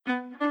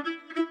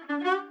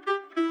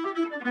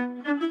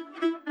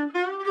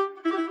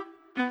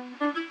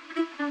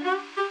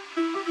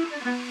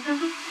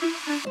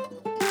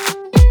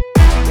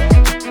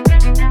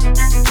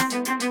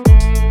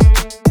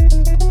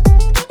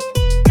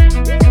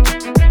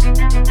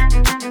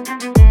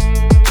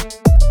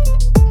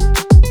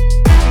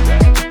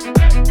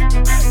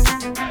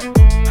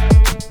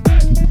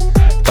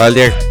Það held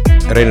ég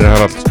Reynir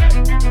Harald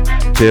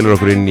telur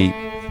okkur inn í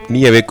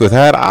nýja viku.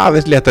 Það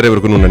aðeins léttar yfir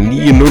okkur núna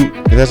 9-0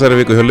 í þessari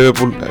viku hjá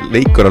Liverpool.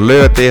 Leikur á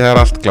laugardegi, það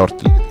allt klárt.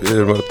 Við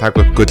erum að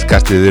taka upp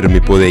gullkastið, við erum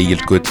í boði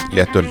Egils gull,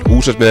 léttöl,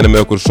 húsasmiðina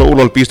með okkur,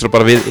 Solon Bistro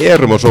Bar, við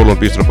erum á Solon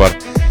Bistro Bar.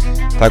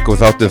 Takk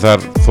þáttinn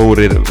þar,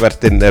 Þórir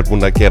vertinn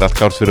búinn að gera allt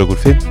klárt fyrir okkur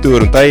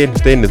 50 daginn.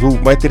 Steini, þú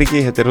mætir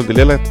ekki, þetta svolítið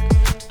lélegt.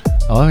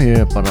 Já, ég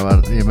er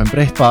með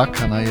breytt bak,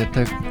 þannig að ég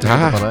tek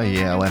bara,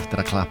 ég á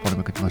eftir að klappa honum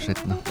einhvern veginn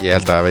seinna. Ég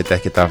held að veit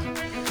ekkert af,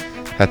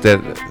 þetta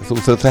þú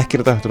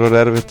þekkir þetta, þetta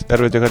er erfitt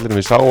hjá kallinum,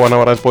 ég sá hann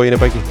var aðeins bóginn í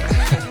baki.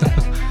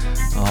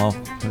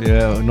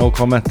 Já, no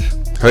comment.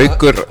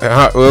 Haukur,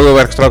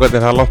 öguverk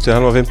strákarnir, það langt síðan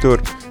hann var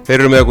 50, þeir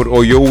eru með okkur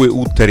og Jói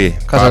útherji.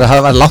 Hvað sagði,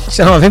 það var langt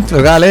síðan hann var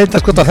 50, hvað leiði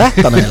þetta skot á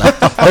þetta meðlega?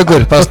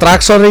 Haukur, bara strax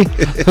sorry,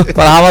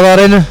 bara hafa það á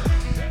reynu.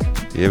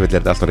 Ég vil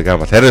þetta alltaf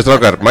gaman. Herðu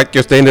strákar,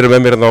 Maggi og Steini eru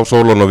með mér á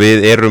Solon og við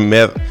erum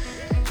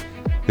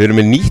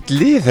með nýtt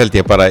lið held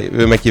ég bara,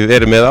 við höfum ekki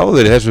verið með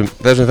áður í þessum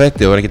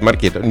þætti og var ekkert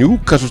margir.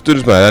 Newcastle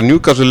stuðningsmaður, það er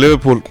Newcastle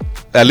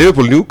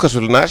Liverpool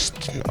Newcastle næst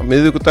á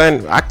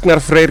miðvikudaginn, Agnar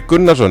Freyr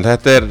Gunnarsson,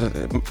 þetta er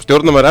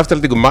stjórnarmaður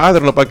eftirhaldingu,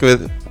 maðurinn á baki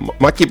við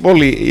Maggi Ból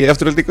í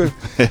eftirhaldingu.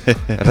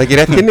 Er það ekki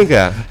rétt kynning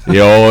eða?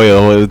 Jó,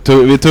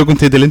 við tökum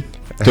titilinn,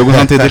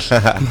 þann titil.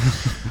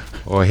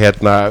 Og ég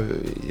var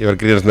að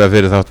grínast með það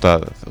fyrir þátt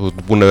að þú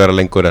ert búin að vera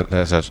lengur en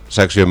þessar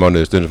 6-7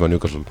 mánuði stuðningsmaður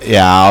Newcastle.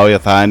 Já,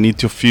 það er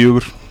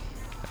 94.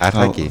 Er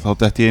það ekki? Þá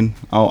dett ég inn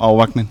á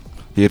vagnin.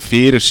 Ég er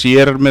fyrir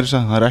sér með þess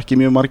að það er ekki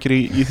mjög margir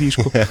í því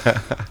sko.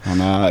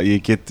 Þannig að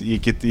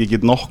ég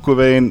get nokkuð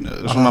veginn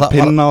svona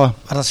pinna á það.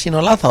 Var það sín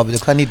og lað þá?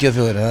 Hvað er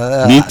 94?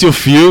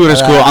 94 er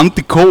sko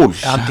Andy Cole.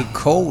 Andy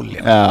Cole,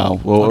 já.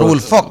 Og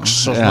Rúel Fox.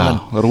 Já,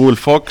 Rúel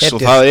Fox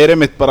og það er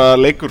einmitt bara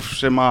leikur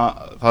sem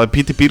að, það er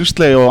Píti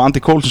Beardsley og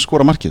Andy Cole sem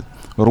skora markið.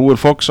 Og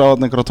Rúel Fox á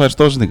einhverja 2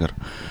 stóðsendingar.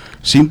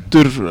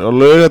 Sýndur á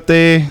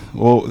laugardegi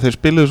og þeir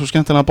spiluðu svo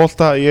skemmtilega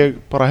bolta,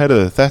 ég bara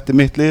heyrðu þetta er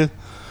mitt lið.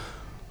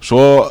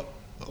 Svo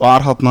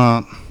var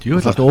Jú,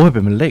 þetta er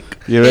óheppið með leik.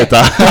 Ég veit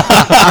það.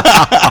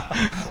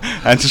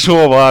 En svo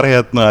var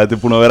þetta er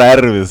búin að vera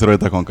erfið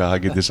þrautakonga,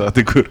 það get ég sagt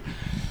ykkur.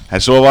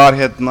 En svo var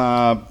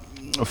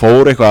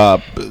fór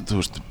eitthvað,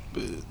 þú veist,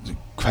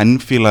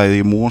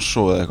 kvenfélagið í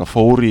Mosó eða eitthvað,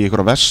 fór í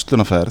eitthvað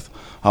verslunarferð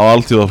á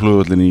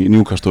alþjóðaflugvöllin í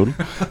Newcastle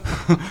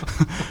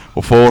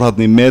og fór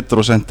í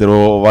metrocenter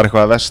og var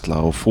eitthvað að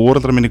versla og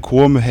foreldrar minni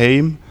komu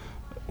heim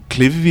og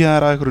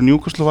klyfjaðir að einhverju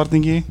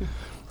Newcastle-varningi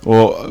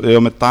og við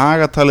varum með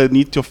dagatalið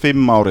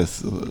 95 árið,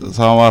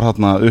 það var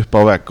upp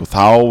á vegg og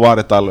þá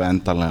var þetta alveg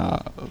endanlega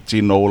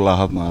Ginola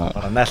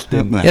bara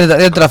neltinn. Ég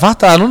er að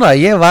fatta það núna,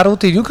 ég var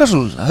úti í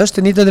Newcastle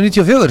höstið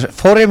 1994,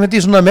 fór ég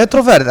í svona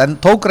metroferð en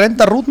tók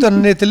reyndar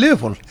rútunni til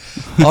Liverpool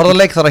og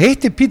orðarleik þar að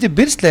hitti Píti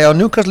Beardsley á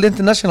Newcastle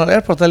International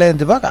Airport að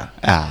leiðin tilbaka.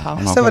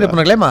 Það var ég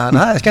búin að gleyma,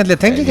 en það er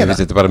skemmtilega tenging hérna. Ég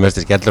finnst þetta bara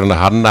mest skemmtilega en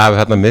að Hanna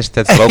hafi mist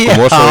þetta strákum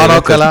og svo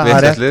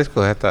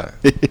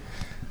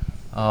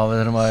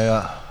við erum að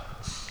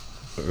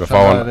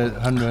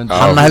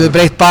Hanna hefur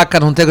breytt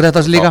bakan, hún tekur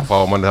þetta líka.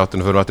 Fá manni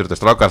þáttinu fyrir aftur þetta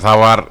strákar, það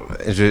var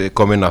eins og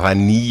kom inn á, það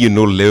er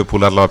 9-0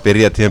 Liverpool allavega að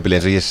byrja tímabili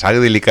eins og ég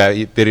sagði líka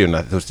í byrjun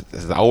að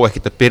þetta á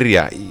ekkert að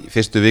byrja í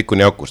fyrstu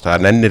vikun í ágúst,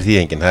 það nennir því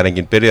enginn, það er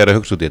enginn byrjar að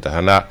hugsa út í þetta,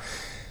 þannig að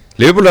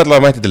Liverpool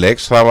allavega mætti til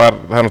leiks, það er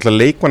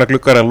náttúrulega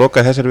leikmannagluggar að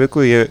loka þessari viku,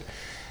 ég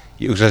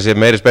hugsa að sé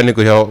meiri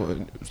spenningu hjá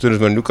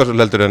stuðningsmönnum Newcastle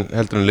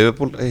heldur en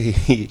Liverpool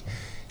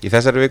í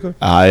þessari viku.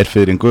 Það er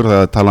fiðringur,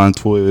 það er talað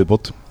 2 í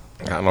viðbót.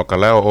 Já,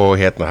 nokkulega og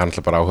hann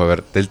bara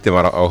áhugaverð, deildin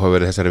var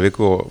áhugaverð þessari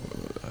viku og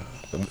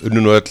unnu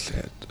nú öll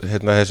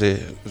þessi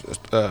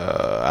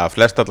að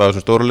flest allavega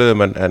þessum stóru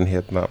liðum en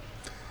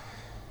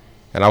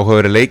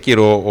áhugaverði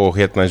leikir og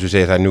eins og ég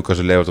segi það er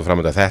Newcastle leifast og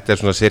framönda. Þetta er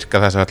svona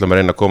cirka það sem ætlum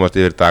að reyna að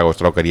komast yfir dag og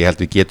strákar, ég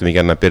held við getum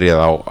ekki enn að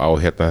byrja á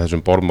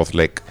þessum Bournemouth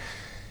leik.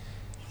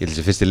 Ég held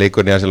þessi fyrsti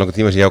leikurinn í aðeins langa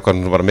tíma sem ég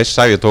ákvæmst bara að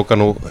missa, ég tók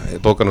hann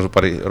svo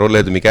bara í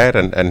róleitum í gær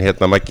en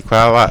Maggi,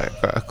 hvað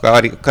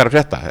er að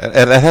frétta?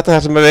 Er þetta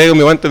það sem við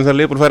eigum í vændum þegar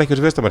Liverpool fær ekki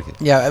þessu fyrsta marki?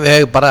 Já, við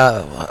eigum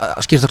bara,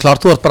 skýrt og klárt,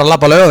 þú ert bara að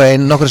labba á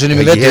laugaveginn nokkru sinnum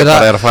í vetur. Ég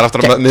bara er að fara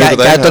aftur á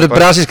miðvikudaginn. Gætu orðið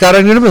brasíska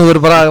rauninum, þú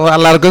verður bara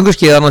að læra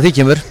gönguskíðan og því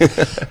kemur.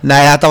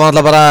 Nei, þetta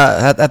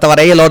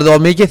var eiginlega orðið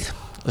of mikið.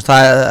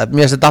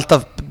 Mér finnst þetta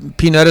alltaf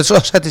pínu örið svo,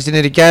 settist ég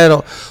niður í gær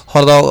og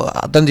horfði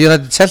á Dundee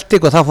United Celtic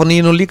og það fór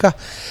 9-0 líka.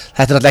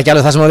 Þetta er náttúrulega ekki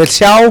alveg það sem maður vill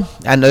sjá,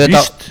 en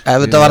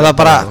auðvitað var það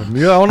bara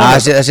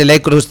þessi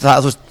leikur,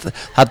 það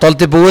er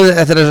doldið búið,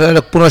 þetta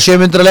er búin að 7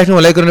 mínútur að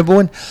leiknum og leikurinn er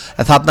búinn,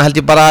 en þarna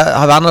held ég bara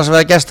hafi annars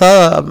verið að gerst það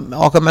að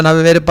okkar menn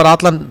hafi verið bara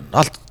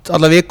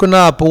alla vikuna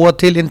að búa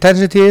til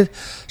intensityð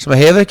sem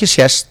hefur ekki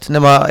sést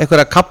nema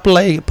einhverja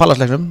kapla í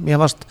Pallasleiknum. Ég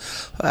fannst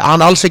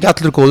hann alls ekki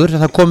allur góður,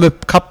 það kom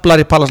upp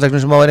kaplar í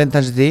Pallasleiknum sem á verið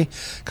intensity,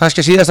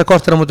 kannski síðasta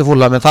kortir á móti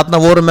Fulham, en þarna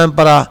voru menn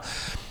bara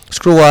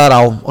skrúaðar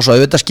á og svo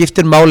auðvitað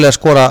skiptir máli að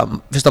skora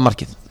fyrsta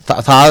markið.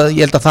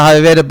 ég held að það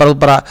hafi verið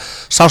bara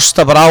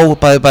sásta bara á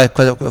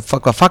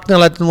hvað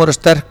fagnarlætin voru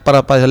sterk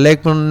bara bæði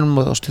leikmönnum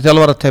og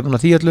þjálfarateipun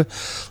og því öllu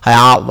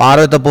það var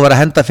auðvitað búið að vera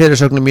að henda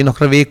fyrirsögnum í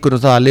nokkra vikur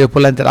og það að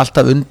Liverpool lendir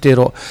alltaf undir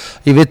og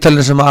í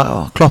viðtölunum sem að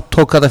Klopp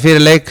tók þetta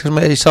fyrir leik sem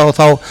ég sá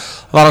þá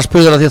var hann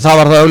spurður að því það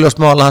var það augljóst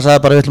mál hann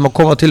sagði bara við ætlum að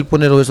koma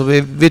tilbúinir og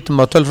við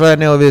vitum á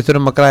tölfræðinni og við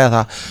þurfum að græja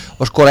það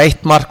og skora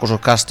 1 mark og svo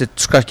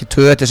kannski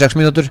 2-6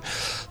 mínútur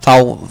þá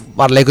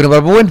var leikurinn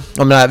bara búinn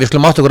og við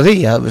skulum átta okkur á því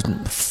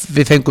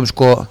við fengum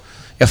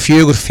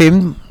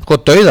 4-5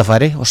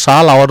 dauðafæri og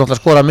Sala var náttúrulega að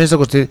skora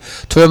minnstakosti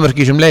 2 mörk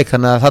í þessum leik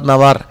þannig að þarna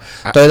var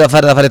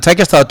dauðafærið að fara í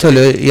 2 stafa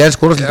tölu í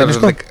ensku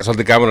úrvalsdeildinni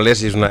Svolítið gaman að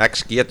lesa í svona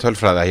XG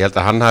tölfræði ég held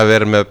að hann hafi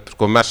verið með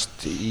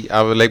mest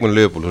af leikmönnum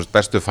Liverpool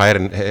bestu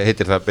færin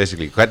heitir það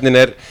basically hvernig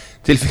er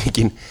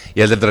tilfinningin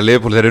ég held að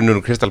Liverpool þeir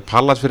unnur Crystal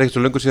Palace fyrir ekkert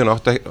svo löngu síðan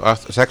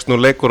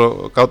 6-0 leikur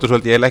og gátu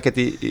svolítið ég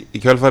ekkert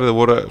í kjölfærið og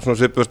voru svona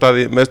svipuð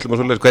staði meðslum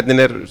og svolítið hvernig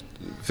er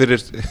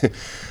fyrir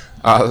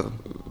að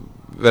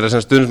vera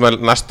sem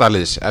stuðningsmaður næsta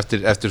liðs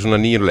eftir svona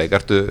nýjum leik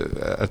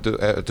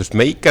ertu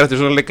smeykar eftir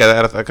svona leik eða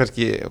er það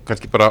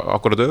kannski bara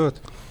akkurat öfugt?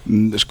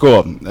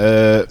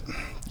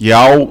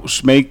 Já,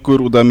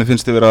 smeykur út af mér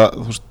finnst þið vera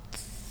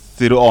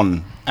þið eru on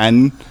en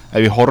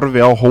ef ég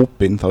horfi á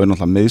hópinn þá er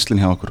náttúrulega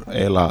meiðslin hjá okkur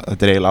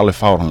þetta er eiginlega alveg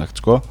fáránlegt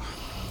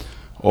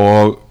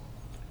og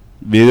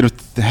við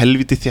erum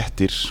helviti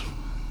þéttir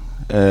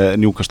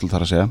Newcastle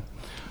þar að segja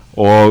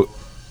og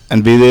en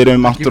við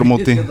erum aftur á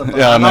móti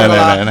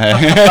nei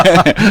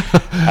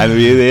en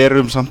við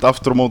erum samt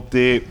aftur á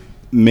móti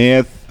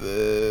með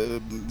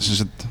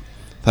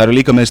það eru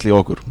líka meiðsli í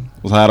okkur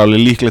og það er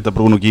alveg líklegt að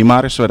Bruno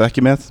Guimaraes verði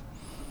ekki með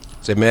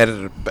sem er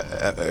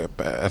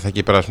það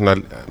ekki bara svona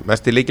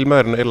mest í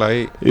lykilmaður en eiginlega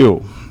Jú,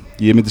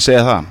 ég myndi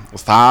segja það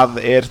og það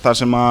er það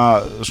sem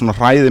að svona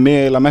hræði mig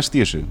eiginlega mest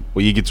í þessu og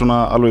ég get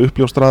svona alveg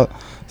uppljóstrað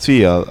því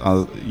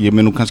að ég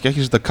mun nú kannski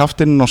ekki setja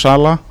kaftinn á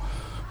Sala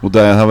út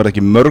af að það verði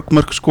ekki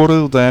mörg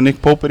skoruð út af að Nick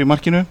Pope í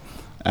markinu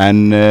en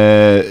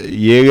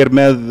ég er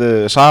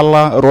með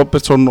Sala,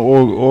 Robertson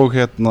og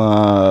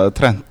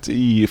Trent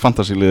í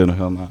fantasy-liðinu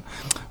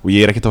og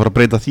ég er ekkert að fara að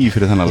breyta því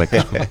fyrir þennan leik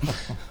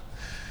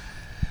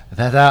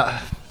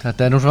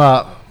Þetta er nú svona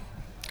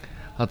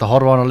þetta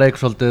horfa á leik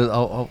svolítið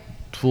á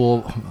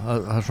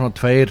það er svona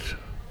 2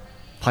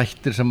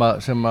 þættir sem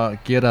að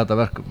gera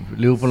þetta verkum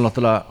Liverpool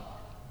náttúrulega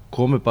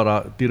komið bara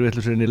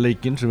dýrvillisur inn í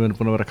leikinn sem við erum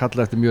búin að vera að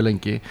kalla eftir mjög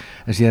lengi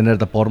en síðan er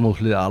þetta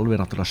Bournemouth-liðið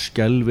alveg náttúrulega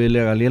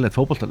skelfilega lélegt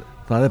fótboltalið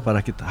það er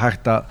bara ekkert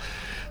hægt að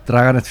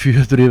draga neitt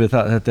fjötur yfir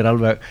það þetta er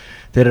alveg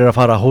þeir eru að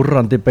fara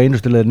hórrandi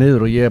beinustilegir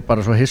niður og ég er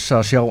bara svo hissa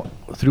að sjá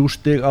 3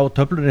 stig á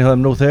töflunni hjá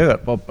þeim nú þegar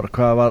bara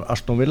hvað var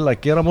Aston Villa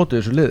að gera á móti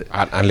þessu liði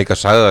Hann líka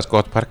sagði það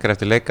Scott Parker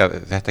eftir leik að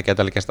þetta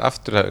geta alveg gæst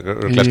aftur að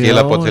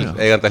skilabót til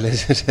eiganda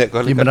liðsins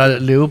Ég meina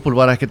Liverpool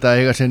var ekkert að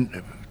eiga sinn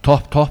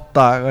topp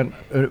dag en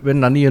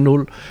vinna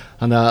 9-0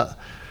 þannig að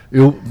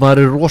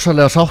maður er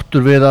rosalega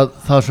sáttur við að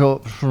það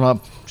svona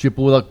sé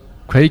búið að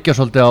kveikja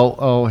svolítið á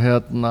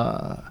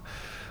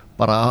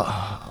bara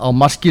á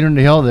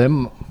maskínunni hjá þeim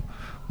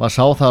maður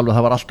sá það alveg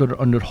það var allt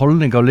önnur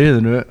holning á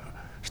liðinu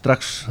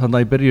strax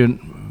þannig í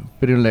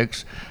byrjun leiks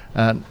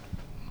en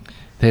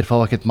þeir fá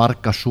ekkert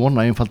marga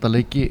svona einfalda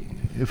leiki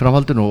í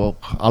framhaldinu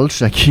og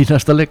alls ekki í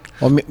næsta leik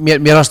og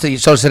mér fannst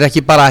sjálfsögur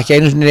ekki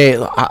einu sinni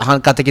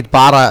hann gat ekki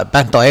bara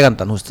bent á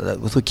eigandan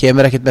þú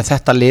kemur ekkert með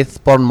þetta lið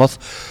Bournemouth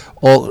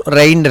og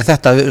reynir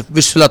þetta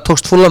vissulega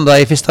tókst Fulham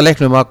það í fyrsta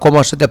leiknum að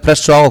koma að setja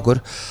pressu á okkur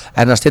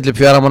en að stilla upp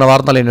 4 manna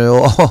varnarlínu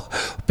og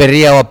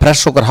byrja á að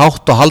pressa okkur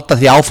hátt og halda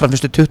því áfram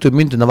fyrstu 20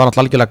 mínútur það var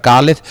náttúrulega algjörlega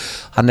galið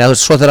þannig að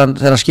svo þegar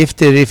hann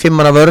skiptir í 5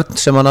 manna vörn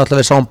sem hann alltaf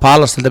við sáum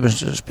Palace til dæmis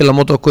spila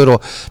mót okkur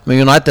og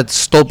með United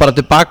stóð bara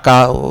tilbaka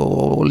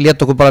og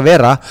lét okkur bara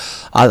vera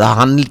að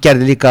hann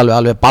gerði líka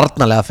alveg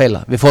barnalega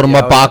feila við fórum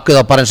að baka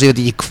það bara eins og ég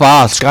veit ekki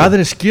hvað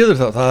skaðurinn skýður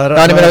það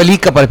er ég meina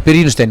líka bara í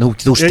byrjunustein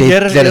þú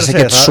stillir þess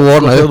ekkert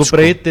svona upp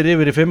breytir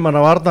yfir í 5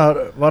 manna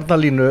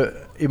varnarlínu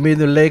í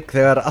miðjum leik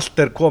þegar allt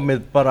er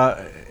komið bara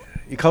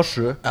í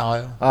kásu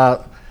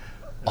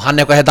og hann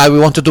eitthvað we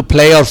wanted to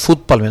play our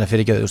football minna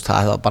fyrir ekki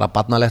það var bara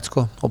barnalegt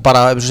og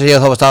bara eins og segja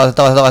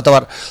þetta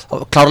var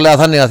klárlega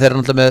þannig að þeir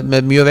eru náttúrulega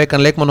með mjög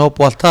veikan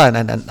leikmannahóp og allt það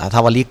en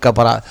það var líka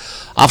bara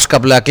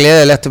afskaplega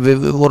gleðilegt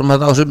við vorum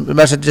á þessum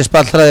Mercedes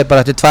spjallræði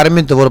bara eftir 2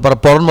 mínútur voru bara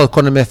Bournemouth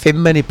konið með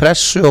 5 menn í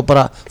pressu og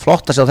bara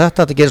flott að sjá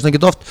þetta gerist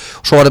náttúrulega ekki oft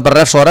og svo var þetta bara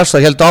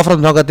refsa héldu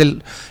áfram þangað til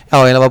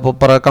eiginlega var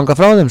bara að ganga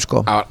frá þeim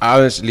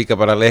aðeins líka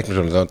bara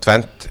leiknum það var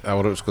tvent það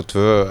voru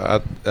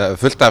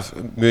fullt af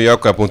mjög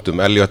jákvæða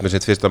punktum Elliot með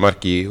sitt fyrsta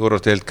mark í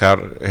úrvalsdeild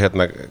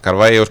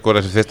Carvalho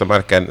skoraði sitt fyrsta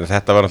mark en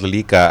þetta var náttúrulega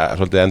líka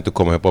svolítið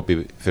endurkoma hjá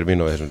Bobby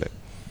Firmino í þessum leik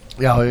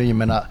Já, ég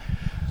meina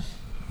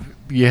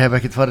ég hef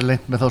ekkert farið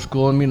lengt með þá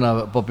skoðun mín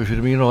að Bobby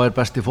Firmino er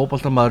besti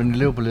fótboltamaðurinn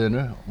í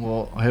Liverpool-liðinu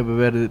og hefur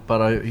verið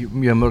bara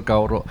mjög mörg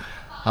ár og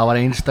það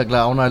var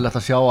einstaklega ánægilegt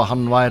að sjá að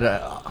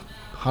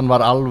hann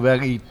var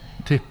alveg í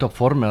tipptopp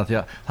formi því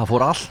að það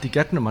fór allt í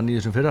gegnum hann í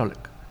þessum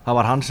fyrirháleik það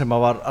var hann sem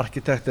var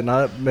arkitektin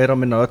meira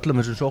að minna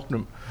öllum þessum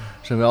sóknum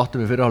sem við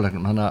áttum í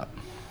fyrirháleiknum þannig að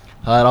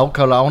það er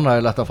ákaflega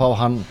ánægilegt að fá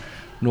hann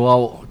nú á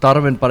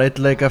Darwin bara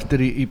einn leik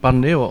eftir í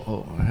banni og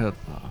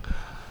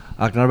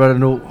Agnar verður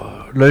nú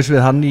laus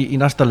við hann í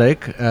næsta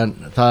leik, en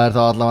það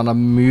þá allavega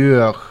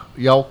mjög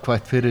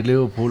jákvætt fyrir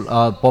Liverpool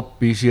að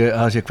Bobby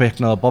það sé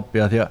kveiknað á Bobby,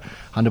 að því að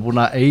hann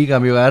búinn að eiga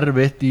mjög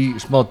erfitt í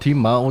smá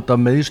tíma út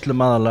af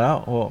meiðslum aðalega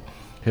og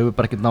hefur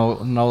bara ekki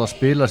náð að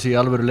spila sig í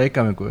alvöru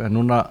leikamingu, en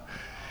núna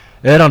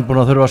hann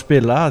búinn að þurfa að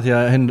spila því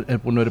að hinn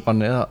búinn að vera í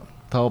banni,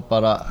 þá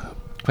bara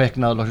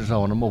kveiknaði loksins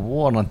á honum og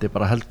vonandi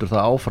bara heldur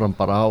það áfram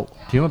bara á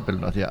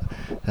tímabilinu, því að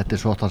þetta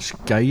svo að hann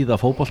skæða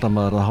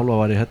fótboltamaður að hálfa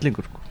var í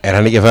hellingur sko.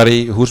 Hann ekki að fara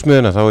í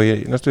húsmiðuna þá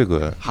í næstu viku?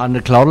 Hann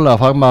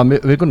klárlega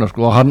fagmaður vikunar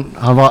sko, og hann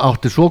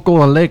átti svo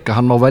góðan leik að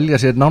hann má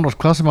velja sér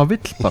nánast hvað sem hann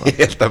vill bara. Ég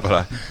held að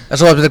bara.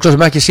 En svo er þetta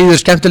sem ekki síður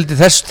skemmtilegt í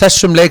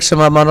þessum leik sem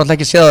að maður náttúrulega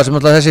ekki séð það, sem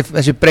náttúrulega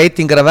þessi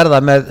breytingar að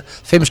verða með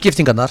 5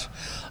 skiptingarnar,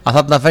 að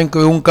þarna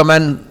fengum við unga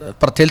menn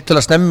bara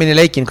tiltölulega snemmin í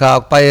leikinn,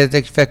 hvað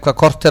bæði fekk hvað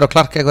Korter og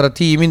Clark eitthvað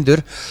 10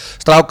 mínútur,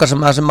 strákar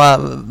sem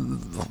að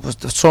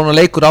svona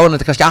leikur á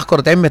henni þetta kannski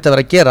akkurat einmitt að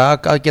vera að gera,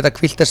 að geta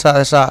hvílt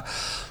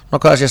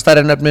þessa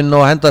stærri nefnin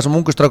og henda þessum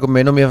ungu strákum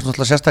minn, og mér finnst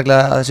náttúrulega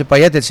sérstaklega að þessi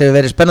Bajetic hefur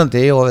verið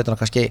spennandi og veit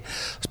kannski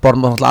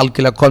Sporma náttúrulega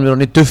algjörlega komið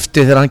hún í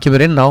dufti þegar hann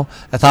kemur inn á,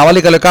 en það var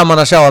líka alveg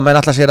gaman að sjá að menn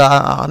ætla sér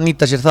að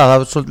nýta sér það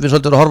við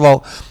svolítið að horfa á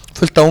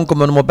fullt af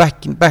ungumönnum á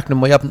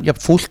bekknum og jafn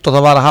fullt og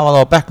það var að hafa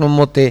það á bekknum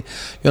móti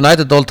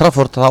United og Old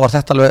Trafford, þá var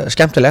þetta alveg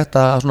skemmtilegt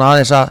að svona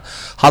aðeins að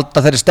halda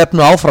þeirri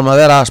stefnu áfram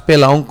að vera að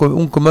spila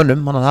ungum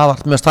mönnum, þannig að það var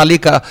mjög það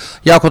líka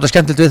jákvæmt og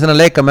skemmtilegt við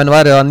þennan leika, menn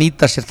væri að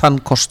nýta sér þann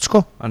kost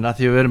sko. En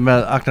að því við erum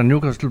með Agnar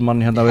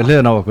Newcastle-mann hérna við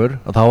hliðina á okkur,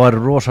 og þá var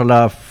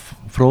rosalega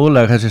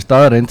fróðlega þessi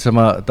staðreind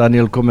sem að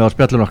Daniel komið á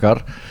spjallun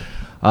okkar,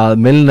 að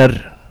Milner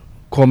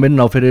kom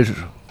inn á fyrir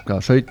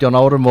 17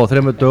 árum og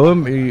 3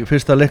 dögum í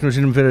fyrsta leiknum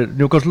sínum fyrir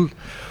Newcastle,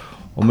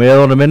 og með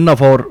honum inna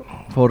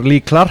fór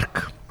Lee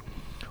Clark,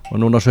 og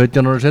núna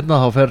 17 ára setna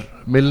þá fer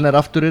Milner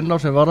aftur inn á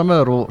sem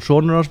varamaður og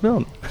sonur hans með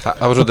hann.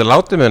 Það var svolítið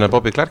látið með hann að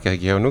Bobby Clark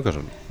ekki hefur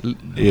Newcastle.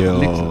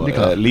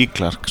 Lee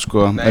Clark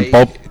sko, en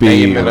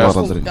Bobby var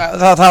aldrei.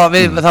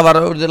 Það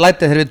var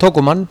lætið þegar við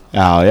tókum hann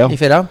í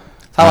fyrra,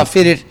 það var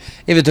fyrir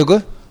yfirtöku.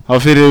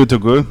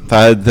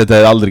 Þetta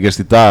hefði aldrei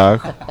gerst í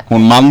dag.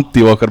 Hún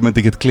Mandi okkar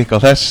myndi ekki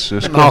klikka á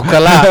þessu sko.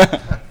 Nákvæmlega.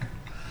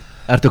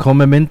 Ertu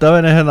komið mynd af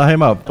henni hérna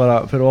heima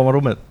bara fyrir ofan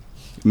rúmið?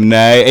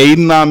 Nei,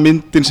 eina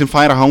myndin sem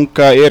fær að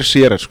hanga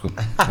sér sko.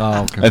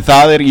 Okay. En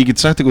það ég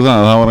get sagt ykkur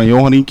það var hann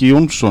Jóhann Ingi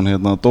Jónsson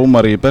hérna,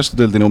 dómari í bestu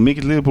deildinni og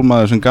mikill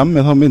Liverpool-maður sem gaf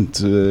mig þá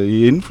mynd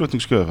í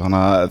innflutningsgjöf, þannig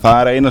að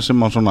það eina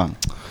sem hann svona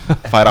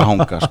fær að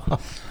hanga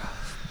sko.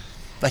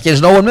 Það ekki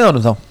eins og óan með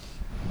honum þá?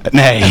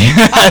 Nei,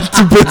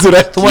 heldur betur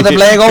ekki. Þú mátt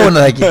að eiga óan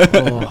eða ekki?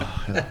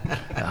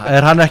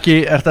 Hann ekki,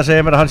 ert að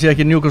segja mér að hann sé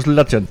ekki Newcastle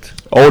legend?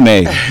 Ó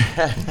nei,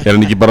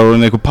 hann ekki bara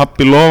einhver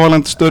pappi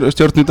Lofaland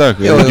stjórn í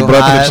dag? Jú, ekki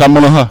bara allir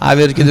saman á það?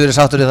 Við getum verið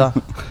sáttur í það.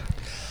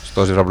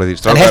 Stóð sér frábælega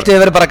því. En heldur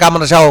þið verið bara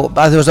gaman að sjá,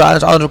 að þú veist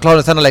aðeins áður við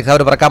klárum þennan leik, það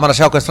verið bara gaman að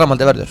sjá hvað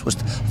framhaldið verður.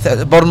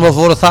 Bournemouth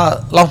voru það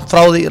langt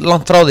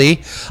frá því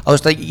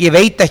að ég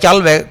veit ekki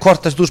alveg hvort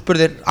þess að þú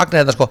spurðir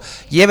Agni þetta sko,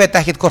 ég veit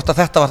ekkert hvort að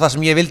þetta var það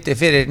sem ég vildi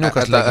fyrir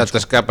Newcastle.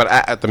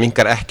 Þetta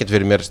minnkar ekkert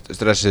fyrir mér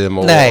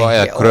stressiðum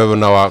eða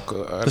kröfun á að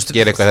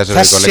gera eitthvað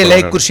þessi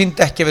leikur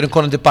sýndi ekki að vera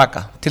komin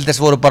tilbaka, til þess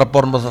voru bara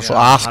Bournemouth svo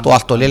allt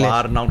og lélegir.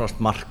 Hann var nánast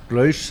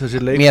marklaus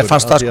þessi leikur. Mér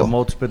fannst það sko.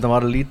 Mótspyrnan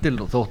var lítil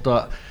og þótt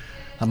að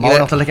það má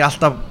náttúrulega ekki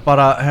alltaf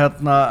bara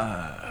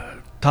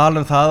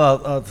tala það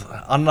að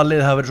annar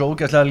lið hafi verið svo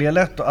ógeðslega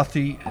lélegt að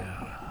því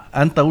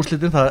enda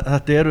úrslitin,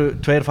 þetta eru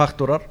 2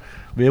 faktorar,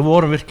 við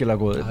vorum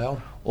virkilega góðir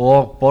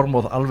og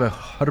Bournemouth alveg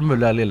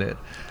hörmulega lélegir,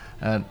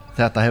 en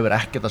þetta hefur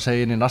ekkert að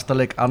segja inn í næsta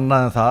leik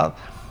annað en það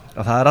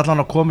að það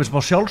allan að komið smá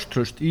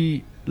sjálfstrust í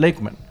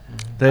leikmenn.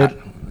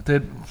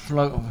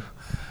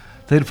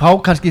 Þeir fá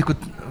kannski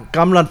eitthvað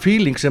gamlan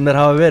feeling sem þeir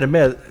hafa verið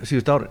með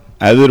síðust árin.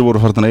 Ef þeir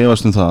voru farin að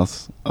efast það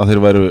að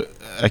þeir væru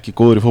ekki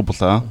góður í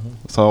fótbolta,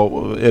 þá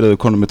eru þau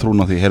konum með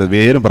trúna því,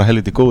 við erum bara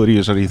helviti góður í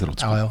þessari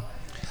íþrótt.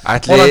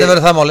 Ætli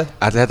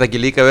þetta ekki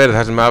líka verið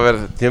það sem að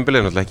verið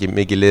tímabilið, náttúrulega ekki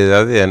mikið liðið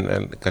af því,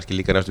 en kannski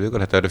líka næstu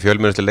vikur, þetta verið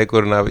fjölmennasti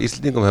leikurinn af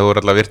Íslendingum, það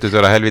voru allavega virtust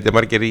vera helviti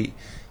margir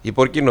í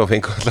borginu og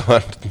fengu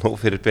allavega nóg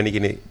fyrir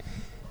peningin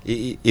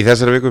í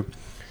þessari viku.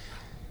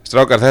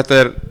 Strákar, þetta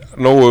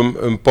nóg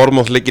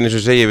Bournemouth leikinn eins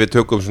og segi, við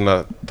tökum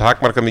svona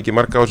takmarka mikið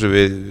marka á þessu,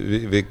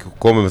 við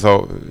komum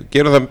þá,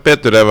 gerum það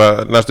betur ef að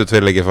næstu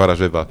 2 leikir fara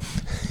að svipa.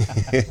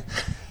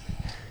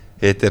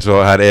 Hitt svo,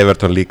 það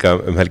Everton líka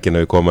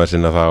helgina við komum að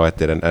sinna það á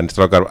eftir, en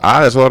strákar,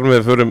 aðeins varum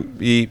við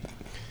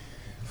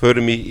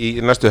förum í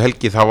næstu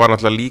helgi, þá var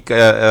náttúrulega líka,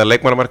 eða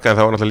leikmannamarka,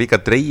 en þá var náttúrulega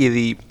líka dregið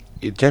í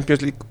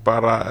Champions League,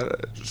 bara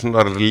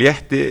svona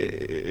létti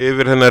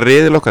yfir þennan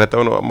riðil okkar,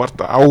 þetta var nú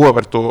margt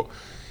áhugavert og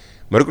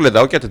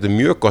mörguleita ágætt, þetta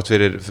mjög gott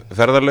fyrir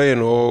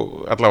ferðarlögin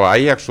og allavega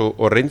Ajax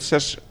og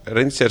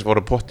Rangers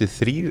voru pottið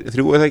 3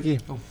 eða ekki,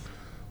 og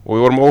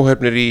við vorum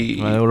óhefnir í...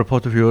 Nei, við vorum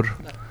pottið 4.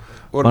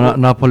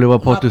 Napoli var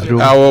pottið 3.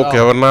 Já, ok,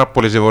 það var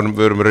Napoli sem við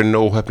vorum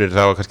raunin óhefnir,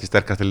 það var kannski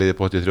sterkast liðið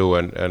pottið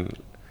 3,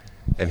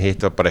 en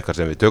hitt var bara eitthvað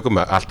sem við tökum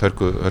með allt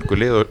hörku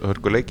lið og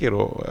hörku leikir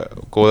og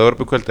góða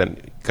Evrópukvöld, en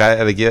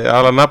Er ekki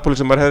aðalega Napoli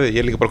sem maður hefði?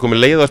 Ég er líka bara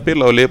komið leið að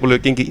spila og Liverpool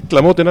hefur gengið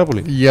illa móti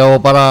Napoli. Já, og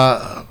bara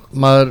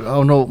maður á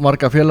nú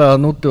marga félaga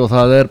núti og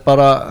það er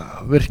bara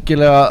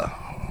virkilega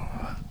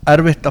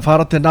erfitt að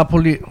fara til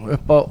Napoli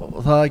upp á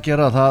það að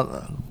gera. Það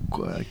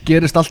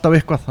gerist alltaf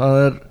eitthvað.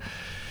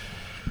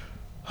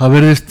 Það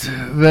virðist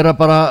vera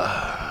bara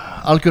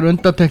algjör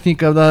undantekning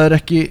ef það er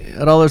ekki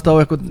ráðist á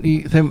eitthvað í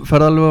þeim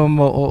ferðalögum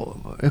og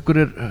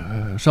einhverjir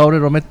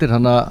sárir og meiddir,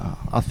 þannig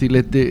að því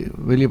leyti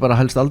vil ég bara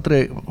helst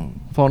aldrei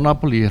fá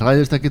Napoli. Ég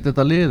hræðist ekki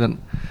þetta lið en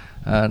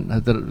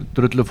þetta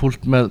drullu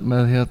fúlt með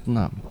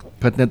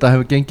hvernig þetta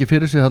hefur gengið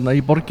fyrir sig þarna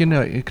í borginni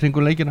í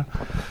kringum leikina.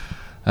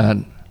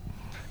 En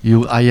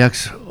jú,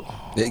 Ajax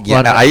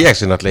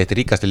Ajax náttúrulega eitt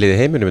ríkasti liði í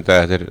heiminum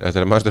eftir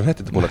að Manchester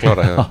United búin að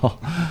klára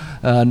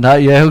en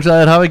ég hugsa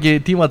að þeir hafa ekki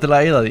tíma til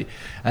að eyða því,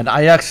 en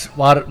Ajax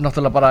var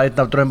náttúrulega bara einn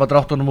af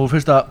draumadráttunum úr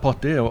fyrsta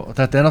potti og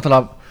þetta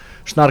náttúrulega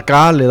snar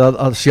galið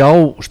að sjá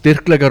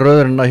styrkleika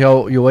röðurina hjá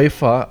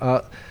UEFA að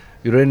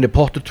í rauninni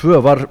pottur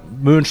 2 var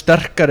mun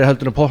sterkari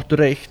heldur en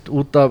pottur 1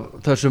 út af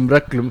þessum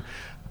reglum.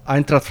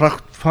 Eintracht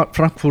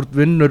Frankfurt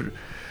vinnur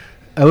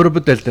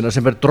Evrópudeildina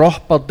sem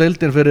dropp á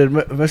deildin fyrir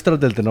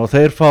meistaradeildina og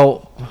þeir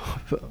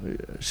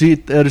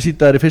eru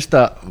sýtaðir í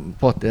fyrsta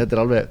potti.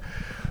 Þetta alveg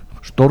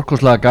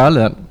stórkostlega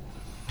galið, en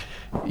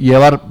ég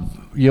var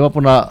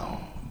búinn að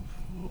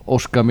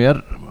óska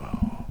mér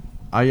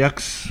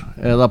Ajax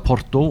eða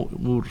Porto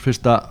úr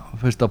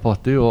fyrsta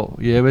potti og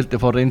ég vildi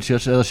fá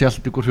Rangers eða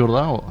Celtic úr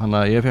 4. og þannig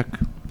að ég fekk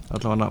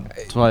allavega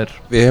 2.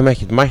 Við hefum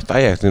ekkert mætt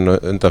Ajax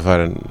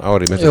undanfarin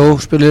ári. Jú,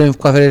 spiluðum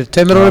hvað fyrir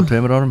 2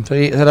 árum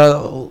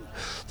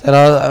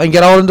þegar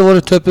engir áhorfendur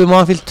voru, töpuðum á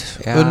Anfield,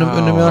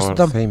 unnum í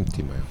Amsterdam. Þeim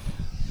tíma, já.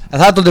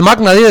 En það dálítið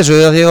magnað í þessu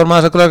því ég var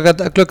maður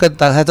að glugga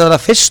þetta var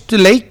það fyrstu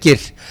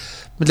leikir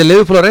milli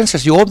Liverpool og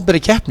Rangers í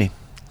opinberri keppni.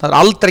 Það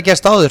aldrei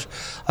gerst áður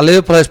að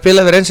Liverpool hefði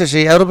spilað við Rangers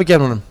í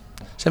Evrópukeppnunum,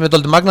 sem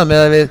dálítið magnað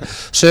með að við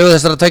sögum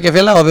þessara tveggja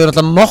félaga og við erum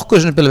alltaf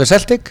nokkuð sem spilað við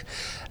Celtic.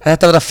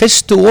 Þetta verða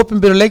fyrstu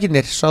opinberu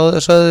leikirnir, sögðu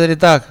þeir í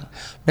dag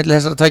milli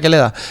þessara tveggja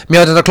liða.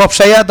 Mér finnst þetta Klopp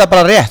segja þetta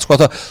bara rétt, sko.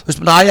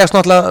 Ajax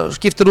náttúrulega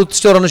skiptir út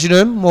stjóranum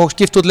sínum og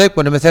skiptir út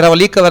leikmönnum, en þeir hafa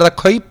líka verið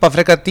að kaupa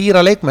frekar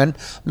dýra leikmenn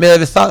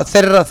með við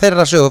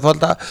þeirra sögu.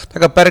 Fólk að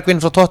taka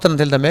Bergvin frá Tottenham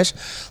til dæmis.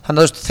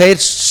 Þannig að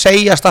þeir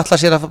segjast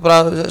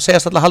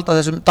alltaf halda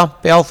þessum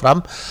dampi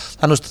áfram.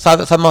 Þannig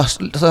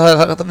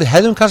að við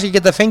hefðum kannski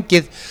getað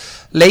fengið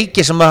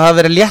leiki sem hafa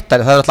verið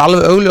léttari. Það alltaf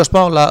alveg augljóst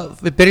mál að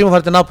við byrjum að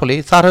fara til Napoli,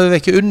 þar höfum við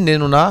ekki unnið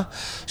núna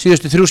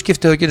síðustu 3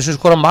 skipti höfum við ekki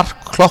skora mark,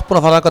 Klopp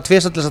búin að fara eitthvað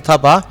 2 til þess að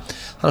tapa,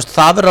 þannig að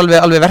það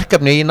verður alveg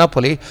verkefni í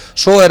Napoli.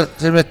 Svo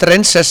sem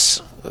Rangers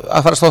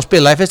að fara að slá að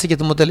spila í fyrsta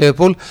getum mótið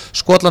Liverpool,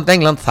 Skotland,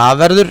 England,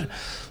 það verður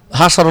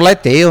hasar og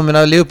læti og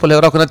minna Liverpool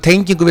hefur ákveðna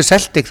tengingu við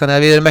Celtic, þannig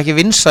að við erum ekki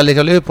vinsalir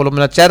hjá Liverpool og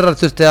minna Gerrard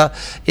þurfti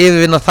að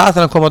yfirvinna það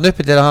þegar hann kom hann upp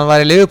í þegar hann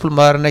var í Liverpool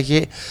maður en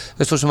ekki,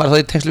 veist þú sem var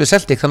þá í tengslu við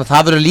Celtic, þannig að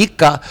það verður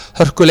líka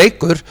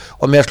hörkuleikur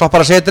og mér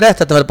sloppar að segja þetta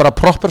rétt, þetta verður bara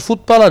proper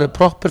fútballar,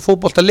 proper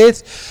fútboltalið,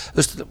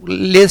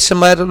 lið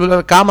sem er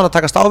gaman að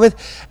takast á við,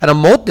 en á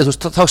móti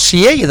þá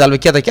sé ég það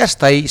alveg geta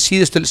gerst það í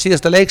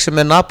síðasta leik sem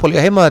er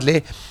Napoli á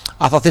heimavelli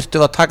að þá þyrftum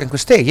við að taka einhver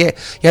steg. Ég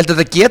held að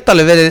þetta geta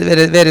alveg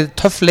verið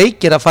töff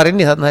leikir að fara inn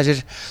í þarna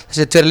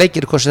þessi 2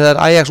 leikir, hvort sem það er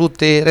Ajax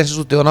úti,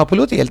 Rangers úti og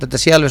Napoli úti. Ég held að þetta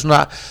sé alveg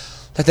svona,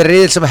 þetta er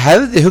riðil sem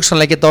hefði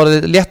hugsanlega geta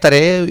orðið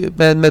léttari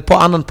með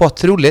annan pott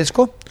 3 lið,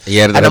 sko.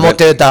 En á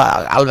móti þetta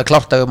alveg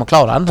klárt að við erum að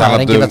klára hann, það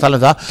er enginn að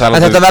tala það,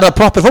 en þetta verða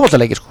proper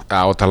fótboltaleikir, sko.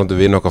 Já, og talandi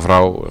við nokkað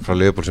frá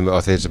Liverpool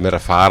og þeir sem er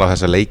að fara á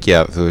þessa leiki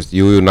að þú veist,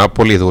 jú,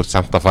 Napoli, þú ert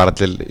samt að fara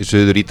til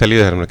Suður Ítalíu,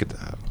 það er ekki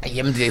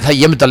Ég myndi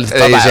alveg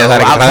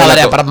það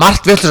er bara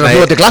margt viltur sem að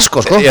búa til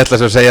Glasgow, sko. Ég ætla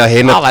svo að segja að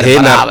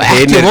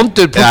ekki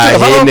vondur punktur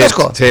að fara á,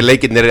 sko. 2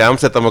 leikirnir í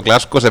Amsterdam og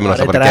Glasgow sem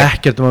er bara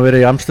ekkert að vera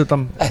í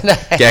Amsterdam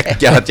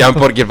geggja það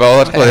Jamborgir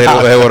báðar, sko.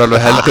 Þeir voru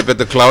alveg heldur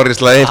betur klári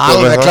í slaginn,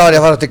 sko. Alveg klári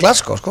að fara til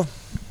Glasgow, sko.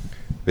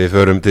 Við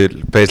förum til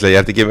Paisley,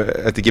 ég ætti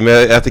ekki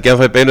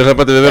ennþá í beinu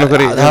sambandi við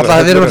okkur í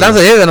við erum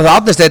ennþá yfir en það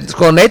Árnisteinn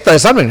sko neitaði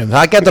samningnum,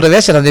 það getur orðið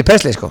vesinn hann í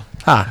Paisley, sko.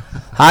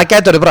 Það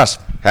getur orðið brass.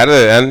 Herðu,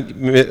 en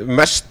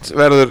mest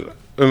verður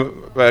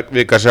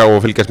vika að sjá og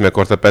fylgjast með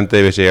hvort það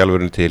bendi yfir sig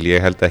alvörinu til,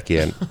 ég held ekki,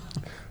 en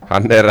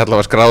hann er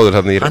allavega skráður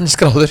hann er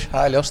skráður,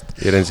 það er ljóst og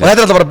þetta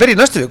er alltaf bara að byrja í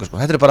næstu viku, sko.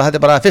 Þetta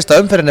er bara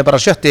fyrsta umferðin er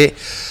bara 7.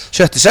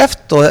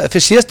 sept og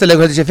síðasta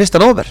leikur þetta sé 1.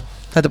 nóvember.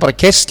 Þetta er bara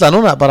keyrsla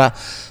núna, bara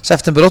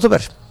september,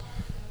 október.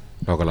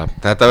 Nákvæmlega,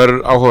 þetta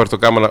verður áhugavert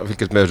og gaman að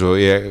fylgjast með þessu og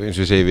eins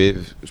og ég segi, við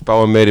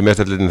spáum meir í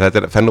meðstæðlitin,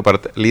 þetta fenn nú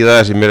bara líða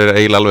þessi, mér er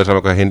eiginlega alveg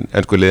saman hvað hinn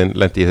ensku liðin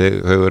lendi í,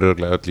 þau eru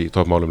örugglega öll í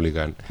toppmálum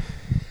líka, en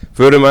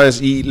förum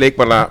aðeins í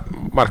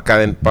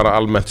leikmannamarkaðinn bara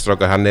almennt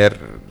strákar,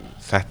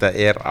 þetta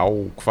er á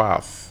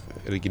hvað,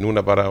 er ekki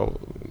núna bara á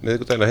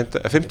miðvikudaginn,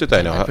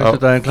 fimmtudaginn,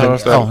 fimmtudaginn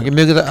klárast,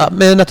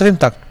 miðnætti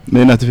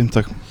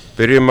fimmtag.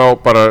 Byrjum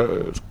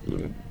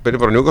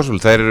bara Newcastle,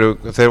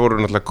 þeir voru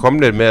náttúrulega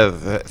komnir með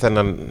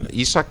þennan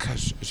Ísak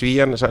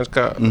Svíjan,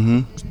 sænska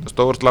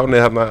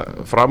stórslánið þarna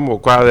fram og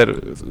hvað er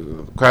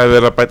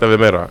verið að bæta við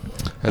meira?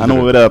 Það er nú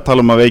verið að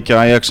tala um að veikja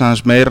Ajax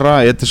aðeins meira,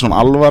 Edison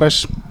Alvarez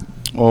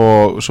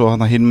og svo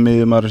hann hinn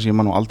miðjumaður sem ég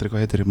man nú aldrei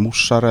hvað heitir,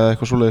 Mússar eða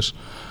eitthvað svoleiðis.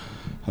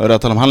 Það verið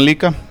að tala hann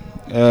líka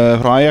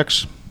frá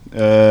Ajax.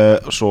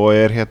 Svo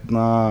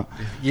hérna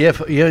Ég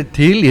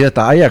til í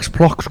þetta Ajax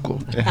plokk sko.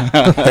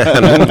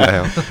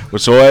 og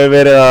svo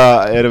verið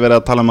að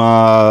tala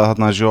að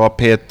þarna João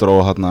Pedro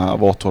þarna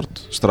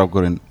Watford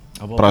strákurinn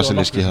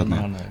brasilíski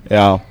þarna.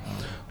 Já,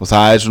 og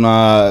það svona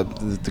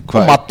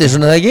og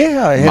Mattisson eða ekki?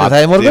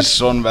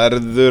 Mattisson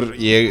verður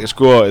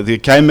því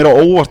kæmi mér á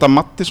óvart að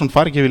Mattisson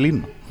fari ekki við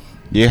línu.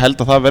 Ég held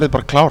að það verði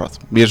bara klárað.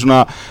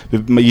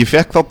 Ég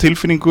fekk þá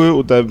tilfinningu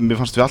út af mér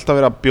fannst við alltaf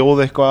verið að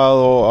bjóða eitthvað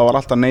og það var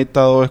alltaf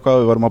neitað og eitthvað.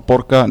 Við varum að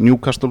borga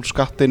Newcastle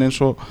skattin eins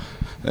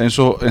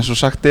og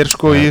sagt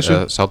sko í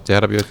þessu.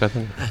 Sádi-Arabíu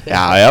skattin.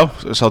 Já,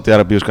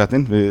 Sádi-Arabíu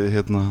skattin. Við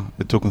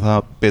tókum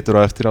það betur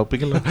á eftir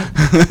ábyggilega.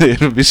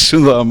 Ég er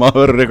vissum það að maður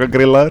verður eitthvað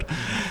grillaður.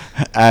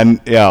 En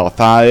já,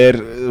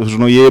 það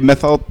svona, ég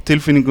með þá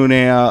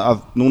tilfinningunni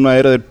að núna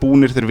þeir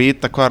búnir, þeir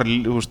vita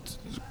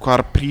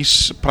hvar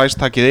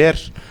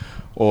præstakið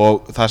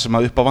og það sem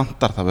að upp á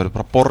vantar, það verður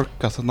bara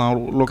borgað þarna á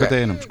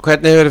lokadeginum.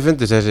 Hvernig hefur þið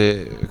fundist þessi,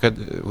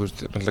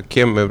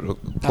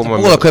 koma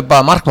búið að kaupa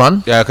markmann?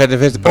 Já,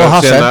 hvernig finnst þið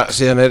bara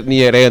síðan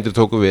nýjar eigendur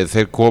tóku við,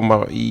 þeir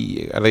koma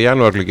í, það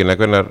janúarglugginn eða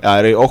hvernig? Já,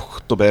 það í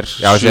október,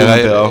 7.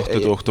 og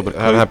 8. október.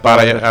 Það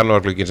bara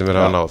janúarglugginn sem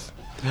við hafa náð.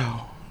 Já,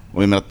 og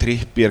ég meina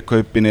Trippier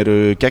kaupin eru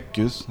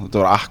geggjuð,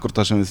 þetta var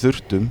akkurat það sem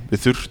við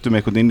þurftum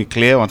einhvern inn í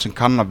klefan sem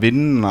kann að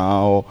vinna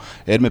og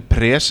með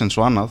presens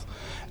og annað.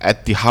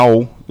 Eddie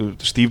Howe,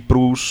 Steve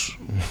Bruce,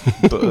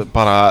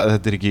 bara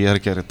þetta ekki að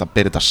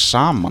bera þetta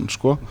saman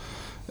sko,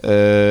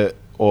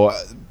 og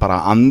bara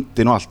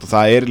andin og allt, og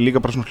það líka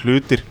bara svona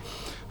hlutir,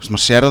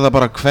 maður sér það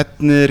bara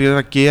hvernig þeir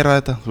að gera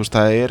þetta,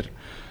 það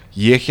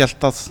ég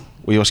held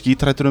og ég var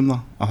skítrættur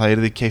það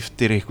yrði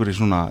keiftir einhverjir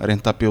svona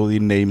reyndabjóð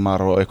í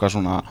Neymar og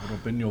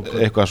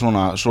eitthvað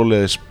svona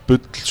svoleiðis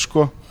bull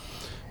sko,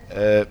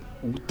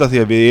 út af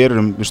því að við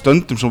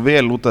stöndum svo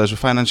vel út af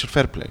þessu financial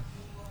fair play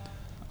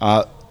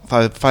að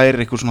það færir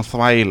eitthvað svona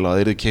þvæla, það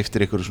yrði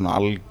keiftir eitthvað svona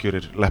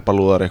algjörir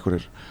leppalúðar,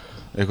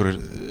 eitthvað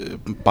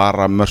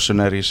bara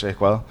mercenaries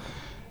eitthvað,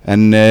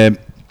 en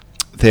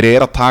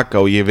þeir að taka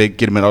og ég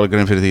gerir mér alveg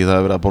grein fyrir því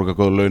það verið að borga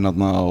góða laun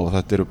og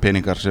þetta eru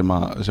peningar sem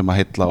að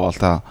heilla og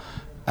allt það,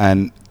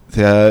 en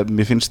þegar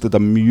mér finnst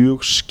þetta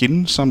mjög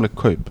skynsamleg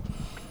kaup.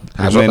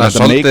 Það er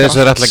svolítið þess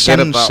að þeir ætla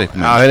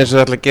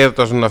að gera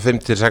þetta svona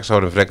 5-6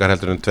 árum frekar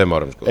heldur en 2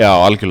 árum sko. Já,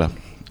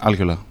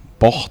 algjörlega.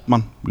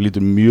 Botman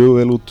lítur mjög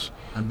vel út.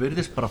 Hann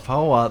virðist bara fá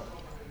að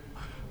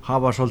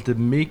hafa svolítið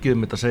mikið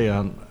þetta að segja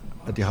hann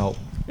Eddie Howe.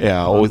 Já,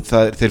 og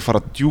þeir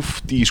fara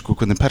djúpt í sko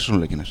hvernig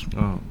persónuleikin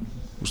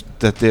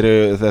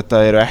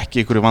Þetta eru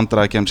ekki einhverju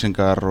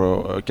vandræðagemsingar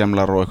og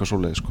gemlar og eitthvað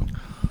svoleiðis sko.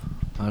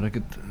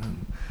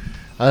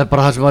 Það er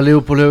bara það sem að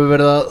Liverpool hefur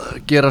verið að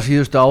gera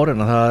síðustu árin,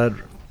 að það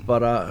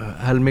bara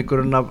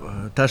helmingurinn af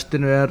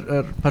testinu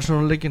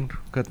persónuleikin,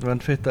 hvernig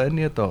við fitta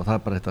inn í þetta, og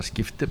það bara þetta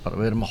skiptir bara,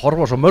 við erum að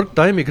horfa svo mörg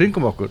dæmi í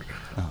kringum okkur,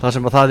 það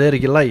sem að það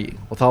ekki í lagi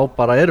og þá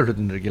bara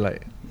hlutinir ekki í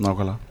lagi.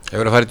 Nákvæmlega.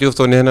 Hefur það farið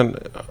djúpt ofan í þennan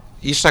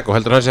Ísak og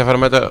heldur hann sé að fara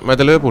að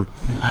mæta Liverpool?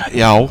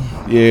 Já,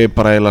 ég er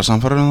bara eiginlega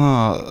sannfærður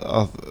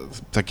að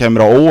það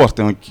kemur á óvart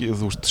ef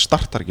þú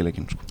startar ekki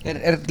leikinn sko.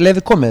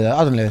 Leifið komið eða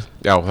aðunleifið?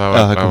 Já,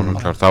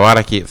 það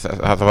var ekki,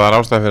 það var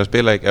ástæðan fyrir að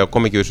spila eða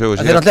kom ekki við sögu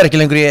síðan. Þeir alltaf ekki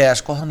lengur í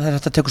sko, þannig að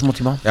þetta tekur smá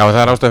tíma. Já,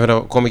 það er ástæðan fyrir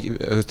að kom ekki,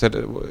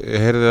 ég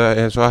heyrði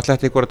það eins og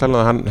Athletic voru að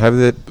tala að hann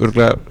hefði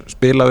örgulega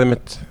spilaði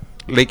mitt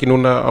leiki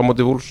núna á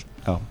móti Wolves.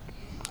 Já.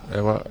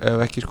 Ef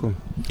ekki sko.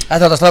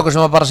 Þetta var það strákur sem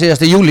var bara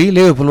síðast í júlí,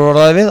 Liverpool voru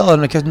orðaði við, áður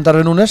en keyptum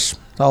Darwin Núñez,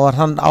 þá var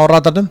hann á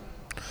radarnum.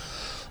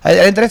 Það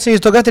er eitt sem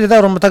ég tók eftir í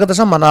dag og maður taka þetta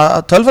saman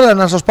að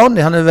tölfræðin hans á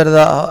Spáni, hann hefur verið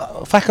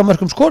að fækka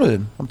mörgum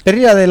skoruðum. Hann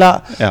byrjaði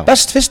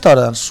best fyrsta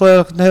árið hans, svo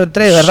hefur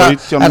dreifð, er það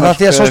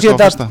því að svo séu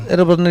þetta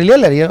eru bara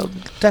lélegir, ég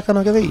tekka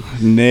nú ekki að því.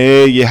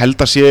 Nei, ég held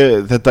að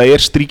þetta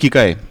stríki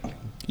gæi.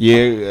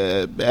 Ég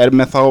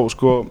með þá,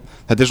 sko,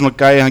 þetta svona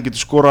gæi, hann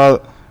getur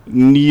skorað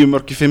 9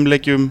 mörk í 5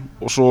 leikjum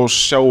og svo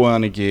sjáu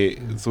hann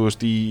ekki, þú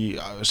veist, í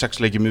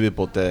 6 leikjum í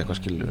viðbót eða eitthvað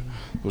skilur,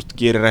 þú veist,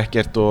 gerir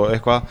ekkert og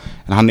eitthvað,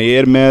 en hann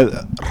með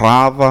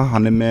hraða,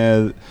 hann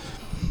með,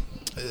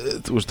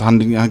 þú veist,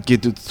 hann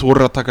getur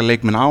þorra að taka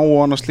leikmenn á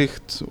og annað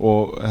slíkt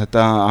og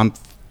hann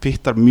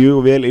fittar mjög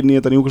vel inn í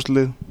þetta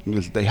Newcastle-lið,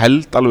 ég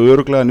held alveg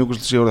örugglega að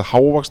Newcastle sé orðið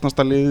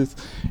hávaxnasta liðið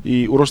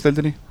í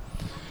úrvalsdeildinni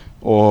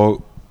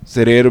og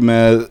þeir eru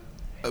með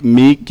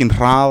mikinn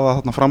hraða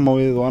þarna fram á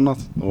við og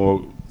annað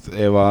og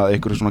ef að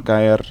einhverju svona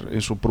gæjar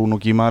eins og Bruno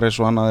Guimaraes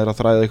og annað að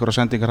þræða einhverja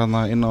sendingar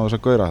hérna inn á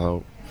þessa gaura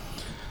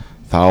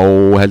þá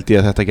held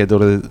ég að þetta geti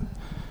orðið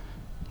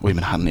og ég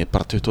meina hann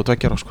bara 22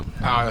 ára sko.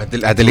 Já,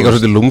 þetta líka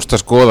svolítið lúmst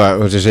að skoða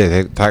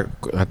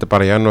þetta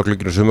bara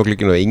janúarglugginn og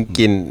sumarglugginn og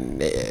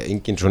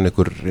engin svona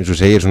einhver eins og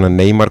segir svona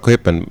Neymar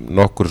kaup en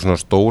nokkur svona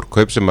stór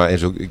kaup sem að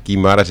eins og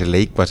Guimaraes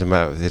leikmaður sem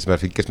að þeir sem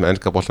fylgjast með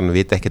enska boltanum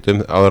vita ekkert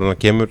áður en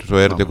hann kemur svo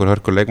þetta einhver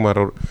hörkur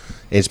leikmaður og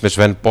eins með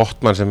Sven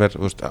Botman sem er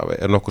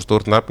nokkur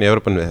stórt nafn í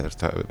Evrópanu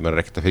maður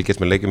ekkert að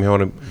fylgjast með leikum hjá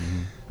honum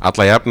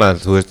alla jafna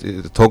þú veist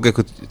tók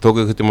einhvern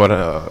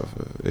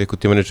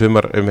tímann í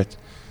sumar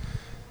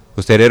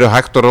þeir eru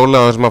hægt og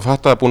rólega það sem að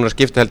fatta búin að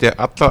skipta held ég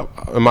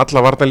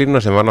alla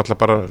varnarlínuna sem var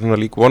náttúrulega bara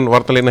svona lík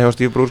varnarlína hjá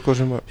Steve Bruce sko,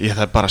 sem var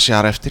það er bara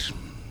Sjar eftir.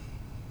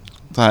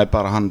 Það er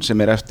bara hann sem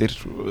er eftir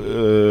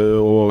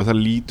og það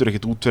lítur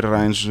ekkert út fyrir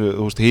eins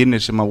hinir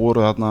sem að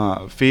voru þarna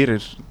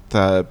fyrir,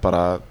 það er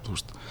bara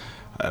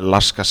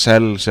Laska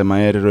Sell sem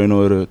að er í raun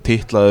og veru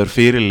titlaður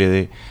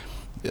fyrirliði,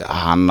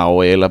 hann á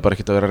eiginlega bara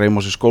ekkert að vera að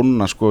reima á sig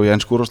skóna sko í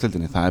ensku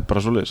úrvalsdeildinni, það er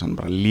bara svoleiðis, hann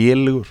er bara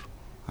lélegur,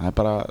 það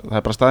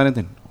er bara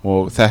staðreyndin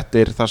og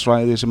þetta er það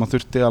svæði sem hann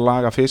þurfti að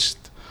laga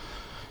fyrst.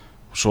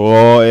 Svo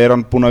er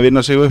hann búinn að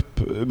vinna sig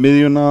upp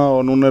miðjuna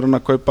og núna er hann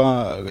að kaupa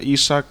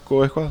Ísak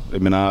og eitthvað,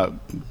 ég meina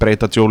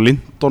breyta Joe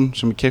Linton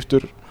sem er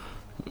keyptur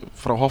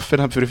frá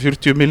Hoffenheim fyrir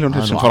 40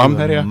 milljónir sem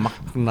framherja.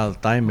 Magnað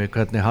dæmi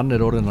hvernig hann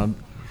er orðin að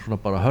svona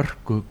bara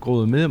hörku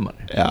góðu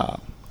miðjumanni. Já,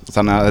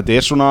 þannig að þetta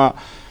er svona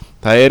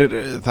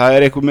það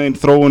er einhver meginn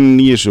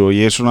þróunin í þessu og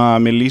ég er svona,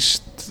 mér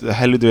líst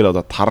helviti vel á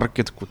þetta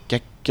target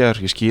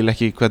geggjar, ég skil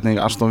ekki hvernig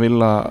Aston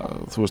Villa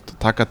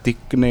taka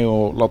digni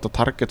og láta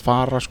target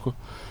fara sko.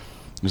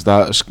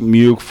 Það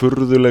mjög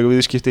furðulega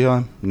viðskipti hjá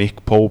þeim. Nick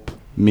Pope,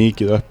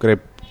 mikið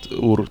uppgreipt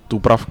úr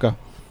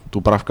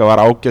Dubravka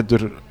var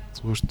ágætur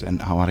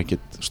en hann var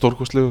ekkert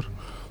stórkostlegur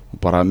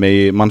og bara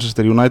megi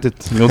Manchester United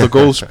njóta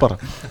góðs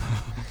bara.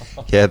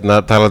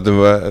 Talandi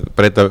að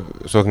breyta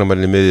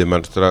sóknarmanni í miðjum,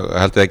 heldur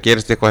það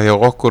gerist eitthvað hjá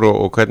okkur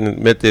og hvernig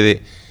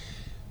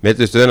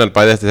metið stöðunan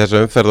bæði eftir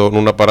þessa umferð og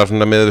núna bara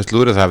svona með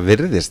slúrið, það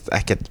virðist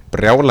ekkert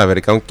brjála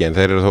verið í gangi en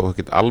þeir eru þó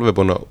ekkert alveg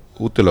búin að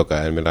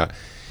útiloka.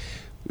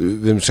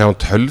 Við sjáum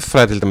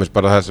tölfræði til dæmis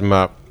bara það sem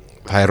að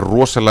það er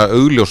rosalega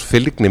augljós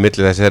fylgni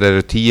milli þess að þeir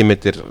eru 10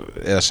 metr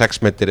eða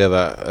 6 metr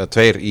eða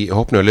 2 í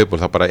hópnu og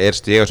Liverpool, það bara er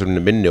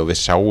stigasöfninu minni og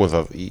við sjáum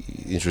það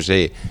eins og ég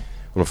segi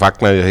og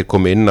fagnaði að þeir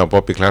komi inn á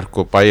Bobby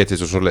Clark og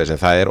Bæjetis og svoleiðis,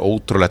 en það er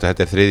ótrúlegt að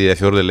þetta er 3. eða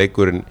 4.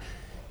 leikurinn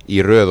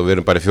í röð og við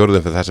erum bara í 4.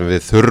 fyrir það sem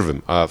við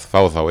þurfum að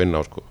fá þá inn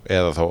á sko,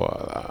 eða þá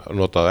að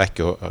nota það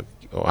ekki og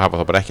hafa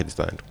þá bara ekkert í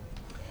staðinn.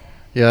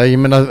 Já, ég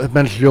meina,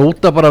 menn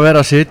hljóta bara að vera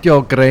að sitja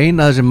og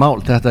greina þessi mál,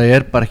 þetta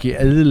er bara ekki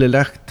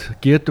eðlilegt,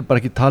 getur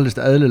bara ekki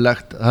talist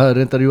eðlilegt, það er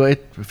reyndar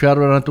einn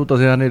fjarverandi út af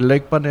því að hann er í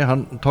leikbanni,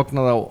 hann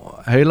tóknaði á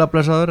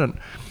heilablessaður en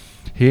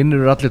hinn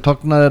eru allir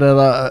tóknaðir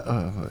eða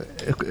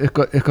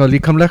eitthvað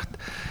líkamlegt,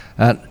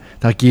 en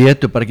það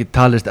getur bara ekki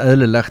talist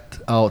eðlilegt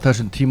á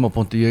þessum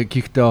tímapunkti. Ég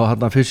kíkti á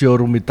hann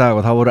fysiórúm í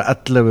dag og það voru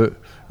 11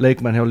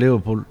 leikmenn hjá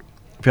Liverpool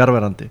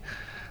fjarverandi.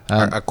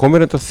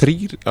 Komur þetta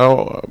 3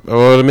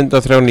 og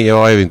myndað 3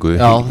 á æfingu?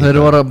 Já, þeir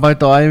voru að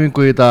mæta á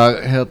æfingu í dag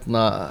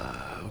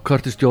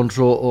Curtis Jones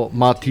og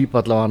Matip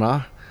allavega,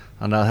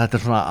 þannig að þetta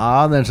er svona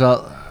aðeins að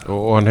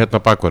og hann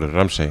bakvarður,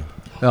 Ramsey.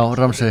 Já,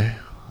 Ramsey,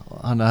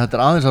 þannig að þetta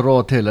er aðeins að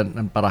róa til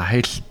en bara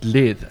heilt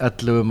lið,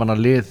 11 manna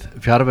lið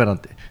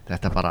fjarverandi,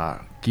 þetta bara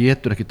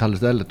getur ekki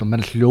talist eðlilegt og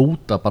menn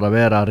hljóta bara að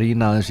vera að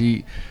rýna aðeins í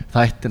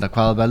þættina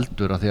hvað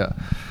veldur, af því að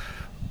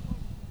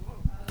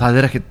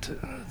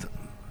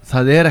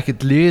það er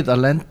ekkert lið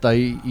að lenda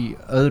í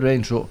öðru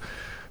eins og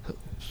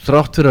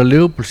þrátt fyrir að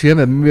Liverpool sé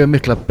með mjög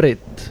mikla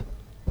breidd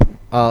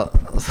að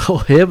þá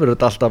hefur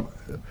þetta alltaf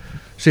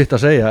sitt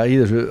að segja í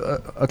þessu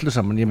öllu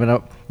saman. Ég meina,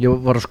 ég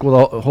var að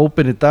skoða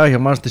hópin í dag hjá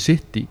Manchester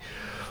City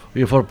og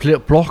ég fór að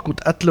plokka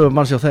út 11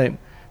 manns hjá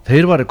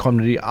þeir varu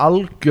komnir í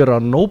algjöra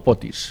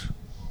nobodies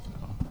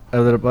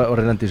ef þeir bara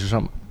reyndi þessu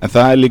saman. En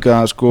það er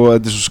líka sko,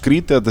 þetta er svo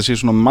skrítið að þetta sé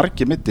svona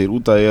margir mittir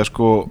út af því að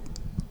sko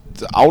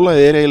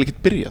álagið er eiginlega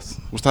ekkert byrjað,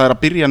 það er að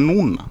byrja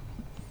núna,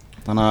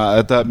 þannig að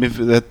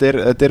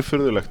þetta er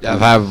furðulegt. Já,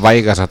 það er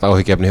vægast sagt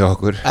áhyggjefni hjá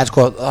okkur. En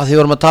sko, að því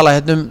vorum að tala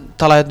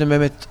hérna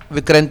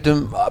við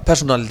greindum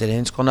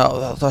persónualitinni, sko,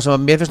 það sem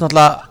að mér finnst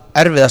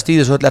náttúrulega erfiðast í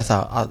þessu öll er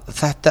það að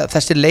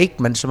þessi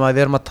leikmenn sem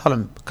við erum að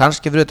tala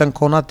kannski fyrir utan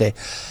Konati,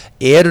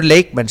 eru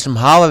leikmenn sem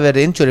hafa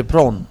verið injury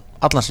prone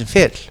allan sinn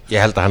fyrr. Ég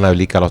held að hann hafi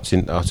líka átt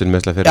sín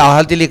meðsla fyrir. Já,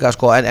 held ég líka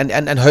sko,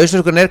 en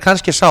hausverkurinn er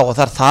kannski sá og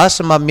það er það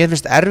sem að mér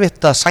finnst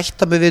erfitt að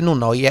sætta mig við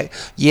núna og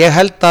ég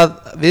held að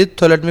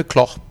viðtölurinn við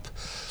Klopp,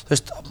 þú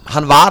veist,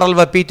 hann var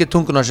alveg að býta í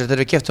tunguna sér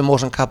þegar við keyptum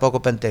Ozan Kabak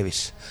og Ben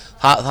Davies.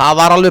 Það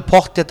var alveg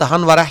pottþétt að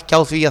hann var ekki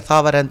á því að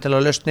það var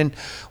endilega lausnin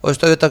og þú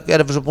veist, auðvitað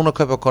erum við svo búin að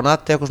kaupa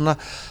Konati eitthvað svona,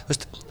 þú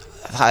veist,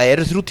 það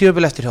eru 3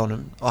 tímabil eftir hjá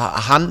honum og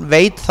hann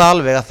veit það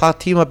alveg að það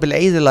tímabil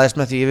eyðilaðist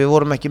með því við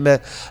vorum ekki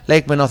með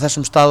leikmenn á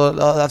þessum stað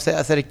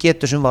þeirri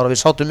getur sem var og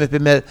við sátum uppi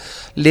með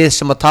lið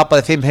sem að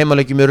tapaði 5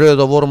 heimaleikjum í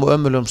röð og vorum á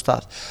ömurlegum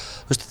stað.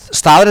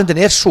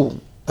 Staðreyndin er svo,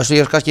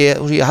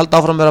 ég held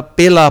áfram að vera að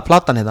bila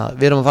platan hérna,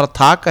 við erum að fara að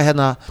taka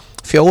hérna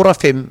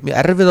 4-5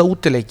 erfiða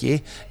útileiki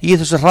í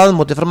þessu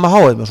hraðmóti fram að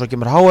HM og svo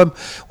kemur HM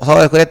og þá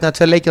er eitthvað 1 eða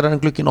 2 leikir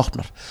en glugginn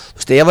opnar. Þú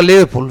veist, ef að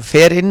Liverpool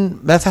fer inn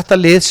með þetta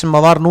lið sem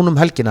að var núna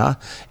helgina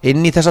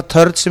inn í þessa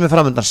törn sem er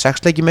framöndan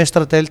 6 leiki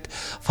meistaradeild,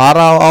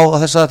 fara á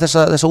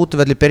þessa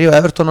útivelli, byrja á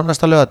Everton á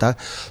næsta laugardag,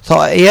 þá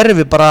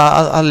erum við bara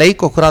að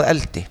leika okkur að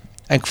eldi.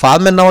 En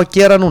hvað menn á að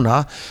gera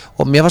núna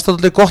og mér fannst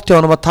það gott hjá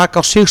hann að taka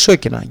á sig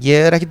sökina.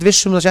 Ég ekkit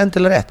viss það sé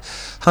endilega rétt.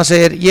 Hann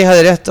segir, ég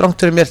hefði rétt rangt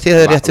fyrir mér, þið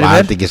hefði rétt fyrir mér.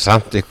 Var þetta ekki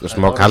samt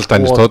smá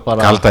kaldæni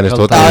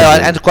stótt?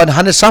 En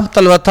hann samt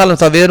alveg að tala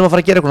það, við erum að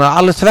fara að gera eitthvað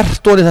alveg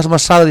þvert orðið það sem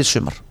hann sagði í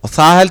sumar, og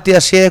það held ég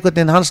að sé einhvern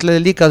veginn hans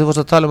leiði líka. Þú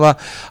fórst að tala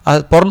að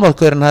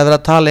Bournemouth-gaurinn hafi verið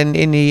að tala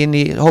inn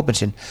í hópinn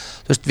sinn.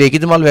 Þú veist, við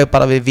getum alveg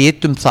bara, við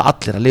vitum það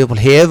allir að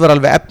Liverpool hefur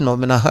alveg efna, og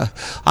minna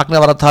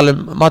Agnar var að tala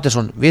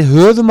Mattisson, við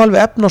höfum alveg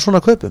efna á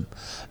svona kaupum.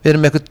 Við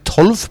erum með eitthvað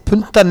 12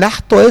 punta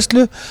netto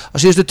eðslu á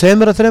síðustu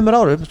 2-3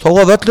 árum, þó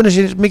að völlunni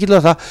sé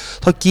mikilvægt það,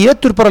 þá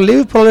getur bara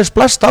Liverpool alveg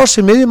splæst á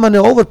sig miðjumanni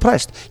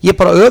overpriced. Ég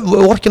bara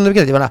orkinu að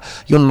gera þetta. Ég meina,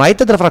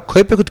 United að fara að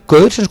kaupa eitthvað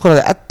gaur sem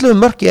skoraði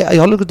 11 mörk í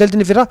hollensku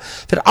deildinni fyrir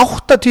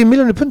 80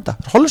 milljónir punta,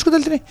 hollensku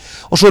deildinni,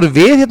 og svo eru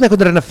við hérna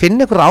einhvern veginn að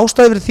finna einhver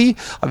ástæði fyrir því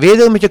að við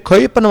eigum ekki að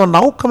kaupa nema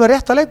nákvæmlega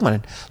rétta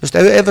leikmannin. Þú veist,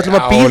 ef við ætlum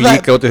að býða. Já,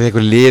 líka út af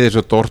eitthvað liðið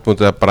svo Dortmund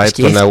eða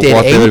Brighton eða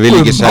whatever vil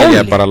ekki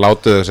selja, bara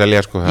láta þau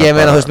selja sko. Ég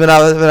meina, þú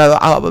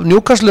veist,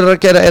 Newcastle að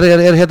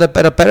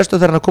berjastu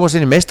þegar hann að komast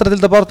inn í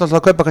meistaradildabárt, alltaf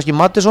að kaupa kannski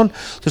Mattisson.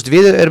 Þú veist,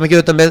 við erum ekki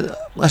auðvitað með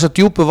þessa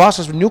djúpu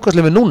vasas við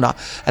Newcastle við núna,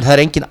 en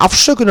það engin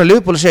afsökun að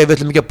Liverpool að segja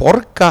við ætlum ekki að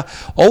borga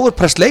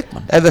overpress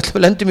leikmann, ef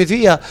við lendum í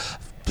því að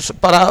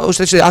bara, að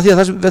því að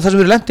það sem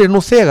við lendir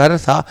nú þegar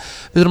það,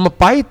 við þurfum að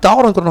bæta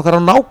árangurinn okkar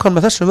á nákvæm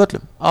með þessum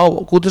völlum. Á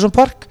Goodison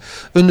Park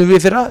unnum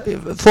við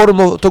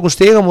fórum og tókum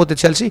stiga móti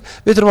Chelsea,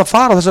 við þurfum að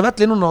fara á þessa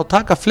velli núna og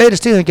taka fleiri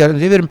stigðingjar,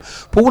 því við erum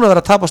búin að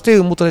vera að tapa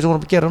stigum út af því sem við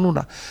vorum að gera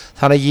núna.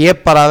 Þannig að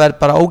ég bara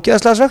verð bara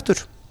ógeðslega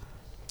svektur.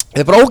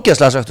 Ég er bara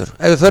ógeðslega svektur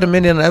ef við förum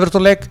inn í þennan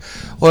Everton-leik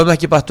og höfum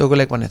ekki bætt okkur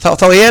leikmanni.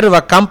 Þá erum við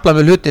að gambla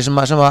með hluti sem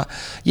að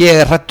ég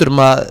er hræddur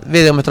að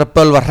við eigum eftir að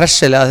bölva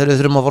hressilega þegar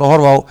við þurfum að fara að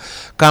horfa á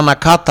Ghana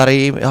Qatar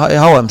í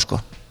HM sko.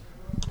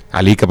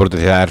 Það líka bara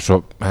því það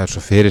er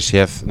svo fyrir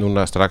séð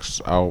núna strax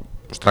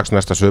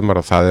næsta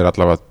sumar, og það er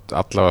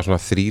allavega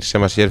svona 3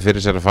 sem að sér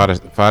fyrir sér að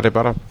fari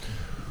bara,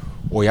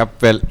 og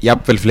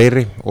jafnvel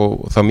fleiri,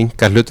 og þá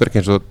minkar hlutverk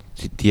eins og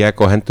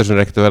Diego Henderson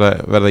er ekkert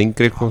að verða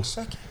yngri sko.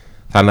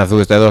 Þannig að þú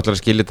veist, ef þú ætlar að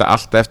skilja þetta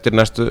allt eftir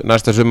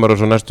næsta sumar og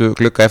svo næstu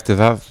glugga eftir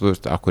það, þú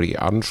veist, akkur í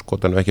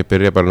anskotan ekki að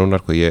byrja bara núna,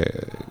 sko,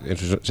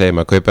 eins og segir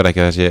maður, kaupir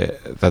ekki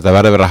þetta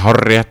verður að vera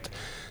hárrétt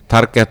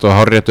target og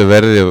hárréttu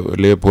verði, og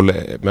Liverpool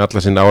með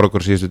alla sinna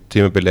árangur síðustu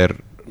tímabili er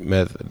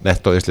með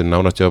nettoðislinn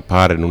nánast hjá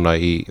pari núna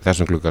í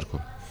þessum glugga,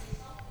 sko.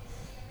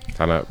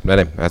 Þannig að,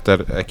 nei, þetta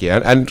er ekki,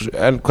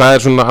 en hvað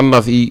er svona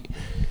annað í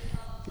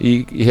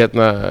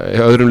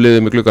öðrum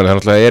liðum í gluggan?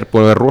 Það er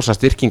búin að vera rosa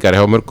styrkingar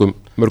hjá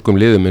mörgum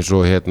liðum, eins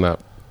og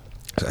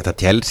þetta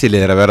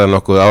Chelsea-lið er að vera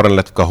nokkuð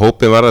áranlegt hvað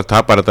hópið var, það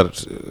tapar þetta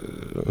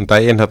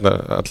daginn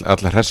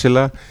allar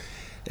hressilega.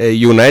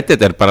 United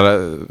er bara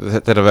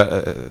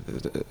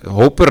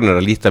hópurinn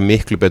er að líta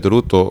miklu betur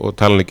út, og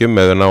tala ekki ef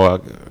við ná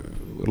að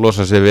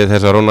losa sig við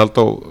þessa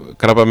Ronaldo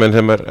krabbamenn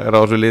sem er á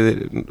þessu liði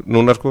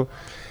núna sko.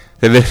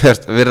 Þeir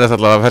virðast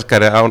allavega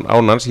ferskari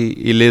ánans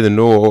í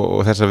liðinu,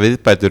 og þessa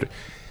viðbætur.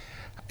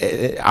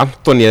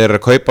 Antoni er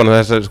að kaupa hann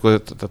þess að sko,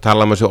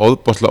 tala um þessu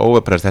óðbóðslega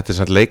overpress. Þetta er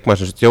samt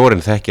leikmaður sem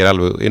stjórinn þekkir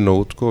alveg inn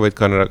og út sko, veit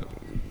hvað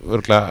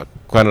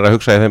hann er að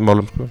hugsa í þeim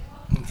málum sko.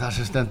 Það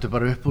sem stendur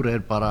bara upp úr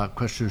er bara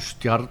hversu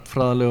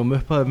stjarnfræðilegum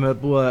upphæðum er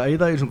búið að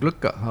eyða í þessum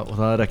glugga, og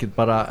það er ekkit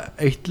bara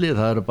eitt lið,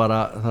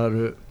 það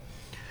eru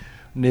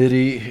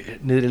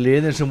niðri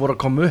liðin sem voru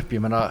að koma upp.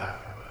 Ég meina,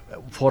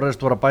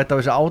 Forrest voru að bæta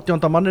við þessi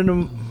 18.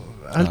 manninum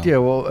held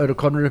ég, og eru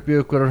komin upp í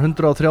ykkur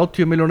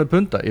 130 milljónir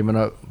punda. Ég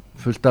meina,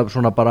 fullt af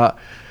svona bara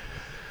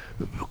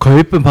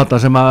kaupum þetta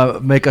sem að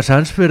make a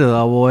sense fyrir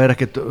það og er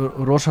ekkert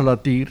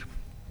rosalega dýr,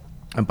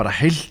 en bara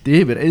heilt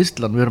yfir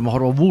eyðslan. Við erum að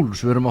horfa á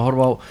Wolves, við erum að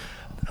horfa á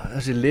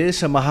þessi lið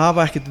sem að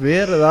hafa ekkert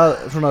verið að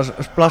svona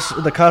splash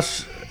the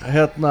cash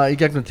í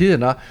gegnum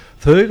tíðina,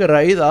 þau eru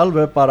að eyða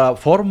alveg bara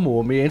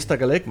formúum í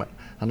einstaka leikmenn.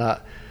 Þannig að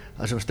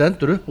það sem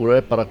stendur upp úr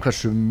er bara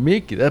hversu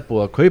mikið er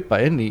búið að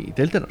kaupa inn í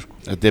deildina sko.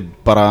 Þetta er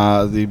bara,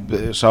 ég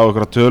sá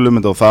ykkur að tölum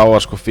og það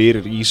var sko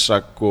fyrir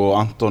Ísak og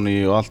Antoni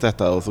og allt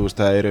þetta, og þú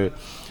veist það eru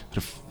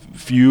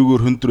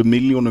 400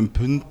 milljónum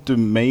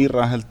pundum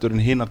meira heldur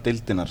en hinar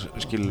deildinar,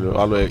 skilur,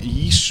 alveg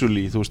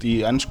easily, þú veist, í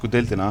ensku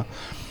deildina.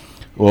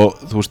 Og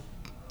þú veist,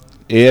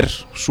 er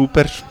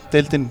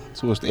superdeildin,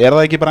 þú veist, er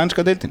það ekki bara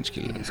enska deildin,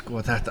 skilur?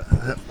 Sko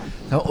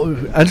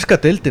enska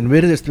deildin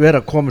virðist vera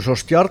komið svo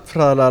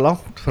stjarnfræðilega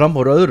langt fram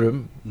úr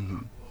öðrum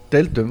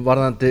deildum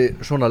varðandi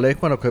svona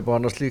leikmannakaup og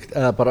annað slíkt,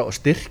 eða bara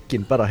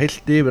styrkin bara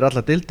heilt yfir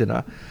alla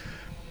deildina.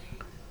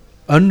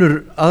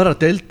 Aðra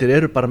deildir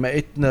eru bara með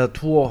eitt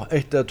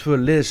eða tvö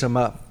lið sem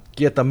að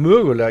geta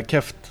mögulega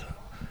keppt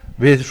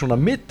við svona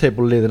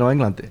mid-table liðin á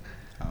Englandi.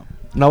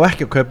 Ná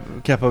ekki að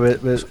keppa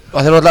við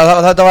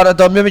þetta var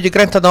mjög mikið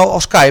greint þarna á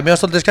Sky. Mér var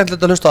svolítið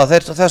skemmtilegt að hlusta á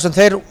það. Þess að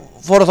þeir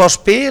fóru þá að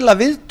spila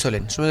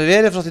viðtölin sem hefur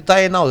verið frá því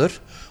daginn áður,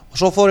 og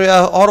svo fóru ég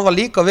að horfa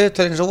líka á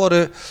viðtölin sem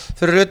voru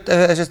fyrir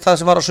það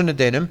sem var á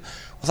sunnudeginum,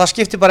 og það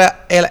skipti bara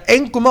eiginlega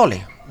engu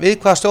máli við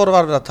hvaða stjóra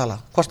var við að tala,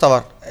 hvort það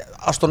var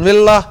Aston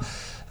Villa,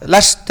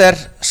 Leicester,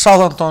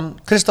 Southampton,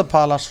 Crystal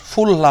Palace,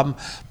 Fulham,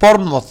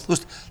 Bournemouth, þú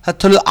veist, það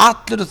töluðu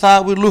allir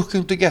það, we're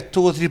looking to get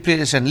 2 or 3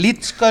 players in.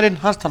 Leeds-gaurinn,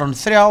 hans talar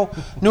 3,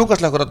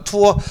 Newcastle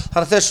 2,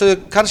 þannig að þessu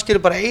kannski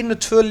eru bara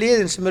 1-2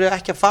 liðin sem eru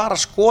ekki að fara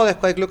að skoða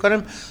eitthvað í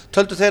glugganum,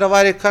 töldu þeir að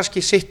væri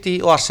kannski City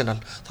og Arsenal.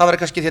 Það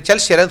væri kannski því að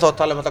Chelsea ennþá að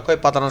tala að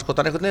kaupa allan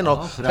skotan einhvern veginn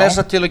og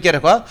fresa til að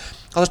gera eitthvað.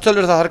 Þá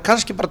tölur það er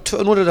kannski bara,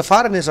 nú eru það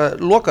farin í þessa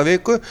loka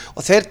viku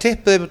og þeir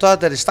tippuðu að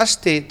þetta er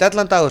stærsti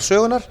deadline-dagur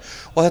sögunar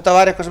og þetta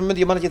var eitthvað sem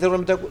myndi, ég man ekki þegar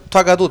við myndi að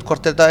taka þetta út,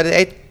 hvort þetta er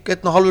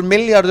 1,5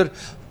 milljarður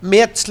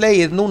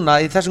metslegið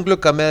núna í þessum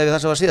glugga með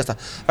það sem var síðasta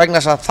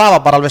vegna þess að það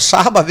var bara alveg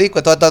sama vik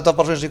og þetta var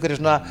bara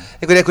svona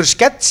einhverju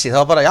sketsi,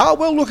 það var bara,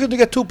 we're looking to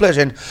get 2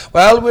 players in,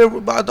 well,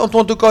 I don't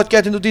want to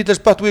get into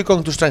details but we're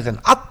going to strengthen,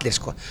 allir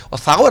sko,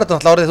 og þá er þetta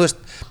náttúrulega orðið, þú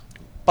veist,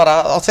 bara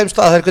á þeim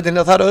stað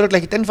það er örugglega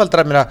ekkert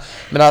einfaldara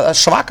meina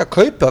svaka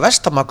kaupi og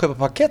Vestamma að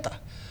kaupa paketa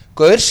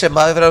gaur sem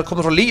að hefur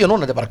komið frá Líu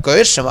núna, þetta er bara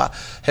gaur sem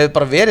að hefur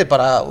bara verið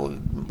bara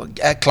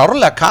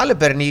klárlega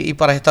kaliberinn í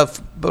bara hitta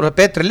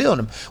betri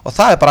liðunum og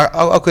það er bara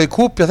ákveðið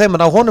kúpi á þeim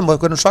að ná honum og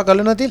einhvern svaka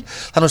launadíl,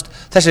 þannig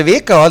að þessi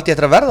vika og haldi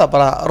eftir að verða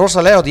bara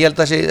rosalega og ég held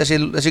að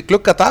þessi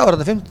gluggadagur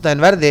á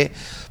 15. verði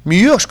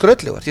mjög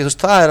skrautlegur, því þú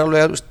veist það er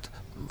alveg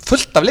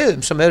fullt af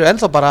liðum sem eru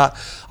ennþá bara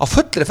á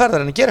fullri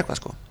ferðar en að gera eitthvað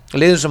sko.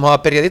 Liðum sem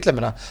hafa byrjað illa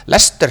minna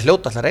Leicester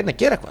hljóta alltaf að reyna að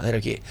gera eitthvað, þeir eru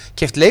ekki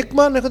keypt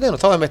leikmann einhvern veginn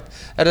og þá er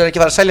þeir ekki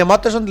að fara að selja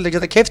Mattisson til að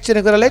geta keypt sér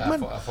einhverja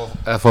leikmann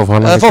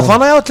eða fá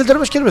Fana já til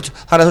dæmis skilur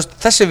þannig að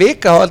þessi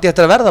vika held ég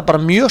að verða bara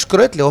mjög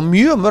skrautleg og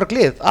mjög mörg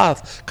lið að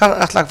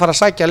ætla að fara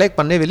að sækja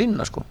leikmann yfir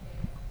línuna sko.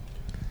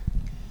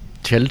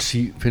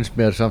 Chelsea finnst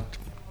mér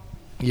samt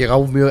ég á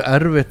mjög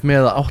erfitt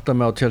með að átta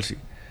mig á Chelsea,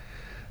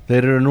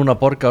 þeir eru núna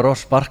að borga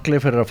Ross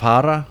Barkley fyrir að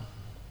fara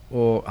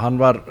og hann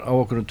var á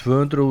okkur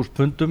 200.000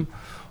 pundum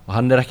og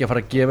hann er ekki að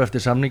fara að gefa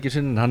eftir samningi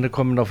sinn en hann er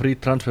komin á frí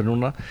transfer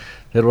núna,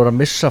 þeir voru að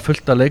missa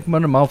fullt af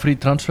leikmönnum á frí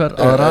transfer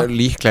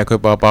líklega að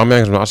kaupa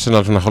Aubameyang sem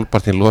Arsenal svona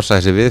hálfpartinn losa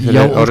þessi við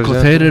já og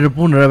sko þeir eru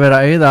búin að vera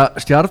að eyða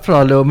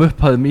stjarnfræðilegum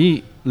upphæðum í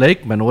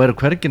leikmenn og eru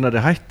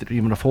hverginari hættir,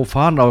 ég meina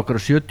Fofana á okkur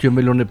 70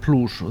 milljónir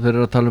plus og þeir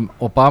eru að tala um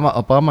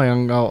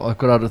Aubameyang á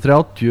okkur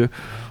 30 og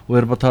þeir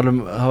eru bara að tala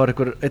um það var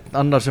einhver einn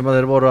annar sem að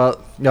þeir voru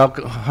að já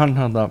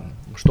hann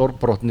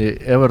stórbrotni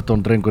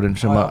Everton drengurinn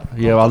sem að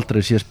ég hef aldrei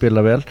séð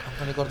spila vel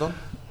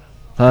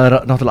það er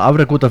náttúrulega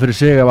afrek út af fyrir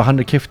sig ef hann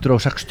er keyptur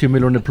á 60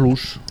 milljónir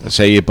plus það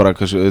segir bara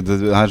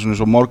það er svona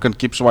svo Morgan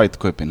Gibbs White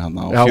kaupin hann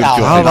á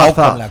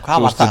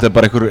 40 þetta er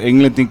bara einhver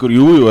englendingur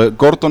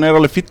Gordon er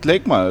alveg fýll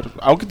leikmaður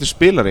ágættur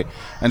spilari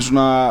en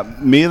svona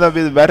miðað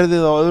við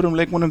verðið á öðrum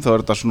leikmönnum þá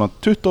er þetta svona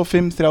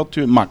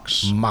 25-30 max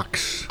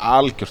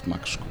algjört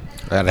max sko.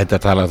 Þetta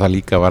að tala um það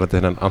líka var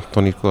þetta hennan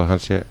Antoni sko,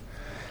 hann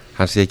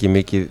sé ekki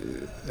mikið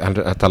hann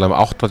tala um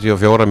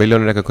 84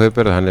 milljónir eitthvað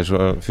kaupir hann er svo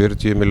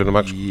 40 milljónir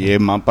max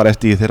ég man bara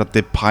eftir þegar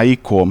Depay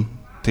kom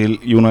til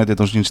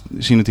United á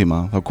sínu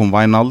tíma þá kom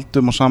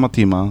Wijnaldum á sama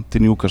tíma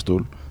til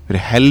Newcastle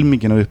fyrir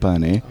helmingin af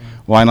upphæðinni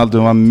og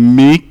Wijnaldum var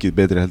mikið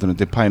betri heldur en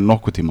Depay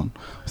nokkuð tíman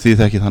því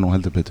þekkið það nú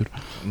heldur betur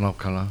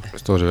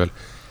nákvæmlega stóð sér vel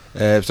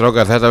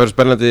strákar þetta verður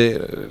spennandi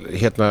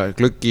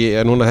gluggi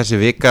núna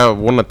þessi vika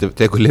vonandi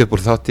tekur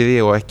Liverpool þátt í því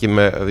og ekki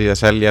með því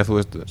að selja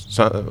þú veist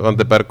Van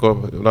de Berg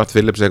og Nat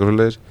Phillips eitthvað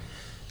svoleiðis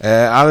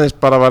aðeins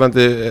bara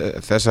varandi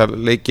þessar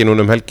leiki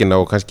núna helgina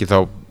og kannski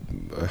þá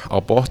á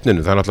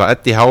botninu, það er náttúrulega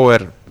Eddie Howe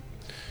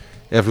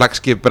er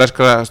flaggskip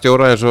breskra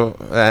stjóra eins og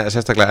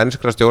sérstaklega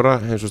enskra stjóra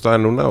eins og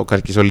staðin núna og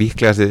kannski svo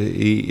líklegast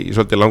í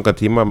svolítið langan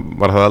tíma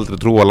var það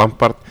aldrei trú á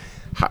Lampard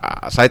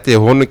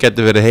sætið honum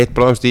getur verið heitt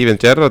bráðum Steven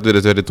Gerrard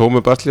verið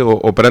Tómi Basli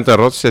og Brendan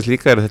Rodgers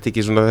líka er þetta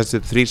ekki svona þessi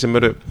þrír sem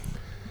eru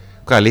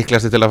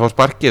líklegast til að fá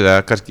sparkið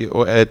eða kannski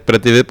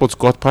breyti viðbót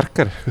Scott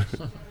Parker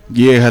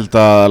Ég held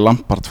að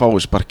Lampard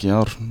fái sparki í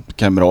ár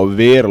kemur á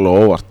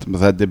verulega óvart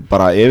þetta er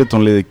bara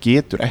Everton-liðið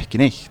getur ekki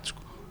neitt sko.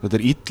 Þetta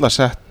er illa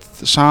sett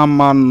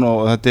saman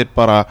og þetta er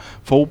bara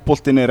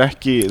fótboltinn er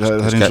ekki það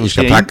er eins og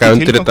sé engin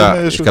tilgangur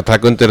með þessu Ég skal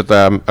taka undir þetta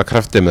að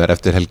krafti með þér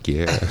eftir helgi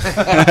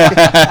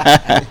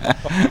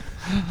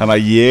Þannig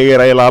að ég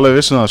er eiginlega alveg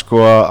viss það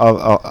sko að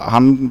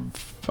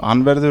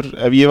hann verður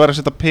ef ég var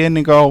að setja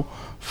pening á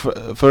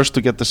first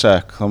to get the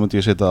sack þá myndi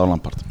ég setja það á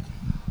Lampard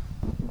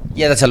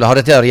Ég er þetta sjálfur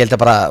hárið til það og ég held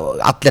að bara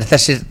allir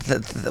þessir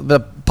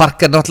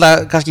Parker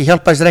náttúrulega kannski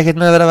hjálpaði sér ekkert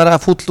með að vera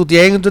fúll út í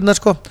eigundurna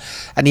sko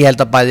en ég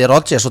held að bæði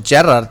Rodgers og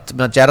Gerrard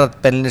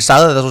beilinni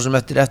sagði það svo sem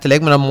eftir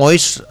leikmenn að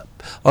Moyes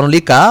var hún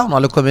líka hún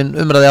alveg komin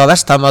umræði á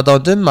Vestham að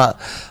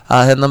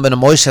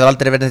Moyes hefur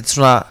aldrei verið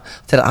svona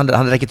hann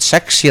er ekkert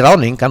sexy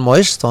ráning hann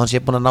Moyes þó hann sé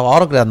búin að ná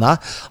árangri þarna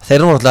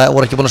þeir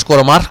voru ekki búin að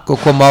skora mark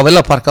og koma á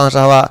Villa Park á þess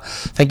að hafa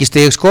fengið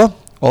stig sko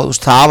og þú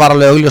veist, það var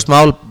alveg augljóst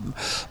mál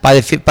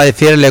bæði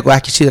fyrirleik og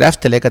ekki síður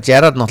eftirleik að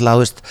Gerrard náttúrulega,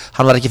 þú veist,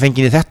 hann var ekki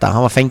fenginn í þetta,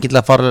 hann var fenginn til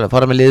að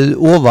fara með liðið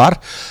ofar,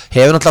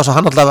 hefur náttúrulega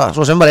hann náttúrulega,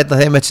 svo sem var einn af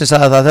þeim eitt sem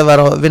sagði að þau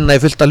var að vinna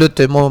í fullta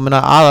hlutum og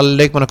aðal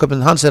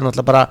leikmannaköpun hans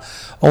náttúrulega bara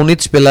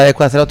ónýtspilaði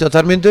eitthvað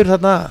 32 mínútur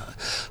þarna,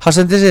 hann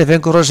sendi sig,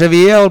 fengur frá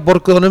Sevilla og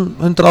borguð honum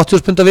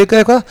 180 pund að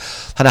vika eitthvað,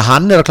 þannig að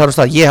hann að klára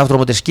stað, ég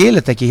hafði mótið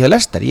skilit ekki hjá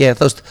Leicester,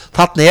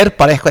 þarna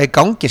bara eitthvað í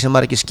gangi sem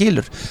maður ekki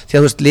skilur, því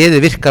að þú veist,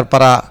 liðið virkar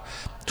bara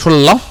svo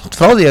langt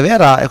frá því að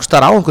vera eitthvað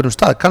staðar á einhverjum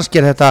stað,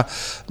 kannski þetta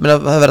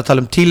það verið að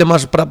tala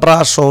Tílemans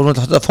Bras og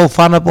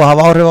Fofana búið að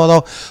hafa áhrif á þá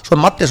svo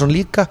Mattisson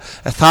líka,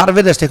 en þar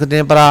virðist einhvern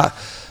veginn bara,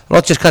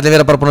 Rodgers kalli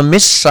vera bara búin að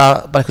missa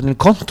bara einhvern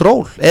veginn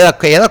kontról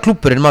eða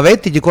klúbburinn, maður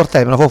veit ekki hvort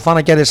það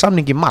Fofana gerði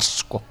samning í mars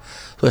sko,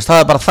 þú veist,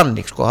 það bara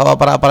þannig sko, það var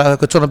bara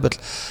eitthvað svona bull,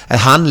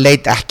 en hann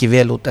leit ekki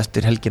vel út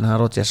eftir helgina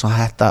Rodgers og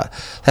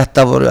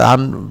þetta voru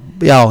hann,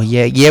 já,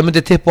 ég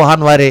myndi tippa og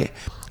hann væri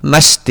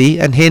næsti,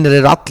 en hinir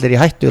eru allir í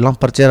hættu,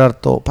 Lampard,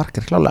 Gerrard og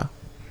Parker klálega.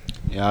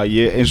 Já,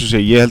 eins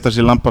og ég held að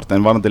sé Lampard,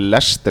 en varandi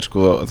Leicester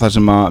sko, það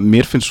sem að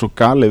mér finnst svo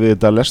galið við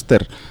þetta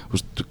Leicester,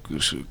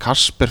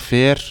 Kasper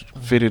fer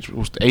fyrir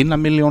 1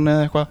 milljón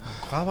eða eitthvað.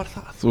 Hvað var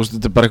það? Þú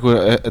veist,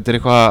 þetta er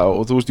eitthvað,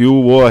 og þú veist, jú,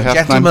 og hérna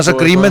Gentleman's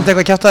agreement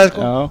eitthvað kjaftaði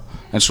sko.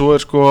 Já, en svo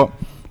sko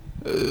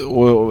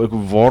og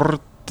eitthvað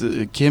Ward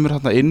kemur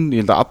hérna inn,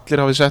 ég held að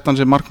allir hafi sett hann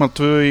sem markmann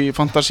 2 í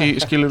fantasy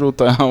skilur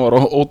út að hann var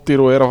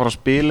ódýr og að fara að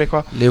spila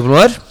eitthvað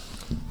Lífnúður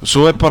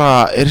svo bara,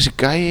 þessi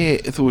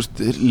gæi, þú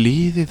veist,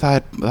 liði það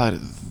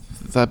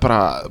er bara,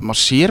 maður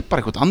sér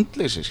bara eitthvað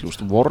andleysi,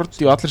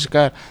 Vorti og allir þessi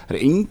gæir, það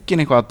er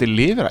engin eitthvað að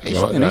delivera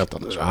eitt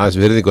aðeins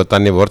virðingu að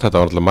Danny Ward, þetta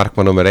var alltaf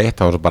markmann nummer 1,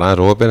 hann var svo bara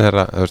aðeins opinn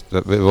þegar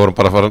við vorum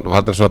bara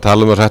að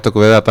tala um og sætt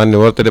okkur við að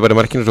Danny Ward er bara í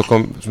markinu, svo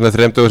kom svona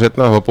 3 dögur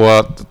setna, það var búið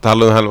að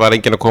tala um hann var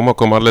engin að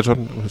kom allir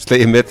svona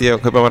slegið með í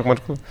að kaupa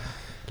markmann sko.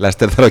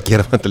 Leicester þarf að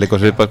gera þetta líka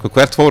og svipa,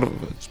 hvert fór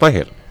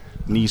Smæhel?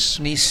 Nýs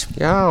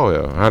já,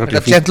 hann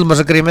er gentleman's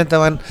agreement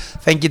ef hann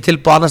fengið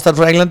tilbúið annars þar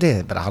frá Englandi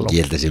bara,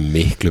 ég held að það sé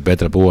miklu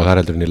betra að búa þar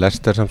heldur en í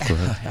Leicester samt sko.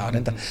 já,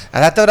 reynda,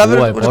 en þetta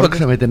verður að borg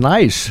sem heitir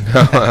Nice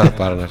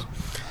bara næs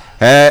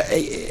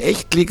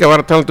eitt líka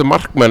var að tala um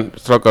markmenn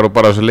strákar og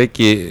bara þessu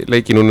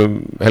leiki núna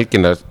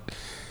helgina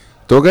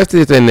tók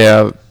eftir þetta einni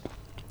að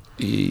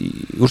í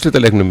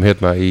úrslitaleiknum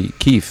hérna í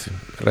Kiev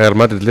Real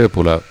Madrid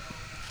Liverpool að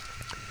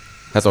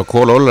þetta var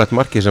kóla-ólurætt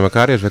markið sem að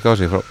Karius fekk á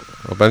sig frá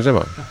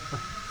Benzema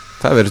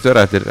það verður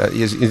störa eftir,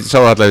 ég sá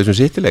allavega þessum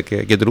sittileik,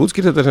 getur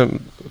útskýrt þetta sem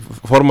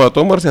formaða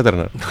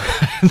dómarastjættarinnar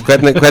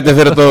hvernig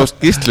fyrir þetta á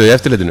skýrslu í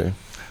eftirlitinu?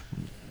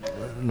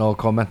 No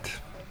comment.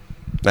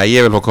 Nei,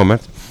 ég vil fá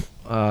komment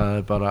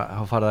bara,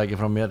 þá farið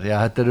ekki frá mér, já,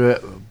 þetta eru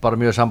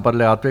bara mjög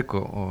sambarlega atvik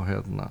og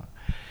hérna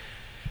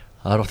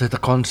það er oft þetta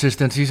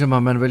consistency sem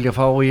að menn vilja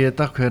fá í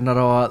þetta, hvenær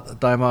á að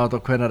dæma þetta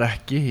og hvenær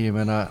ekki, ég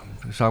meina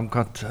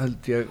samkvæmt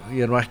held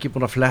ég er nú ekki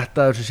búin að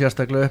fletta þessu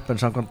sérstaklega upp,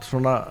 en samkvæmt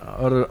svona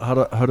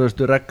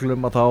hörðustu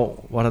reglum að þá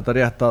var þetta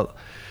rétt að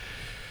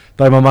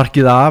dæma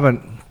markið af, en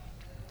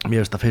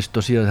mér veist að fyrst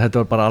og síðan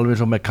þetta var bara alveg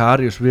eins og með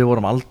Karius, við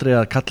vorum aldrei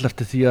að kalla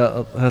eftir því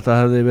að þetta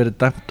hefði verið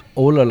dæmt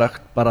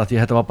ólöglegt bara því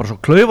að þetta var bara svo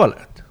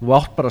klaufalegt, þú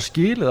átt bara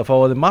skilið að fá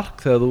að þið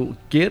mark þegar þú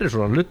gerir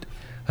svona hluti,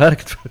 það er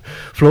ekkert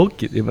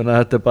flókið, ég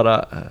meina þetta er bara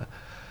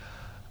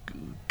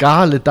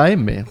gali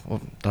dæmi og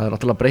það er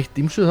náttúrulega breytt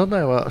ýmsu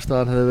þannig ef að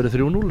staðan hefði verið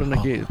 3-0 en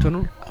ekki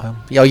 2-0.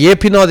 Já, ég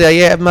pínu á því að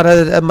ef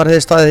maður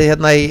hefði staðið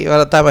hérna í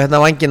var að dæma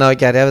hérna vangina á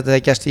gerð, ef þetta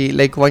hefði gæst í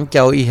leik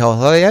vangja og íhá,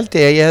 þá held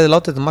ég að ég hefði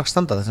látið þetta mark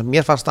standa, þess að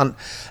mér fannst hann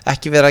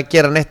ekki verið að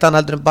gera neitt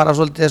annað heldur en bara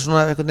svolítið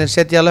svona einhvern veginn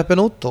setja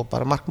löppin út og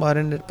bara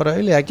markmaðurinn er bara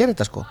auðvitað að gera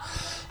þetta sko.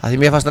 Því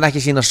mér fannst hann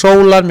ekki sína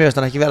sólar, mér fannst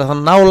hann ekki vera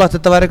þann nálægt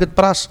þetta var eitthvað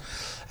bras,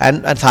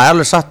 en það er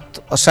alveg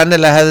satt og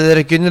sennilega hefði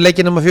þeir ekki unnið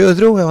leikinn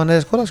 4-3 ef hann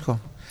hefði skorað sko.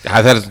 Já,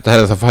 það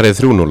er það farið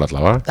 3-0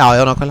 allavega.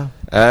 Já, nákvæmlega.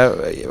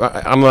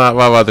 Annað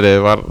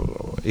vafadrið var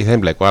í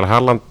þeim leik, var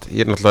Haaland,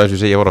 ég er náttúrulega eins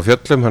og segja, ég voru á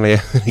fjöllum, þannig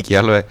ég er ekki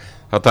alveg,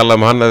 þá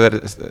talaðum hann að það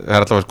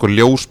er alltaf sko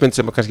ljósmynd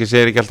sem kannski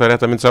segir ekki alltaf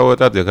rétt að mynd sá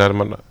þetta, það er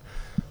mann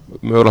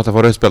mögulegt að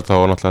fá rauðspjald, þá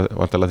var náttúrulega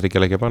vantilega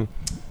 3 leikja bann.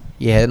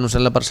 Ég hefði nú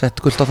sennilega bara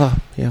sett gult á það,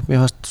 mér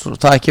fannst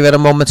það ekki vera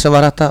moment sem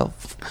var þetta,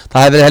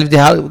 það hefði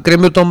verið helviti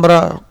grimmurdóm bara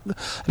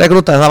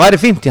rekur út af, en það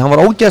væri fínt, hann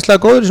var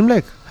ógeðslega góður í þessum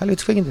leik,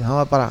 helviti kvikindi,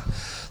 hann var bara,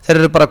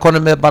 þeir eru bara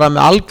konum með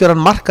algjöran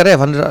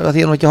markaref, hann er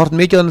því hann var ekki hort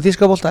mikið þannig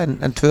þýskabolta,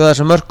 en 2 af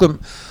þessum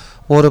mörkum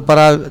voru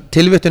bara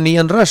tilvittun í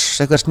hann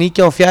röss, eitthvað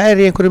sníkja og fjær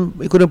í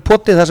einhverjum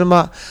poti þar sem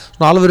að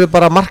alveg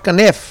bara marka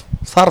nef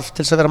þarf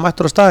til þess að vera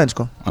mættur á staðinn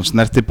sko. Hann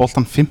snerti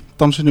boltan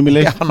 15 sinnum í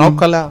leik. Já,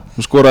 nákvæmlega.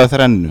 Hún skoraði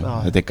þrennu,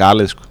 þetta er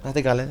galið sko.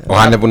 Þetta er galið. Og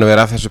hann er búin að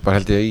vera að þessu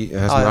bara held ég í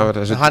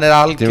þessu. Hann er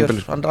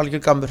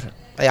algjör gammur.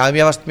 Já,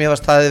 mér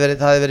fannst það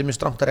hefði verið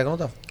mjög strangt að reyna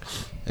út af.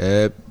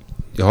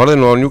 Ég horfði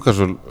nú á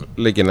Newcastle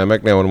leikina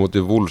megna honum út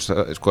í Wolves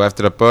sko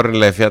eftir að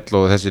Burnley fjall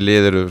og þessi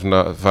lið eru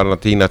svona farin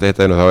að týna eftir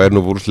eitt þá er nú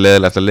Wolves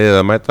leðilegt að liðið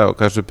að mæta og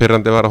hversu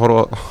pirrandi var að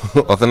horfa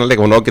á þennan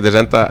leik og hún ágætis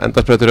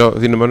endasprettur á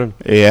þínum mönnum.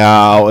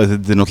 Já,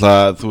 þetta er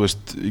náttúrulega, þú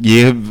veist,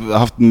 ég hef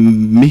haft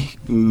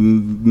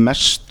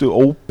mestu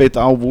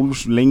óbeit á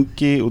Wolves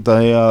lengi út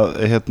af því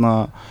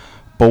að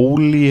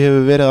Bóli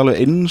hefur verið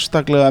alveg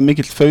einstaklega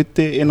mikill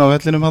fauti inn á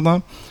vellinum þarna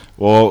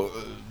og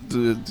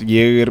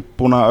ég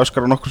búinn að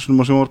öskra nokkur sinnum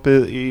á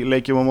sjónvarpið í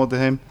leikjum á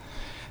móti þeim.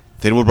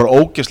 Þeir voru bara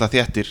ógeðslega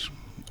þéttir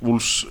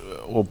Wolves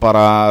og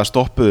bara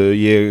stoppuðu.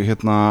 Ég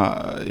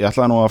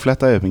ætlaði nú að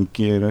fletta upp en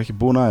ég ekki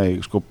búinn að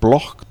sko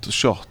blocked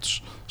shots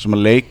sem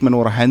að leikmenn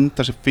voru að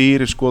henda sér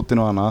fyrir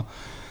skotinu og annað.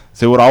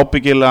 Þau voru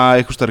ábyggilega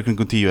eitthvað stærri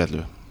kringum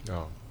 10-11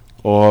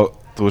 og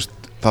þú veist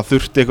það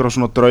þurfti eitthvað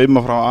svona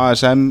drauma frá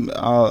ASM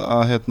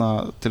að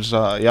til þess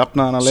að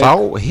jafna þennan leik. Sá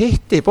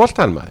hitti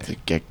boltan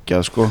maður.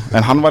 Geggjað sko,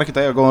 en hann var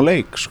ekkert að eiga góðan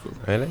leik sko.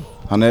 Nei.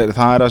 Það er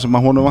það sem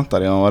að honum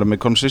vantar, hann var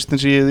með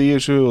consistency í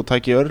þessu og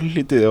tæki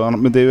örlítið, ef hann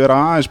myndi vera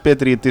aðeins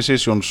betri í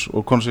decisions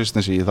og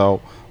consistency þá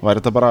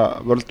væri þetta bara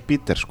world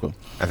beater sko.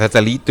 En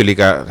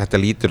þetta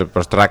lítur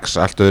bara strax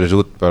allt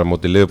öðru út bara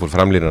móti Liverpool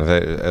framlínuna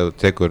þegar þú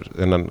tekur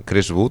þennan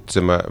Chris Wood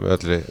sem að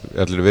með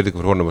öllu virðingu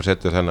fyrir honum og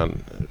setur þennan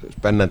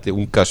spennandi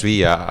unga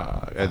svíja,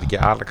 er þetta ekki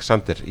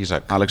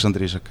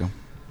Alexander Isak, já.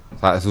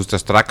 Það, þú veist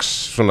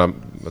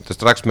það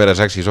strax meira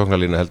sexy í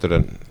sóknarlínu heldur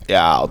en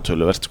já,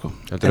 töluvert sko.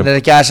 En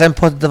ekki ASM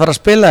potið að fara að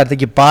spila, þetta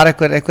ekki bara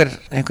einhver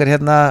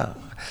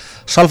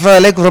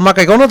sálfræðileikur frá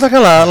Magga í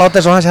góðnáttakala að láta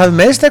þess að hans hafi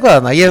meðst eitthvað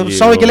þarna, ég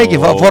sá ekki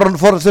leikinn, þurfti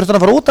hann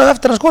að fara út af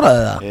eftir að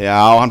skoraði það?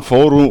 Já, hann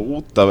fór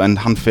út af, en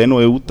hann fer nú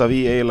út af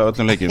í eiginlega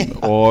öllum leikjum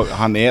og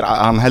hann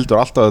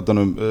heldur alltaf þetta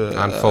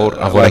hann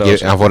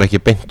fór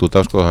ekki beint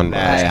út af sko, hann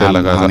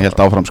held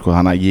áfram sko,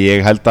 þannig að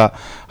ég held að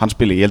hann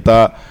spili, ég held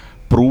að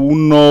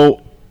Bruno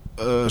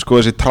sko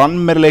þessi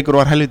Tranmere-leikur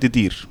var helviti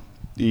dýr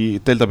í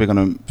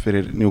deildabikarnum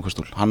fyrir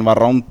Newcastle, hann var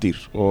rándýr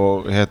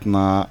og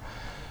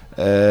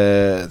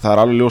það er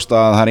alveg ljóst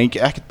að það er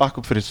ekkert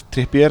backup fyrir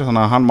Trippier,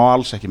 þannig að hann má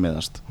alls ekki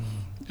meðast.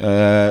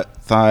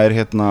 Það er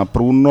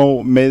Bruno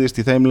meiðist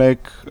í þeim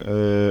leik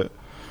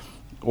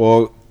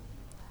og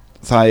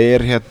það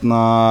er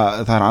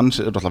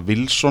alltaf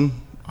Wilson,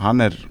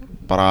 hann er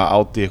bara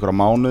átt í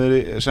einhverja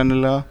mánuði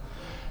sennilega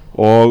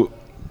og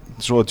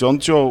svo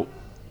John Joe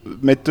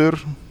meiddur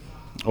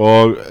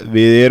og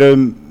við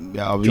erum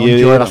John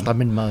Joe er alltaf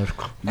minn maður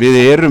sko. Við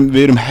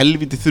erum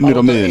helviti þunnir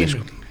á miðjunni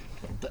sko.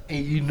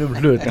 Einum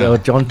hlut og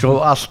John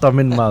Joe alltaf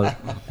minn maður.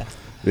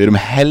 Við erum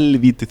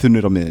helviti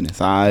þunnir á miðjunni,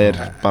 það er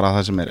bara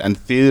það sem er, en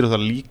þið eru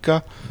það líka,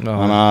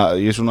 þannig að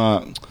ég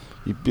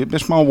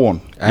er smá von.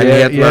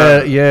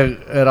 Ég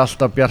er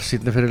alltaf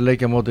bjartsýnni fyrir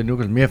leikjamóti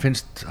Newcastle. Mér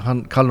finnst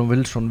Callum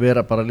Wilson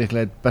vera bara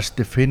líklega einn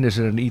besti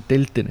finisherinn í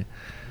deildinni.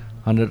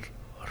 Hann er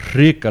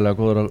hrikalega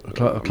góður að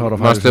klára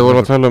að fara. Þið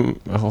voru að tala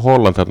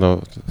Holland þarna,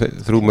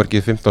 3 mörk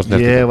í 15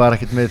 snerti. Ég var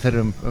ekkert með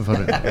þeirrum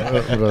umfari.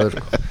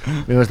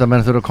 Mér finnst að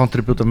menn þurfa að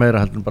kontribúta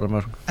meira heldur en bara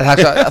mörg.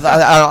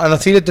 En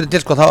því litur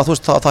til sko,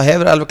 þá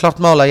hefur alveg klárt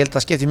mála, ég held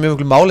að skipti mjög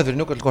miklu máli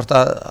fyrir Newcastle hvort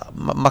að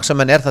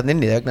Maximen er þarna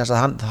inni vegna þess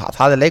að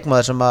það er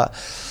leikmaður sem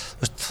að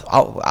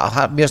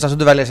mér finnst að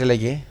stundu velja sér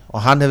leiki og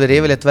hann hefur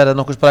yfirleitt verið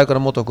nokkuð sprækur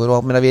á móti okkur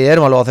og við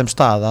erum alveg á þeim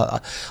stað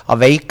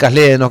að veika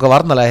hliðin okkar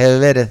varnarlega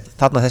hefur verið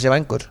þarna þessi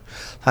vængur,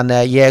 þannig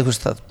að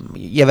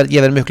ég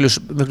verið miklu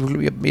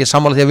ég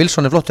sammála því að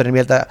Wilson er flottur en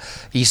ég held að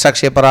Isak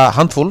sé bara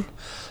handfull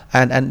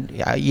en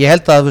ég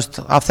held að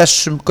af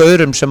þessum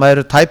gaurum sem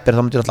eru tæpir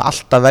þá myndir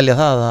alltaf velja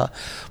það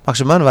að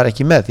Maximin var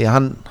ekki með því að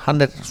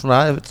hann er svona,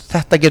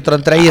 þetta getur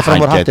hann dreigið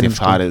fram úr hattinum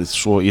sko. Hann geti farið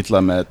svo illa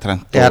með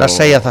Trent ég er að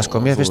segja það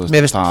sko, mér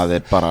finnst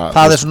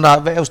það er svona,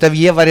 ef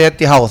ég var í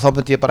EDH þá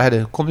myndi ég bara,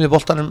 komið í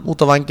boltanum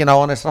út á vangin á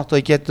hann, strátt og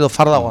ég getið og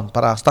farða á hann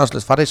bara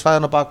stanslust, farið í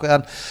svæðan á bakvið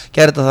hann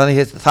gerði þetta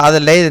þannig, það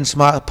er leiðin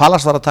sem að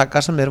Palace var að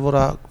taka sem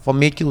voru að fá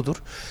mikið út úr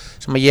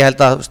sem að ég held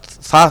að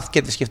það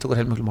geti skipt okkur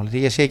heilmiklu máli,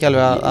 því ég sé ekki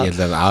alveg að ég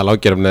held að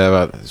aðlágjörum ef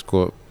sko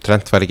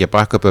Trent fær ekki að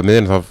bakka upp á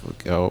miðun þá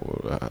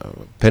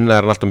pinnaði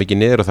hann alltaf mikið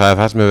niður og það er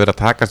það sem hefur verið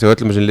að takast í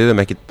öllum þessum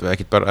liðum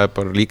ekkit bara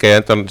líka í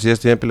endan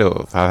síðast tíðanbili og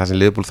það er það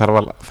sem liðbúl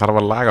þarf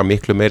að laga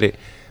miklu meiri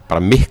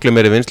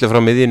vinslu frá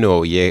miðjunu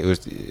og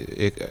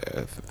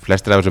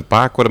flestir af þessum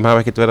bakvörðum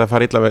hafa ekkit verið að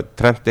fara illa með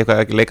Trent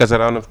eitthvað að leika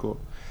sér á hann sko.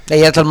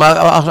 Ég er að tala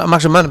að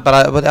Maximin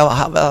bara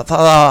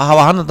það að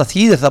hafa hann þetta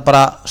þýðir það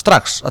bara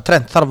strax að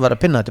Trent þarf að vera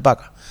að pinna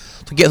tilbaka.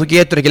 Þú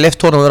getur ekki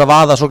leyft honum að vera að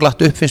vaða svo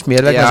glatt upp finnst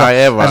mér vegna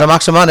þess að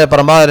Maximin er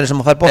bara maðurinn sem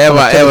fær boltann ef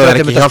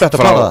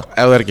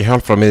það er ekki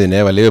hjálp frá miðjunni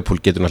ef að Liverpool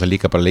getur náttúrulega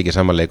líka bara leikið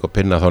samanleik og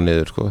pinna þá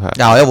niður sko.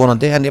 Já,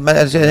 vonandi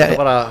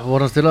bara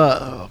vonast til að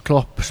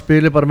Klopp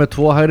spili bara með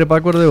 2 hægri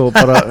bakvörði og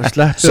bara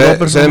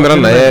sleppi segðu mér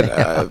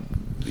annað,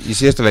 í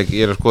síðasta leik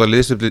ég er að skoða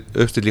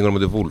liðsuppstillingur á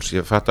móti Wolves,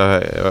 ég fatt að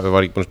ég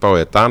var ekki búin að spá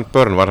því Dan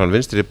Burn, var hann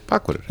vinstri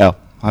bakvörður? Já,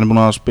 hann er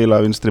búin að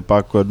spila vinstri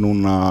bakvörð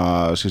núna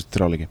síðustu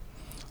 3 leiki,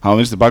 hann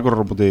var vinstri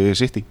bakvörður á móti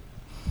City.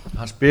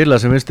 Hann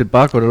spilaði sem vinstri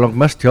bakvörður langt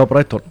mest hjá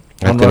Brighton,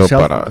 hann var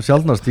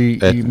sjálfnast í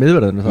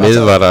miðverðinu.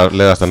 Miðvarar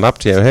leiðast að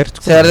nafn sem ég hef heyrt.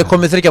 Þegar þið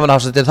komið 3 manna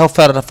hafsendin þá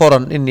fór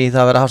hann inn í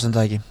það að vera hafsend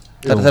það ekki.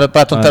 Þegar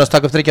Brighton fyrir að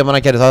taka upp 3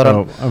 manna kerfi þá er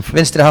hann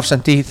vinstri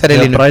hafsend í þeirri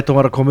línu. Þegar Brighton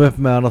var að koma upp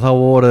með hann og þá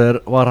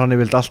var hann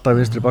yfirleitt alltaf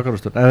vinstri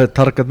bakvörður. Er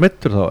Target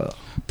meiddur þá eða?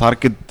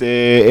 Target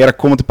er að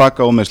koma tilbaka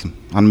á meiðslum.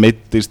 Hann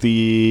meiddist í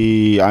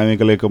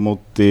æfingaleik á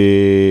móti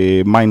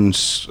Mainz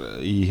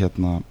í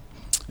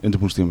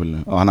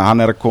undirbúningstímabilinu og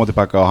hann er að koma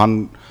tilbaka og hann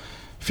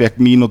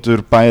fekk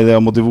mínútur bæði á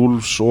móti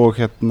Wolves og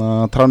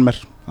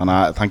Tranmere, þannig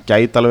að hann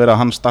gæti alveg verið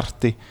að hann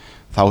starti.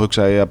 Þá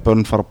hugsaði ég að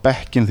Börn fara á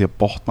bekkinn því að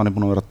Botman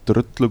búin að vera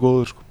drullu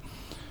góður sko.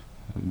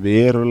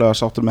 Verulega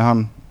sáttur með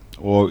hann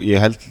og ég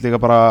held líka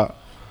bara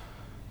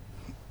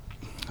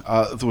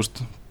að þú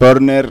veist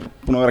Börn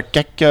búin að vera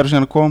geggjaður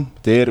síðan að kom.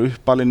 Þetta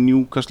uppalinn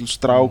Newcastle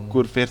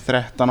strákur fyrir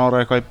 13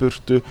 ára eitthvað í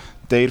burtu,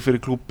 deyr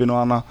fyrir klúbbin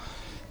og annað.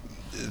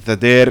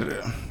 Þetta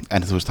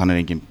en þú veist hann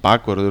engin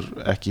bakvörður,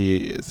 ekki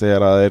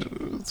þegar að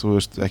þú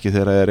veist ekki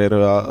þegar þeir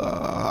eru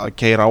að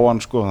keyra á hann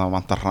sko, það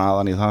vantar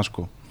hraðan í það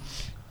sko.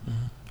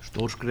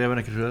 Stór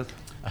skrefin ekki svo.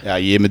 Já,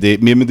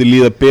 mér myndi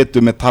líða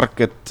betur með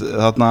target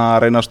þarna að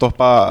reyna að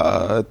stoppa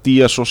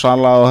Díaz og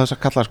Sala og þessa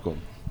kalla sko.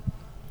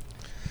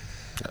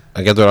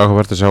 Það getur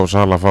áhugavert að sjá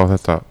Sala fá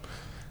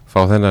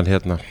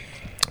þennan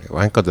og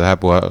hengandi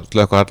það búið að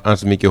slökka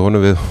hans mikið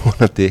honum við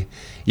honandi.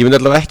 Ég myndi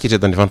allavega ekki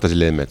setja hann í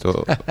fantasy-liðið mitt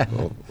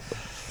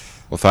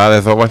og það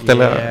þá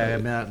væntanlega.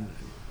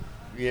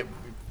 Ég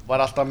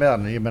var alltaf með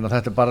hann, ég meina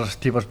þetta bara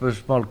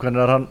tímaspursmál,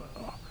 hvernig hann.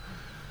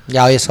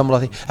 Já, ég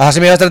sammála því. Það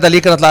sem ég veist þetta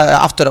líka náttúrulega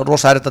aftur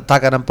rosa erfitt að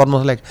taka þennan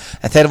Bournemouth-leik,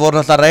 en þeir voru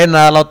náttúrulega að reyna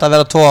að láta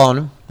vera 2 á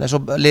honum, eins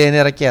og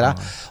liðin að gera,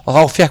 og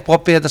þá fekk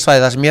Bobby þetta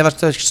svæði. Það sem ég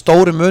veist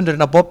stóri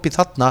munurinn að Bobby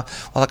þarna,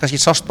 og það kannski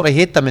sást bara í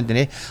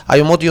hitamyndinni,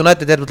 að móti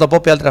United náttúrulega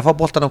Bobby aldrei að fá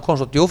boltan á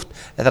komst og djúpt,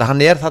 en þegar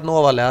hann þarna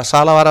ofalega,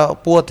 Sala var að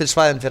búa til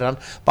svæðin fyrir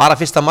hann, bara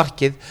fyrsta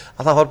markið,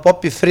 að það var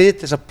Bobby frið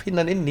til þess að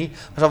pinna hann inn í,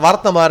 þess að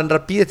varnarmaðurinn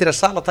að bíða til að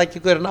Sala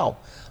tæki gaurinn á.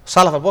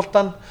 Sala fær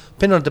boltan,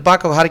 pinnur hann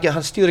tilbaka og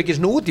hann stýður ekki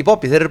svona út í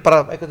Bobby. Þeir eru bara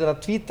einhvern veginn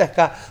að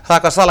tvítekka það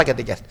hvað Sala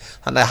geti gert.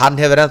 Þannig að hann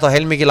hefur ennþá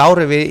heilmikil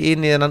áhrif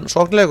inn í þennan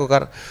sóknarleik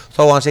okkar þó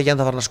að hann sé ekki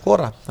ennþá farin að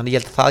skora. Þannig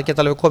ég held að það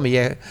geti alveg komið.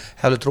 Ég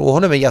hef alveg trú á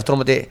honum, en ég eftir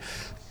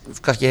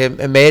kannski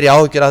meiri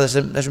áhyggjur af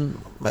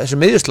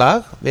þessum miðjuslag.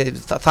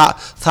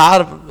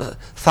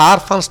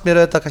 Þar fannst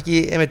mér auðvitað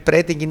kannski einmitt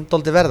breytingin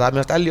dálítið verða.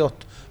 Mér fannst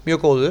Elliot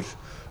mjög góður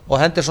og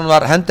Henderson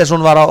var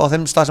á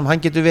þeim stað sem hann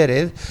getur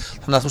verið,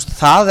 þannig að þú veist,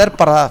 það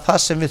bara það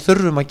sem við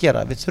þurfum að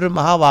gera. Við þurfum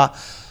að hafa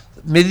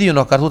miðjun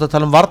okkar, þú ert að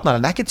tala varnar,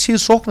 en ekkert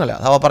síður sóknarlega.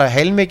 Það var bara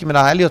heilmikið,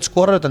 minna Elliot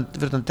skorar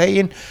fyrir utan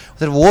teginn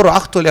og þeir voru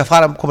aktuáli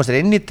að komast þér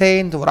inn í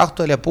teginn, þeir voru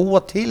aktuáli að búa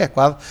til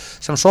eitthvað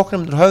sem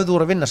sóknarmyndur höfðu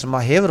úr að vinna, sem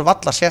að hefur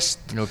valla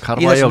sést í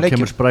þessum leikjum.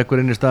 Kemur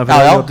sprækur inn í staðan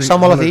fyrir Elliot. Já,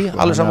 sammála því,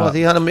 alveg sammála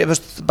því. Þannig að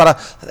veist, bara,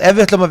 ef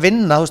við ætlum að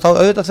vinna, þú veist, þá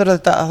auðvitað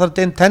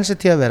þarf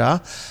intensity að vera,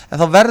 en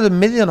þá verður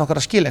miðjan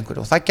okkar að skila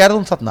einhverju og það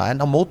gerðum þarna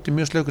en á móti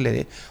mjög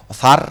slökuliði og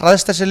þar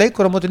ræðist þessi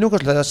leikur á móti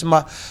Newcastle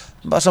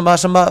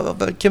sem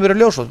kemur í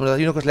ljós.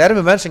 Newcastle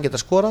með menn sem geta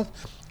skorað,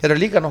 þeir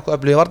eru líka nokkuð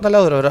öflugir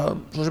varnarlega,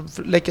 þeir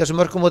eru leikið þessu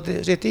mörkum móti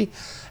City,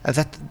 en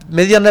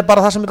miðjan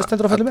bara það sem þetta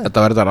stendur á fullu með.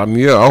 Þetta verður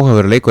mjög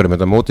áhugaverður leikurinn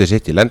með þetta móti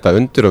City, lenda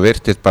undir og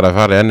virtist bara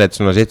að fara enn eitt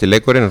svona City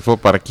leikurinn og svo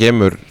bara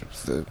kemur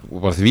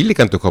bara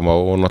þvílíkandu koma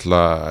og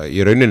náttúrulega í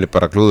rauninni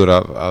bara klúður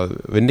að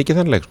vinna ekki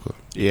þann leik sko.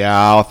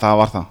 Já, það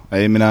var það.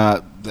 Ég meina,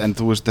 en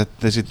þú veist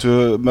þessi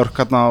 2 mörk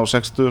hérna á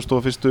 60.1.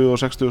 og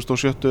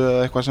 60.7.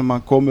 eða eitthvað sem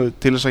komu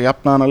til þess að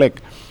jafna hana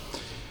leik.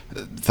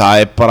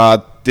 Það bara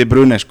De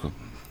Bruyne sko.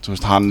 Þú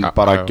veist, hann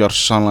bara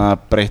gjörsamlega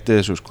breytti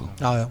þessu sko.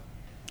 Já,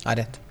 það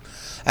rétt.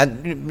 En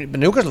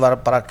Newcastle var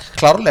bara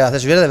klárlega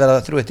þess virði að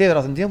vera 3-1 yfir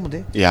á þeim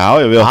tímapunkti. Já,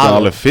 við áttum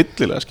alveg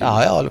fyllilega skil.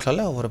 Já, alveg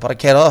klárlega, og voru bara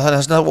að keyra á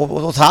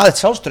og það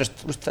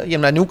sjálfstraust, ég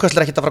meina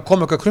Newcastle ekkert að fara að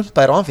koma eitthvað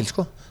krumpaðir á Anfield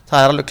sko.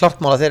 Það alveg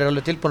klart mál að þeir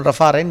alveg tilbúinir að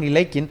fara inn í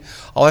leikinn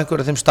á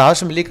einhverjum þeim stað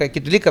sem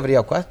getur líka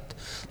verið jákvætt.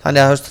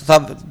 Þannig að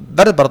það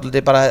verður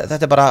bara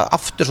þetta bara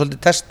aftur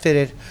svolítið test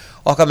fyrir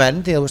okkar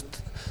menn, því að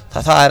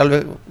það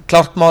alveg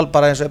klart mál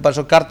bara eins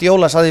og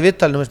Guardiola sagði í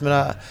viðtalinu,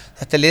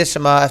 þetta lið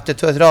sem að eftir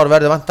 2-3 ár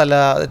verður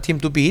vantarlega team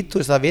to beat,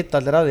 það vita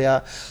allir af því að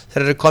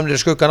þeir eru komnir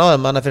í skuggan á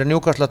þeim, þannig að fyrir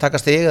Newcastle að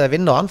taka stig eða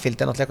vinna á Anfield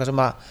náttúrulega eitthvað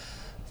sem að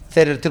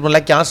þeir eru tilbúin að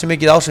leggja ansi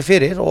mikið á sig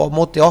fyrir og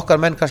móti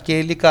okkar menn kannski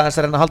líka eins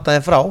að reyna að halda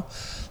þeim frá,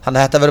 þannig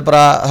að þetta verður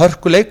bara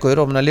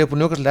hörkuleikur og Liverpool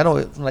Newcastle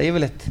og svona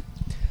yfirleitt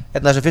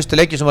einn af þessum fyrstu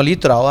leikjum sem maður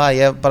lítur á það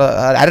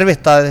er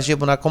erfitt að þessi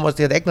búin að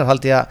komast í þetta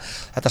eignarhaldi að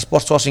þetta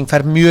sportswashing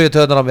fer mjög í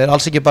töðunar á mér,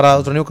 alls ekki bara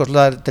út frá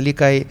Newcastle, þetta er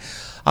líka í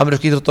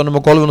amerísku íþróttunum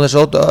og golfinu og þessu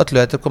öllu,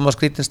 þetta er komið á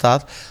skrítinn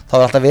stað, þá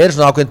er alltaf verið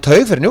svona ákveðin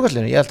taug fyrir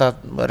Newcastle. Ég held að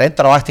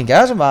reyndar á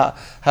ættingja sem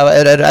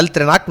eru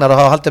eldri en Agnar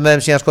og hafa haldið með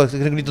þeim síðan sko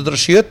kring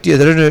 1970,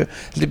 þeir eru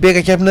heldur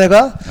bikakeppnið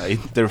eitthvað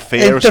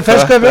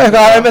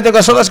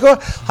eitthvað svona sko,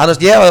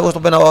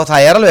 þannig og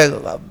það er alveg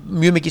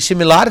mjög mikið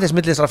similarities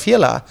milli þessara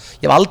félaga.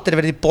 Ég hef aldrei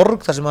verið í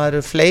borg þar sem það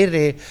eru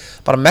fleiri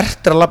bara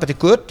mertir að labba til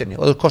götunni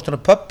og þú kostur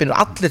á pubinu,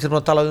 allir til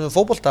að tala um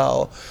fótbolta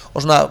og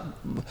svona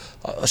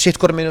sitt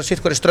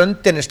hvori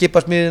ströndinni,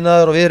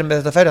 skipasmiðinaður og við erum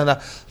með þetta ferri, þannig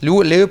að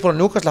Liverpool og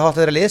Newcastle hafa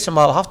þeirra lið sem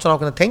hafa haft svona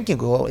ákveðna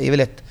tengingu og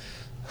yfirleitt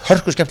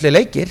hörku skemmtilega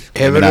leikir.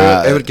 Hefur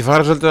ekki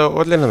farið svolítið á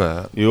ollina með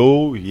það? Jú,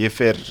 ég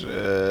fer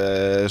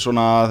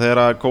svona þegar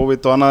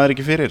COVID og annað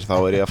ekki fyrir, þá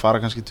ég að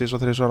fara kannski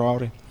 2-3 ára á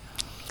ári.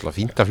 Það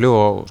fínt að fljúga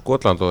á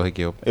Skotland og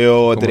ekki. Jú,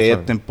 þetta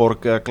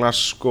Edinborg eða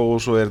Glasgow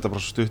og svo þetta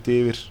bara stutt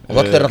yfir. Og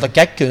völlur er alltaf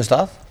geggjuðum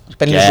stað.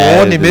 Spennir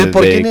svo í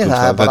miðborginni,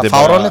 það bara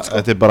fáránlegt sko.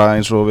 Þetta bara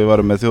eins og við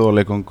varum með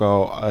þjóðarleikung á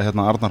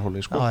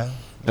Arnarhóli sko.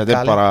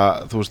 þetta bara,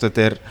 þú veist,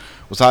 þetta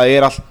og það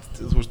allt,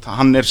 þú veist,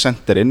 hann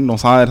senterinn og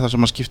það það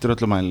sem skiptir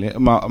öllu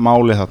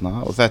máli þarna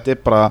og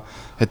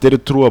þetta eru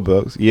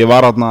trúabögð. Ég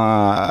var þarna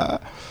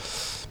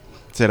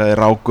þegar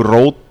þeir ráku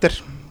rótir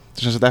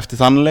sem sagt eftir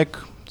þann leik,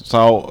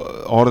 þá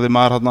horfði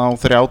maður þarna á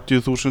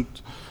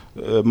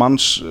 30.000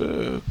 manns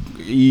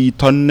í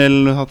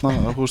tunnelinu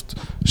þarna, þú veist,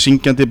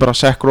 syngjandi bara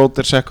sekk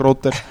rótir.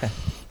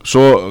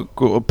 Svo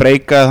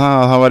breykaði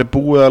það væri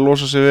búið að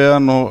losa sig við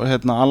hann og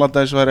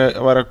Allardyce væri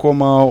að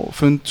koma á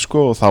fund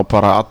sko, og þá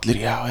bara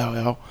allir já.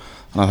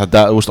 Þannig að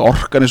þetta, þú veist,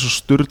 orkan svo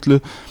sturlu.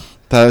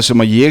 Það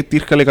sem að ég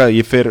dýrka líka,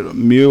 ég fer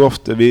mjög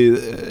oft, við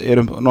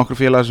erum nokkru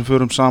félagar sem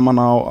förum saman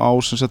á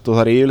sem sett, og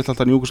það yfirleitt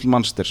alltaf Newcastle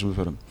Manchester sem við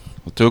förum.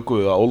 Og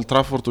tökum við á Old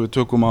Trafford og við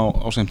tökum á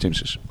St.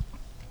 James's.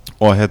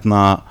 Og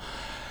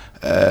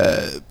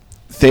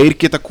þeir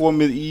geta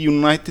komið í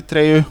United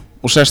treyju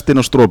og sest inn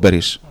á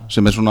Strawberries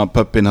sem svona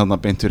pubin þarna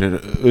beint fyrir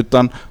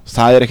utan.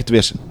 Það ekkert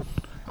vesen,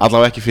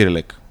 allavega ekki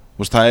fyrirleik.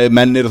 Þú veist,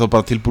 menn eru þá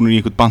bara tilbúinir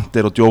í einhvern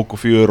bandir og djók og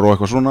fjör og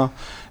eitthvað svona,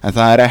 en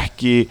það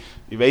ekki,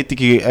 ég veit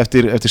ekki,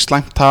 eftir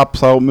slæmt tap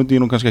þá myndi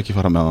ég nú kannski ekki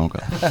fara með það.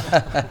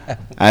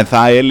 En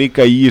það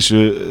líka í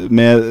þessu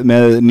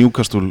með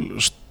Newcastle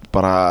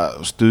bara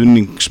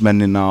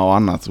stuðningsmennina og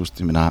annað, þú veist,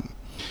 ég meina,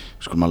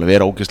 skulum alveg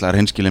vera ógeðslega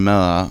hreinskilin með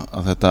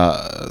að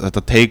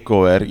þetta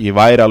takeover, ég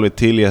væri alveg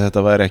til í að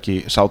þetta væri ekki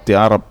Saudi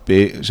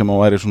Arabi sem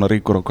væri svona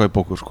ríkur að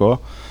kaupa okkur sko,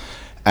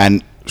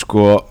 en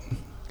sko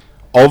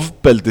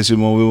ofbeldi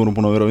sem við vorum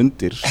búin að vera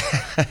undir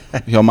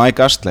hjá Mike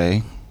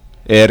Astley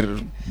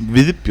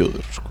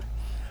viðbjóður sko.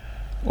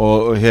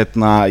 Og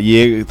þannig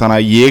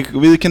að ég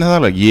viðurkenni það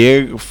alveg,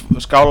 ég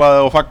skálaði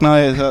og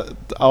fagnaði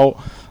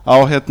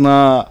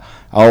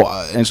á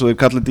eins og þeir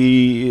kallar þetta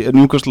í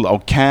Newcastle á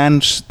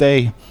Cans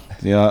Day,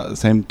 því að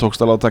þeim tókst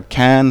að láta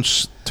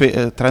Cans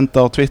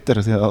trenda á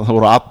Twitter því að það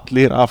voru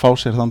allir að fá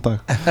sér þann dag.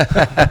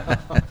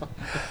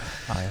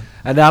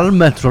 En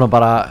almennt svona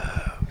bara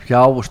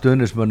hjá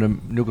stuðnismönnum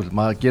Newcastle,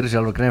 maður gerir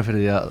sér alveg grein fyrir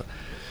því að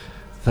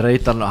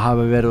þreytan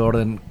hafi verið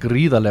orðin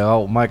gríðarlega á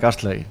Mike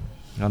Astley,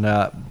 þannig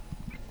að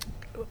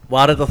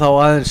var þetta þá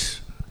aðeins,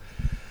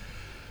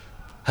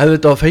 hefði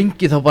þetta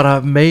fengið þá bara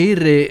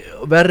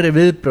verri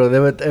viðbrögð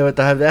ef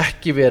þetta hefði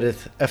ekki verið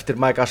eftir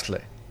Mike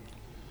Astley?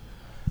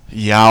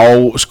 Já,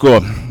 sko,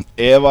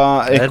 ef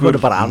að einhver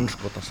bara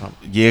anskota saman.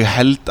 Ég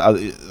held að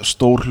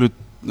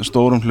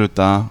stórum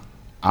hluta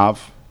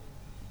af,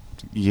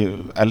 ég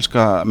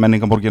elska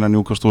menningarborgina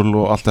Newcastle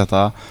og allt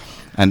þetta,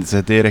 en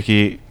þetta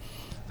ekki,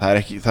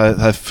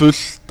 það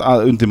fullt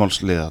að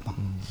undirmálslið þarna.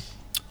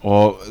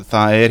 Og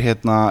það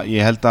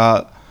ég held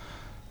að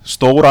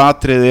stóra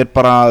atriði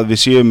bara að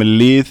við séum með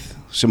lið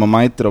sem að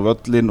mætir á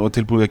völlin og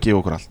tilbúið að gefa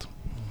okkur allt.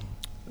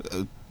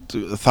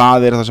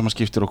 Það það sem að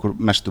skiptir okkur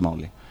mestu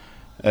máli.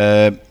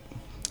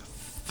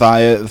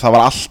 Það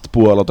var allt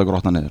búið að láta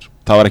grotna niður.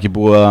 Það var ekki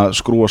búið að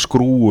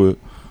skrúu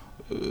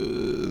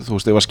þú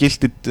veist, ef að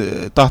skiltið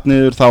datt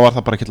niður þá var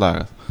það bara ekki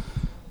lagað.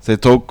 Þeir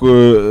tóku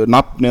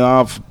nafnið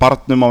af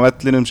barnum á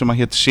vellinum sem að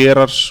hét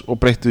Sherars og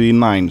breyttu í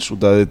Nines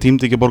út af þeir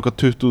tímdi ekki að borga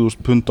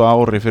 20.000 pund á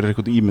ári fyrir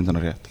eitthvað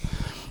ímyndunarrétt.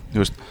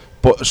 Þú veist,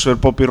 Sir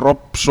Bobby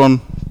Robson,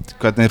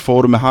 hvernig þeir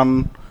fóru með hann,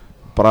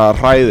 bara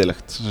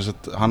hræðilegt,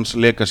 hans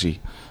legacy.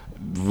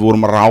 Við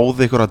vorum að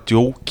ráða einhverja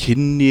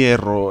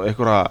djókinnier og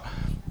einhverja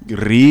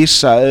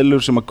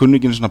risaeðlur sem að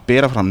kunningin svona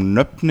bera fram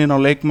nöfnin á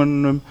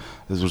leikmönnum.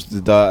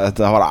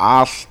 Þetta var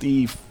allt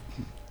í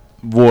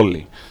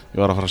voli. Ég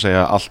var að fara að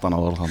segja allt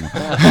annað orð þannig.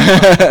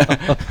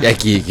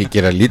 Ekki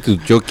gera lítið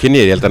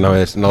djókinnier, ég held að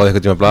náði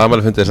eitthvað tíma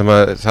blaðamælafundi sem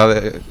að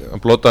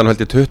hann blótaði hann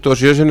held í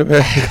 27 sinnum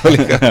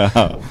líka.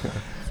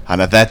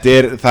 Þannig að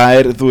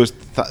það þú veist,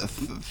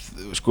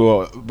 sko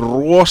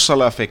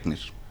rosalega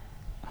fegnir.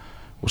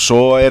 Og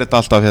svo þetta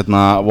alltaf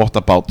what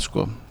about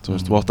sko, þú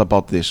veist, what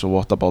about this og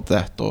what about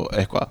that og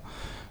eitthvað.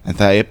 En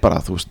það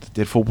bara, þú veist,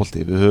 þetta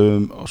fótbolti, við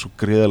höfum svo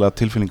gríðarlega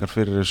tilfinningar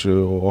fyrir þessu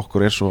og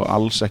okkur svo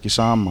alls ekki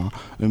sama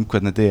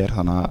hvernig þetta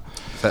þannig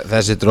að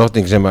þessi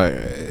drottning sem að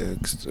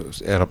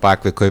á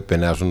bak við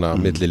kaupin eða svona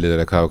milliliður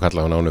eða hvað við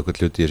kalla hann án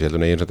eitthvað hluti í þessu,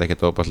 heldur eigin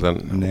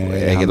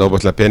ekkert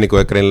óbærslega pening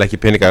og greinilega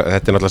ekki peninga.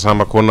 Þetta náttúrulega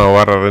sama kona og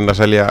var að reyna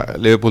að selja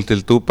Liverpool til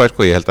Dubai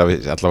sko, ég held að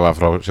við allavega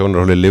frá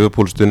sjónarhóli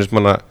Liverpool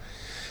stuðnismanna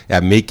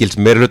mikils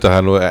meirhluta,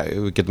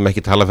 við getum ekki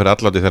tala fyrir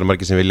alláti þegar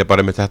margir sem vilja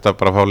bara með þetta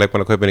bara fá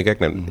leikmannakaupin í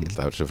gegn, en ég held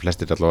að þessu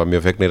flestir allavega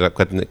mjög fegnir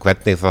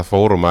hvernig það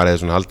fór og maður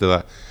hefði svona haldið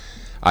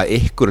að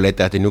ykkur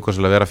leiti eftir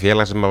Newcastle að vera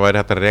félag sem að væri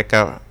hægt að reka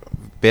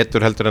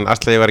betur heldur en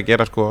Astley var að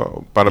gera sko,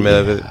 bara með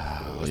við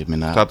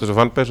status og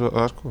fanbase og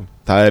það sko.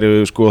 Það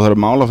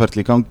eru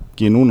málaferli í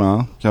gangi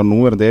núna hjá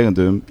núverandi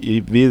eigendum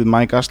við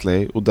Mike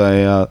Astley út af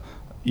að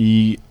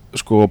í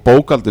sko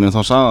bókaldinu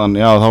þá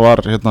sagðan, já það var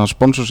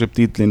sponsorship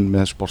dílinn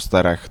með Sports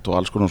Direct og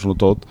alls konar svona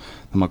dót,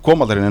 þannig að maður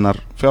kom aldrei einar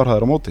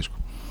fjárhæðir á móti sko.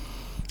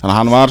 Þannig að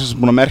hann var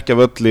búin að merkja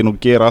völlin og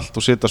gera allt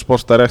og setja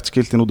Sports Direct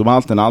skiltin út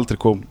allt en aldrei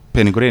kom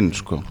peningur inn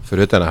sko.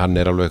 Fyrir utan að hann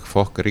alveg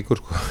fokk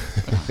ríkur sko.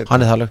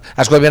 Hann það alveg,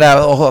 en sko ég meina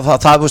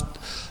það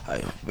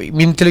í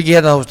mínu tilviki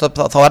hérna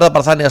þá það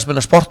bara þannig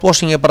að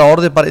sportwashing bara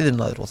orðið bara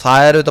iðnaður og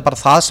það auðvitað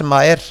bara það sem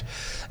að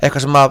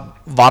eitthvað sem að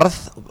varð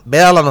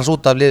meðal annars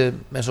út af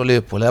liðum eins og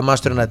Liverpool eða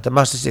Manchester United,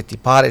 Manchester City,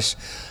 Paris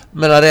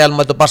Real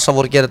Madrid og Barca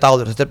voru að gera þetta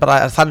áður þetta bara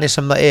þannig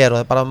sem það og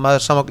það bara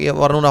maður saman, ég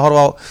var núna að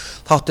horfa á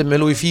þáttinn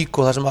með Louis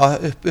Figo þar sem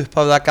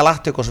upphafið að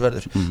Galacticos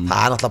verður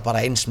það náttúrulega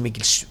bara eins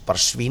mikil bara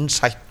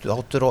svínsættu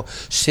þáttur og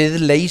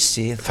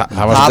siðleysi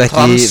það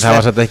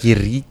var satt ekki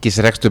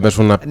ríkisrekstur með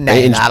svona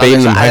eins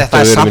beinum hættu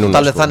það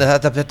samtalið þannig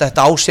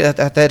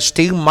þetta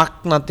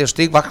stigmagnandi og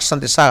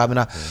stigvaksandi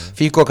saga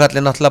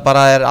Figo-kallinn náttúrulega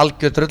bara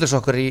algjör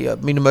drullusokkur í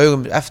mínum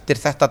augum eftir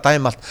þetta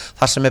dæmi allt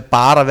þar sem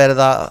bara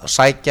verið að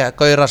sækja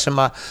gauðra sem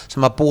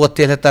að búa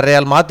til þetta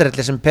Real Madrid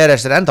sem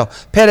Peres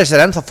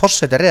ennþá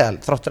forseti Real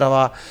þráttur að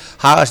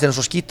hafa sér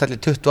eins og skítalli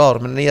 20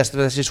 ár menn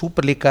þessi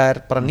Superliga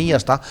bara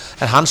nýjasta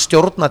en hann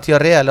stjórna til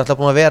að Real er alltaf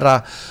búin að vera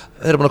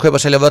þeir eru búin að kaupa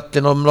að selja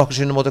völlin og nokkuð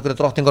sinnum móti ykkur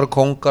drottningar og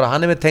kongar og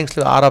hann með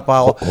tengslu við Araba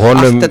og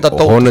allt þetta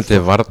dót honum til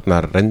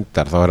varnar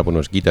reyndar þá er hann búin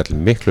að skýta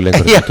allir miklu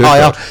lengur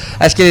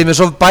skiljið mig,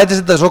 svo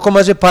bætist þetta svo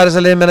koma þessi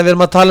Parísalið, menn við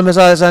erum að tala um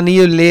þessa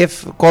nýju lif,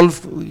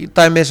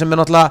 golfdæmi sem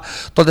náttúrulega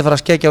doldið fara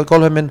að skekja á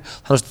golfheiminn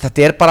þannig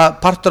þetta bara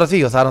partur af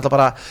því og það náttúrulega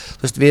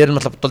bara við erum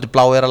náttúrulega doldið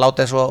bláir að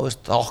láta þess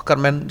og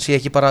okkar menn sé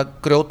ekki bara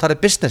grjótari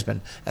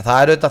businessmenn en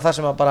það auðvitað það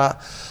sem að bara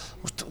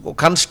og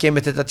kannski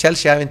með þetta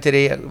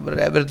Chelsea-ævintýri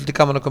verður lítið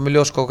gaman að koma í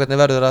ljós hvernig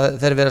verður að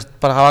þeir verðast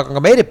bara hafa aðgang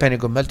að meiri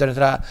peningum heldur en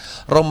þegar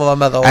Róma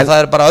var með það og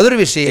það bara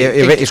öðruvísi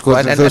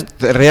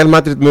Real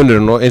Madrid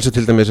munurinn og eins og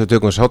til dæmis að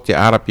tökum Saudi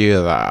Arabíu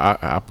eða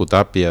Abu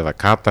Dhabi eða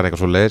Katar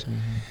eitthvað svo leiðis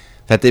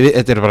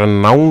þetta bara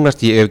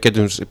nánast ef við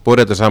getum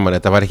borið þetta saman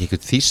þetta var ekki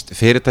eitthvað þýskt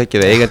fyrirtæki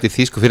eða eigandi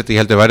þýsku fyrirtæki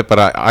heldur væri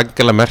bara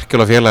Angela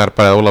Merkel og félagar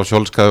bara Ólaf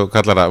Scholz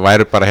kallar það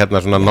væri bara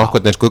hérna svona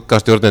nokkurn veginn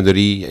skuggastjórnendur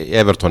í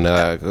Everton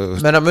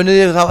eða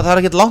munið það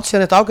er ekkert langt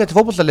síðan þetta ágæti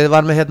fótboltalið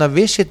var með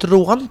Visit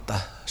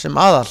Rwanda sem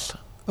aðal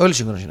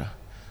auglýsinguna sína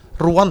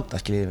Rwanda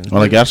skiljið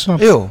var það ekki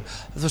Arsenal? Jú,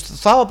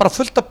 það var bara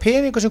fullt af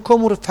peningu sem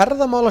kom úr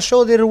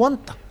ferðamálasjóði í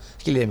Rwanda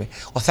skiljiði mig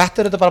og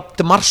þetta þetta bara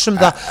til marsum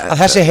það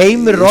að þessi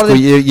heimur er orðin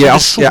ég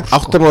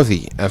áttar mig á því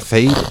en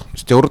þeir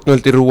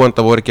stjórnvöldi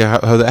Rúanda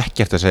höfðu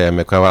ekkert að segja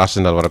mig hvað var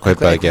Arsenal var að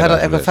kaupa að gera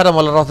eitthvað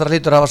ferðamálaráðherra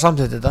hlýtur að hafa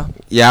samþykkt þetta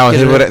já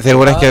þeir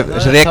voru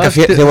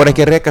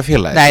ekki að reka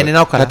félagi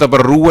þetta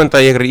bara Rúanda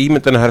í einhverju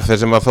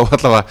ímyndunarherferð sem að þó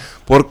allavega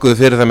borguðu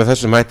fyrir það með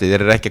þessum hætti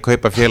þeir eru ekki að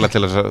kaupa félag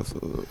til þess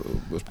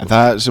en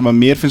það sem að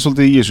mér finnst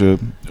svolítið í þessu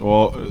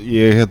og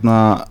ég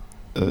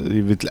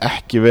vil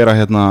ekki vera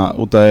hérna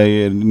út af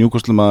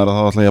Newcastle-maður að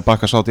þá ætla ég að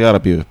bakka Saudi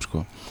Arabíu upp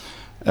sko.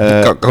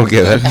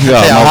 Gangið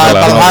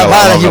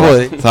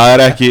það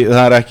er ekki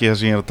það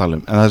sem ég er að tala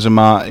um en það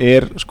sem að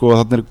sko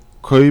þarna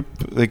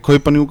þeir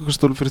kaupa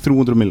Newcastle fyrir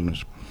 300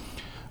 milljónir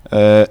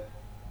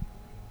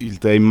ég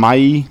held að í mæ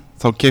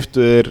þá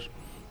keyptu þeir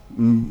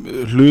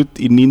hlut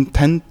í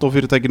Nintendo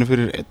fyrirtækinu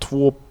fyrir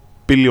 2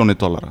 billjónir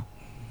dollara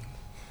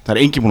það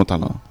er enginn búin að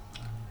tala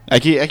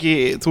ekki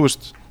þú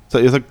veist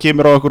það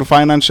kemur á einhverju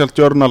financial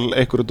journal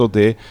einhverju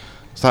dóti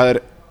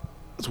það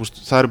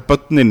er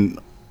börnin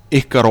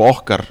ykkar og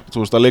okkar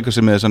að leika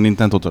sér með þessar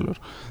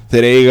Nintendo-tölur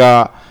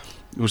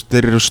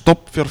þeir eru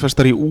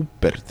stoppfjárfestar í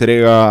Uber þeir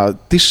eiga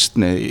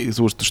Disney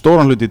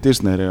stóran hluti í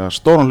Disney þeir eiga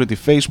stóran hluti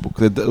í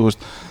Facebook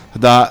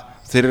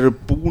þeir eru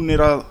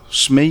búnir að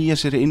smeygja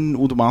sér inn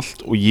út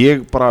allt og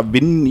ég bara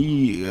vinn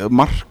í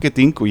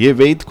marketing og ég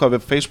veit hvað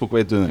við Facebook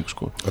veit þig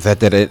sko. Og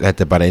þetta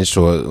er bara eins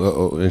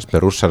með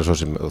rússar svo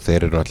sem og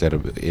þeir eru allir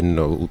inn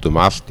og út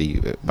allt í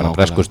bara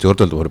bresku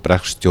stjórnvöld og voru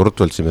bresk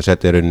stjórnvöld sem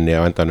setja rauninni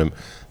á endanum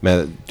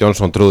með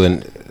Johnson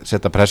trúðin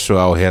setja pressu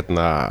á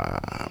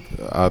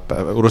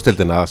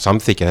úrstildina að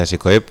samþykja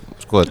þessi kaup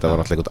sko þetta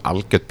var alltaf eitthvað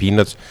algjört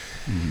peanuts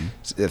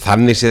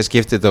þannig séð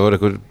skipti þetta voru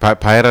eitthvað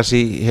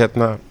piracy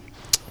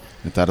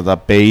þetta er þetta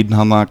bein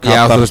hana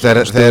já þú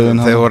veist þeir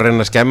voru að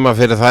reyna að skemma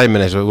fyrir það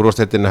menn eins og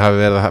úrvarsdeildin hafi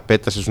verið að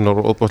beita sér svona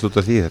óbúðslut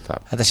af því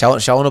þetta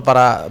sjá nú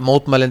bara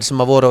mótmælin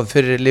sem að voru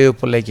fyrir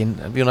Liverpool-leikin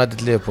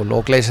United Liverpool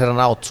og Glazer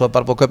hann átt svo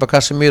bara búið að kaupa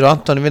Casemiro og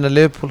Antoni vinna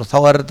Liverpool og þá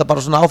er þetta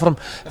bara svona áfram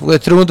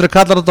 300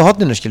 kallar út á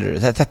horninu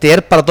skilur þetta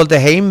er bara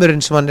dálítið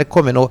heimurinn sem hann er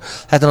komin og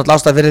þetta er náttúrulega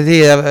ástæða fyrir því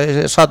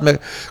ég satt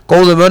með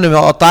góðum önum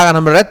á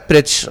dagan með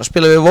Redbridge að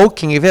spila við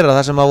Woking í fyrra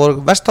þar sem að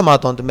voru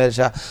vestamadóndi með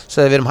þess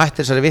að við erum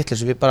hættir þessari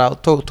vitleysu við bara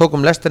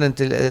tókum lestinni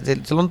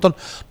til London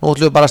nú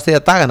ætlum við bara að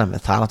stiðja dagana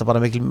með það er náttúrulega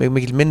bara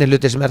mikil minni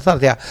hluti sem er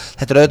þar því að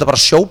þetta er auðvitað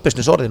bara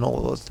showbusiness orðin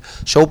og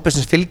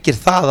showbusiness fylgir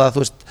það að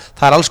þú veist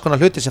það er alls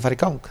konar hluti sem fara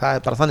í gang það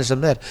er bara þannig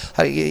sem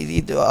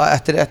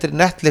það er eftir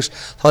Netflix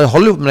þá er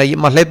Hollywood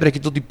maður hleypur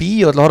ekkert út í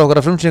bíó og horfa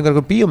okkur að frumsýningar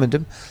okkur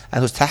bíómyndum en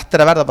þú veist þetta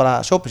er að verða bara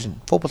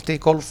showbusiness fótbolti,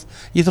 golf,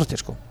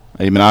 íþróttir sko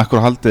ég meina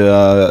akkur haldið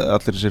að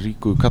allir þessi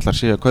ríku kallar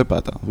sig að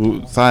kaupa þetta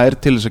það er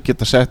til þess að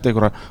geta sett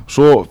einhverja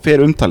svo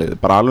fer umtalið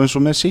bara alveg eins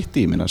og með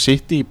City ég meina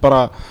City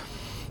bara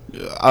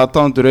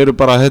aðdáendur eru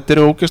bara þetta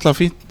er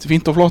ógeðslega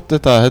fínt og flott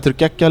þetta er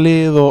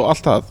geggjalið og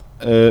allt það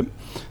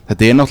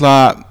þetta er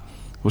náttúrulega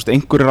þú veist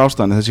einhverjir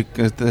ástæðan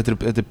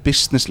þetta er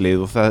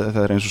businesslið og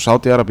það er eins og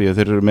Saudi Arabíu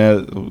þeir eru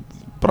með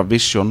bara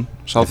vision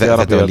þetta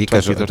var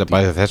líka þetta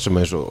bæði þessum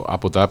eins og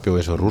Abu Dhabi og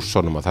eins og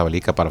Rússunum að það var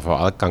líka bara að fá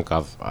aðgang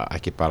að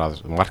ekki bara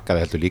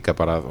markaði heldur líka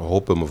bara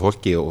hópum og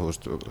fólki og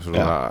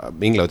svona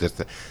mingla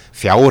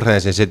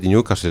fjárhæðin sem setja í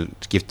Newcastle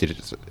skiptir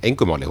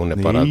engum máli, hún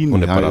er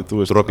bara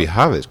dropi í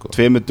hafið sko.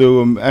 2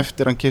 dögum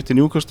eftir hann keypti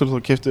Newcastle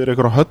þá keyptu þeir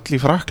einhverja höll í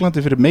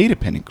Frakklandi fyrir meiri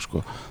penning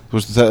sko. þú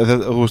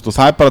veist, og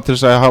það er bara til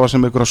þess að hafa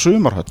sem einhverja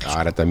sumarhöll sko.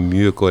 Þetta er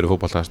mjög góður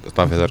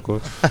fótboltastafið þar sko.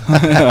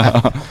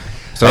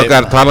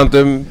 Strákar,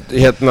 talandum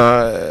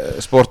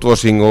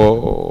sportwashing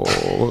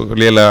og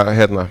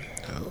lélega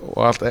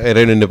og allt er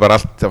rauninni bara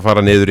allt að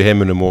fara niður í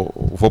heiminum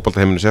og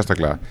fótboltaheiminum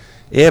sérstaklega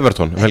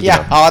Everton Já,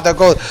 þetta er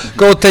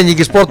góð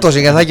tenging í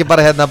sportwashing en það ekki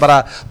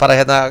bara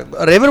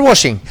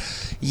riverwashing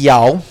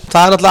Já,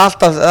 það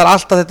er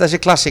alltaf þetta þessi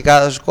klassika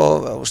sko,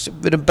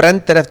 við erum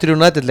brendir eftir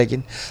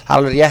United-leikin það er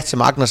alveg rétt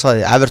sem Agnar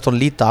sagði Everton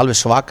líta alveg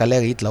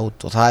svakalega illa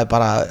út og það er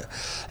bara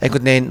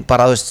einhvern veginn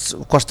bara, þú veist,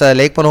 kostaði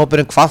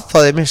leikmannahópurinn hvað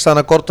það er minnst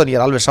þannig að Gordon, ég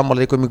er alveg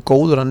sammála eitthvað mjög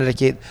góður, hann er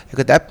ekki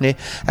eitthvað efni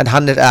en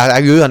hann er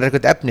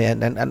eitthvað efni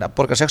en að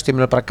borga 60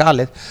 miljonar er bara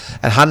galið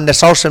en hann er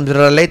sá sem þeir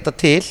eru að leita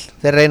til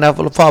þeir reyna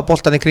að fá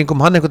boltan í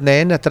kringum hann einhvern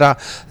veginn eftir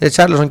að þeir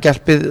Charlesson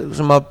gelpið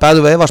sem að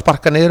bæðu veið var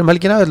sparka niður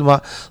helgina, við viljum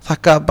að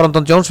þakka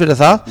Brandon Jones fyrir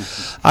það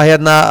að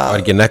það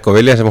var ekki Nekko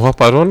Vilja sem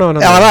hoppaði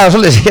svona Já, það er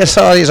svolítið,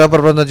 ég sá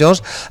bara Brandon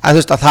Jones en þú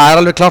veist að það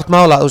er alveg klárt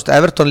mála, þú veist,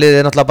 Everton liðið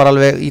er náttúrulega bara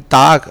alveg í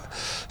dag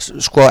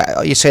sko,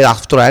 ég segi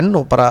aftur og enn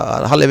og bara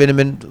Halli vinur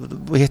minn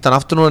hitt hann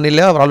aftur núna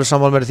nýlega var alveg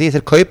sammála með því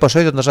þeir kaupa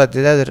 17.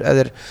 sætið ef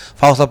þeir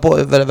fá það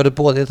verður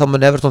boðið þá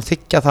mun Everton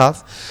þiggja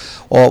það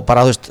og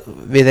bara þú veist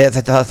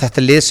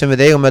þetta lið sem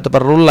við eigum þetta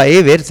bara rúlla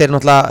yfir þeir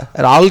náttúrulega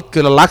eru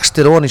algjörlega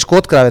lagstir ofan í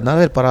skotgrafirna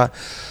þeir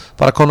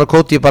bara Conor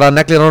Cody bara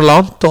neglir hann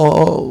langt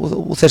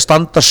og þeir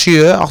standa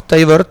 7-8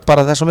 í vörn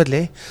bara þess á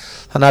milli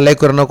þannig að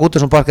leikurinn á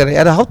Goodison Park er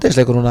það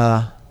hádegisleikur núna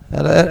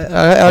er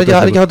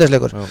ekki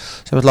hádegisleikur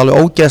sem er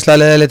alveg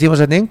ógeðslega leðileg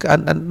tímasetning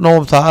en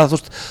nóg það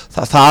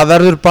það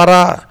verður bara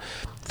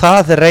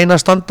það þeir reyna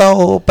að standa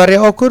og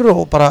berja okkur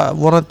og bara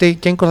vonandi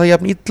gengur það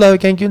jafn illa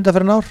við gengi undan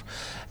fyrir ár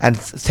en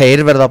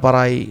þeir verða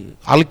bara í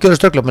algjöru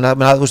strögglu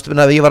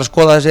ég var að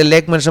skoða þessi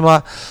leikmenn sem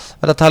að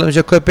verða að tala um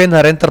sér kaupin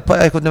það reyndar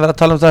einhvern veginn verða að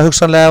tala um það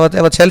hugsanlega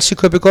ef að Chelsea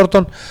kaupi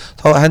Gordon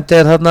þá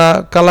hendir þarna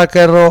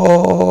Gallagher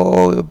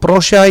og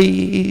Brosia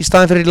í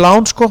staðin fyrir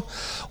lán sko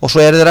og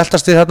svo eru þeir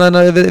eldast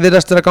þarna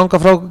virðast að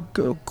ganga frá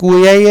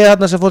Gueye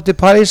þarna sem fór til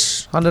Paris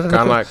hann er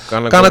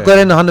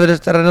Gallagherinn hann er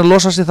að reyna að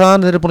losa sig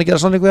það þeir eru búin að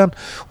gera samning við hann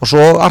og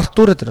svo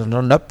Arthur þetta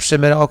er nöfn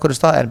sem er á okkur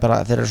stað en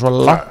bara þeir eru svo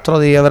langt frá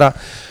því að vera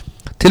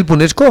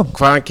tilbúinir sko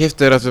Hvaðan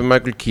keyptu þeir eftir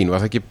Michael Keane?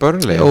 Var það ekki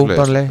Burnley? Jú,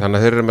 Burnley Þannig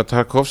að þeir eru með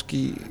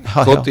Tarkovski,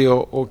 Cody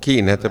og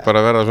Keane Þetta er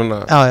bara að verða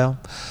svona Já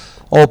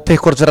og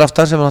Pickford fyrir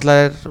aftan sem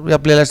náttúrulega er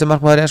jafnlegasti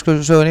markmaður í ensku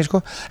sögunni sko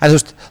en þú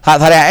veist,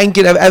 það er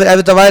engin ef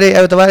þetta væri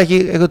ekki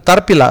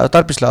eitthvað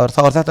darbislagur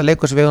þá er þetta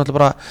leikur sem við náttúrulega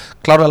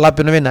bara klárlega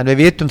labbjunum vinna en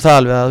við vitum það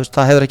alveg að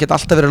það hefur ekki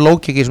alltaf verið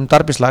lókiki í þessum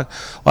darbislag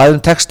og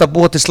ef tekst að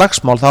búa til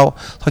slagsmál þá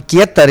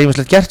geta þeir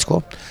ýmislegt gert sko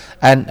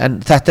en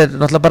þetta er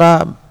náttúrulega bara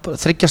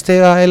 3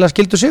 stiga eiginlega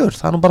skildu sigur,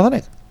 það er nú bara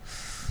þannig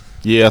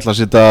Ég ætla að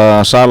setja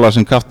Sala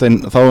sem kapteinn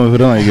þá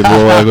fyrir það, ég get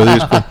lofa eitthvað því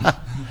sko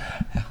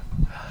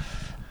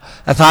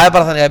En það er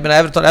bara þannig, ég meina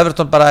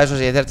Everton bara eins og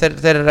sé,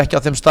 þeir eru ekki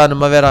á þeim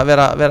staðnum að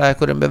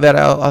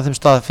vera á þeim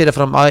stað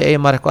fyrirfram að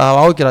eigumar eitthvað að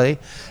hafa ágjör að því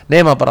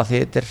nema bara því,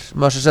 þetta er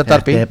Merseyside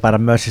derby Þetta er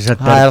bara Merseyside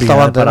derby,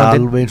 það er bara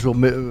alveg eins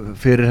og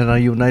fyrir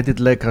hennar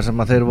United leika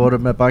sem að þeir voru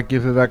með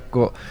bakið fyrir vegg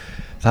og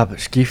það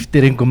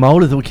skiptir engum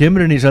máli þú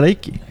kemur inn í þessa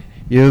leiki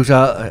Ég hugsa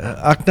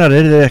Agnar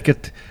er þið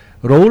ekkert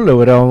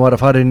rólegur ef hann var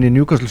að fara inn í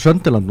Newcastle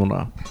Sunderland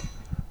núna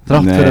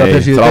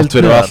þrátt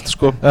fyrir allt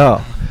sko Já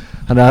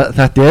Þannig að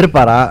þetta er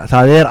bara,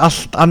 það er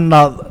allt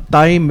annað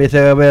dæmi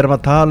þegar við erum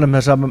að tala um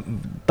þessa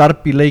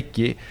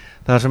derbyleiki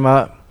þar sem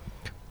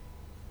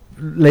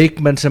að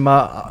leikmenn sem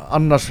að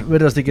annars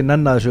virðast ekki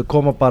nenna þessu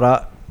koma bara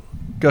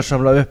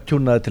gjörsamlega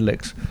upptjúnaði til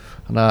leiks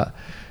þannig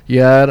að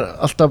ég er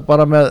alltaf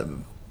bara með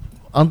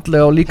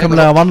andlega og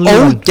líkamlega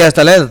vanlíðan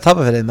ógeðslega leið að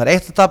tapa fyrir þeim, það er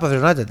eitt að tapa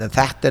fyrir United en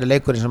þetta er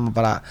leikurinn sem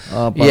bara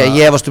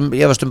ég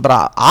efast bara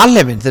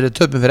alheiminn þegar við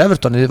töpum fyrir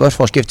Everton í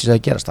örfá skipti sem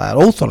það gerast, það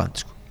er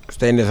óþolandi sko.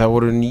 Steini, það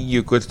voru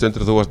 9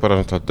 gullstundir og þú varst bara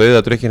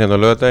dauða drukkin hérna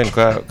á laugardaginn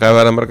hvað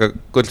verða marga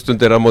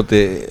gullstundir á móti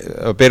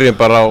byrjum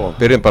bara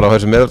á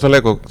þessum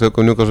meðaltáleik og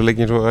tökum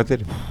Newcastle-leikin svo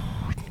eftir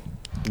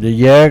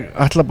Ég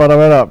ætla bara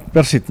að vera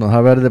bjartsýnn og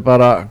það verði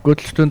bara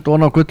gullstund og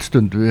ná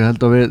gullstund ég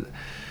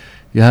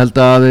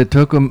held að við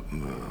tökum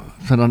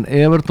þennan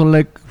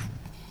Everton-leik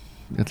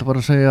ég ætla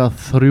bara að segja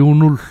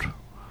 3-0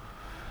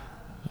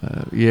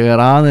 ég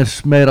er aðeins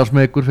meira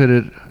smekur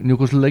fyrir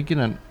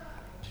Newcastle-leikin en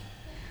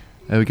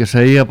ef ekki að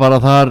segja bara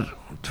þar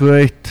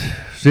 2-1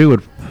 sigur,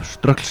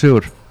 ströggl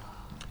sigur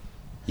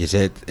Ég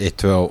segi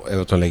 1-2 á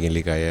Everton-leikin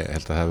líka ég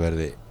held að það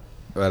verði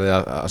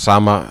að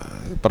sama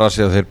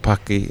brasi að þeir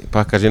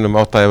pakka sínum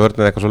áttæði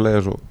vörnið eitthvað svo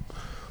leiðis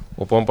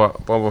og bomba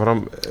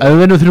fram Ef við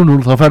vinnum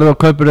 3-0 þá ferðu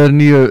á kaupir þeir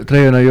nýju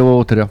treyjuna Jóa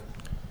Óterja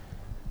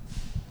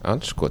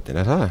Anskotin,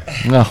 er það?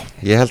 Já,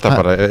 ég held að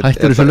bara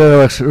hættur þessu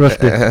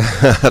laugavegsrölti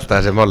Alltaf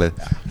þessi málið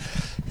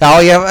Já,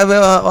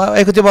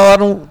 einhvern tíma var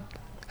nú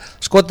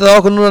skotið á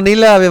okkur núna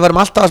nýlega, við varum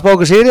alltaf að spá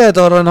okkur sigri,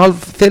 þetta var hálf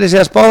fyrir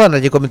sig að spá þannig,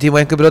 ekki komið tíma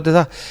og einhver brjótið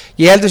það.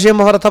 Ég held við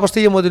séum að fara að tapa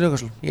stigum móti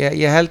Newcastle.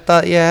 Ég held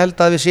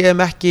að við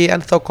séum ekki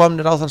ennþá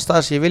komnir á þann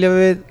stað sem ég vilja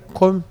við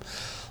komum.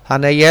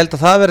 Þannig að ég held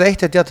að það verði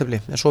 1-1 jafntefli,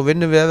 en svo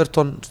vinnum við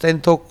Everton, Steinn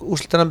tók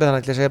úrslitanambið,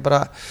 þannig að ég segi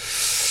bara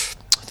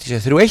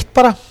 3-1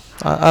 bara,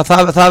 að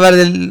það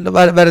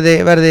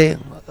verði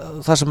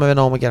það sem við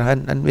náum að gera,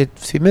 en við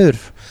því miður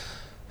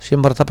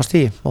séum bara að tapa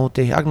stigi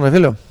móti agnarlega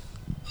félögum.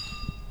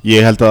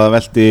 Ég held að það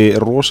velti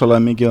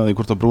rosalega mikið á því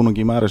hvort að Bruno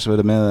Guimaraes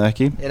verði með eða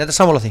ekki. Er þetta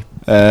sammála því?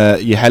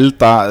 Ég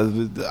held að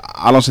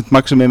Alan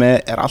St-Maximi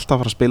er alltaf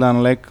að fara að spila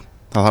þennan leik.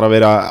 Það þarf að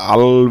vera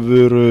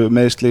alvöru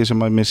meðsli sem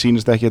að mér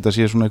sýnist ekki þetta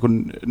sé svona einhvern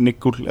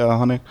niggul eða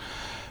þannig.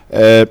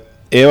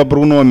 Ef að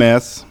Bruno er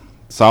með,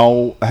 þá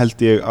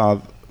held ég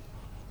að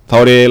þá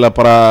er ég eiginlega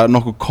bara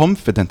nokkuð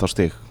confident á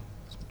stig.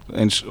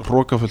 Eins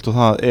hrókafullt og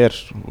það er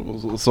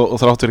og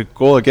þrátt fyrir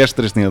góða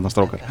gesturistni þarna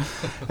strákar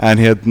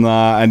en ef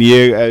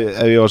ég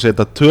var að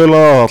setja tölu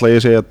á þá ætla ég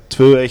að segja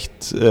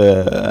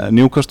 2-1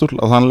 Newcastle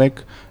á þann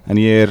leik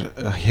en ég er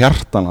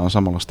hjartanlega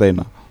sammála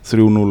Steina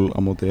 3-0 á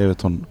móti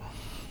Everton.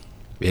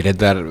 Við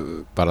reyndar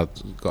bara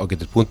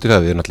ágættir punktir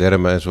það, við náttúrulega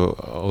erum eins og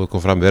áður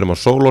kom fram, við erum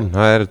á Sólon,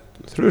 það er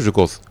þrjusu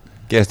góð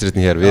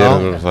gesturistni hér, við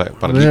erum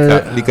bara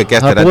líka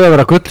gestir. Það er búið að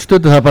vera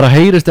gullstundu, það bara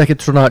heyrist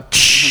ekkert svona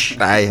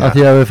að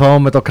því að við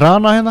fáum þetta á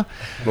krana hérna.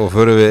 Nú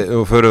förum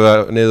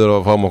við niður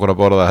og fáum okkur að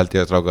borða held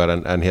ég að strákar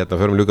en hérna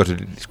förum Newcastle,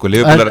 sko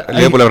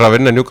Liverpool er að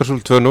vinna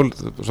Newcastle 2-0,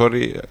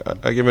 sorry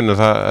ekki minna,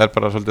 það er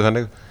bara svolítið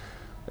þannig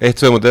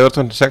 1-2 mútið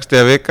Everton,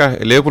 60 vika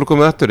Liverpool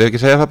komið aftur, ef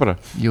ekki segja það bara.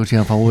 Jú,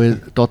 síðan fáið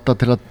Dotta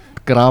til að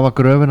grafa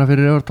gröfina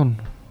fyrir Everton.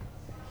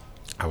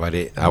 Það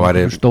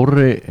væri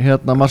stóri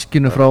hérna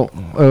maskinu frá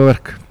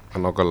augaverk.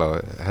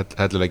 Nákvæmlega,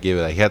 hellulega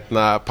gefið það.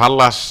 Hérna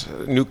Pallas,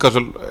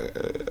 Newcastle,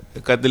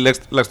 hvernig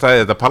leggst það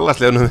þetta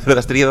Pallas-legunum verið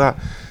að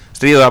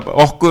stríða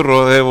okkur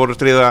og þeir voru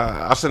stríða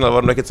Arsenal,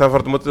 var nú ekkert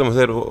samfært á mótið og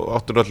þeir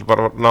áttur alltaf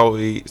bara að ná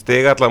í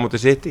stiga allavega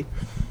mótið City.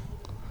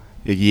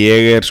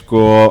 Ég er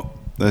sko,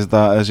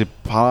 þessi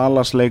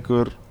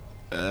Pallas-leikur,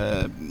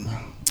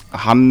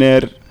 hann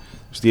er,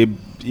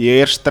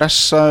 ég er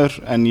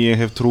stressaður en ég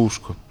hef trú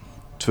sko.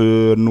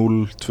 2-0,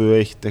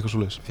 2-1, eitthvað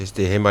svoleiðis.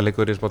 Fyrsti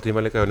heimaleikur í smá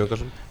tímaleika hjá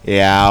Newcastle?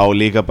 Já,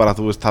 líka bara,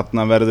 þú veist,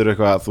 þarna verður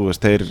eitthvað, þú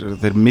veist,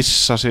 þeir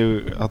missa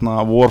sig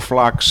þarna War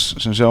Flags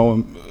sem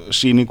sjáum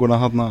sýninguna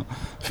þarna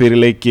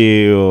fyrir leiki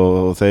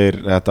og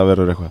þetta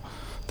verður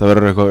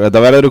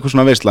eitthvað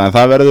svona veisla, en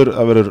það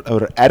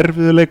verður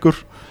erfiður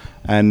leikur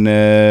en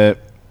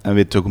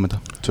við tökum þetta,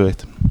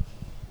 2-1.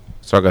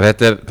 Strákar,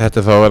 þetta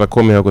er þá að vera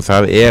komið hjá okkur,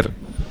 það er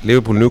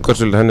Liverpool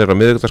Newcastle, hann er á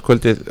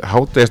miðvikudagskvöldið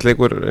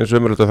hádegisleikur eins og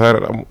umrætt og það er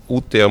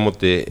úti á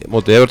móti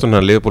Everton,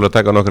 hann Liverpool að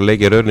taka nokkar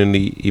leiki í rauninni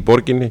í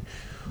borginni.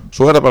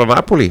 Svo er það bara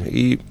Napoli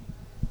í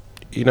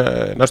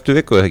næstu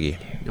viku eða ekki?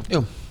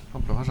 Jú,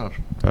 passar.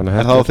 Er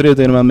það á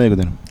þriðjudeginum eða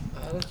miðvikudeginum?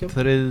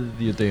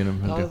 Þriðjudeginum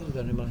held ég.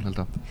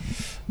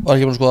 Var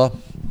ekki búin að skoða?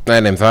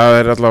 Nei, það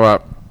er allavega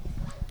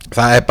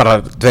það er bara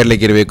 2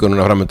 leikir í vikunum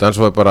á framöndan,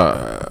 svo er bara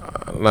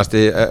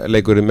næsti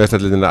leikur í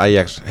meðstæðliðinu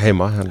Ajax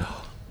heima.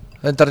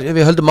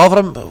 Við höldum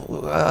áfram,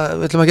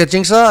 við ætlum ekki að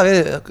jinxa það,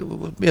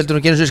 við heldum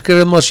ekki eins og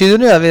skrifum á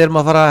síðunni að við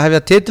erum að fara að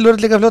hefja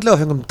titilvörð líka fljótlega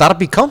og fengum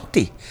Derby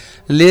County,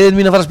 liðin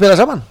mín að fara að spila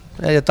saman.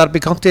 Derby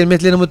County er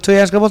mitt lið nummer 2 í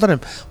enska boltanum,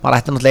 maður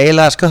ætti náttúrulega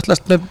eiginlega að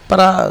sköttlast með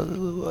bara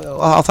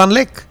á þann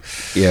leik.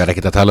 Ég er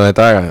ekkert að tala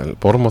þetta í dag,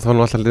 Bournemouth var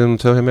nú alltaf lið nummer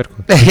 2 hjá mér.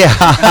 Já,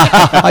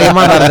 ég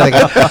man það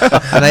ekki.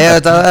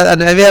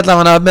 En við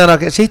ætlum að meðan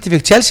að City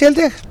fikk Chelsea held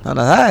ég,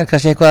 þannig að það er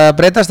kannski eitthvað að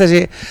breytast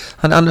þessi,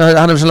 hann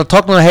hefur svona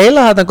tóknað að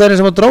heila þetta hvernig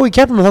sem hann dró í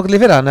keppnum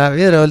þókli fyrir, þannig að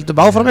við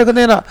höldum áfram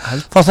einhvern veginn að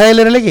fá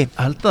þægilegri leiki.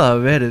 Held að það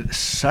hafi verið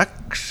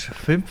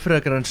 5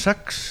 frekar en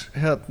 6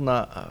 hérna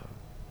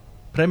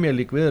Premier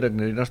League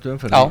viðregnir í næstu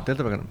umferð í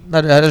deildarbikarnum.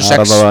 Það eru 6.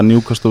 Það var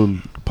Newcastle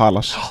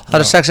Palace. Það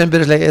eru 6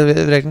 einbyrðisleikir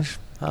viðregnir.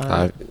 Það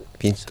er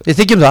fínt.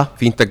 Við þykjum það.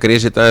 Fínt að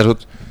grísita aðeins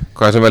út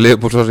hvað sem að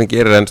Liverpool svo sem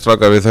gerir en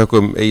strákar við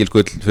þökkum Egil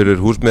Gull fyrir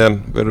húsmiðan.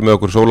 Við erum með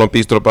okkur Sólon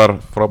Bístróbar,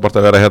 frábært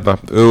að vera hérna,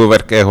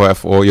 Öguverk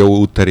EHF og Jói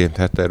Útherji.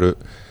 Þetta eru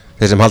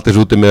þeir sem haldið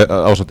svo úti með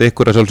ásamt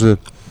ykkur að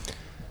sjálfsögðu.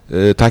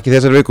 Takk í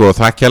þessari viku og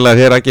þakk hérlega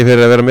þér ekki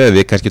fyrir að vera með.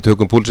 Við kannski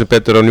tökum púlsinn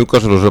betur á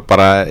Newcastle og svo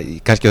bara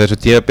kannski á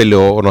þessu tímabili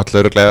og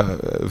náttúrulega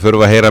örugglega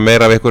förum við að heyra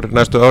meira af ykkur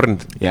næstu árin.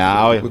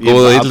 Já, ég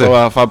alltaf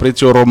að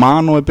Fabrizio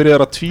Romano er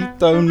byrjað að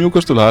tvíta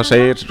Newcastle, það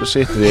segir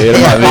sitt, við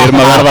erum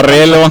að verða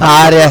relevant.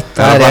 Það er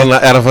rétt.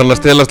 Er að fara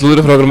að stela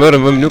slúðri frá okkur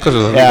öðrum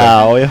Newcastle?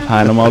 Já, það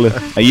er nú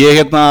málið.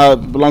 Ég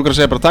langar að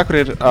segja bara takk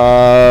fyrir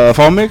að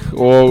fá mig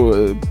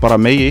og bara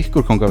megi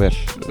ykkur ganga vel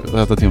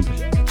þetta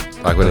tímabil.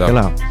 Takk fyrir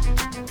það.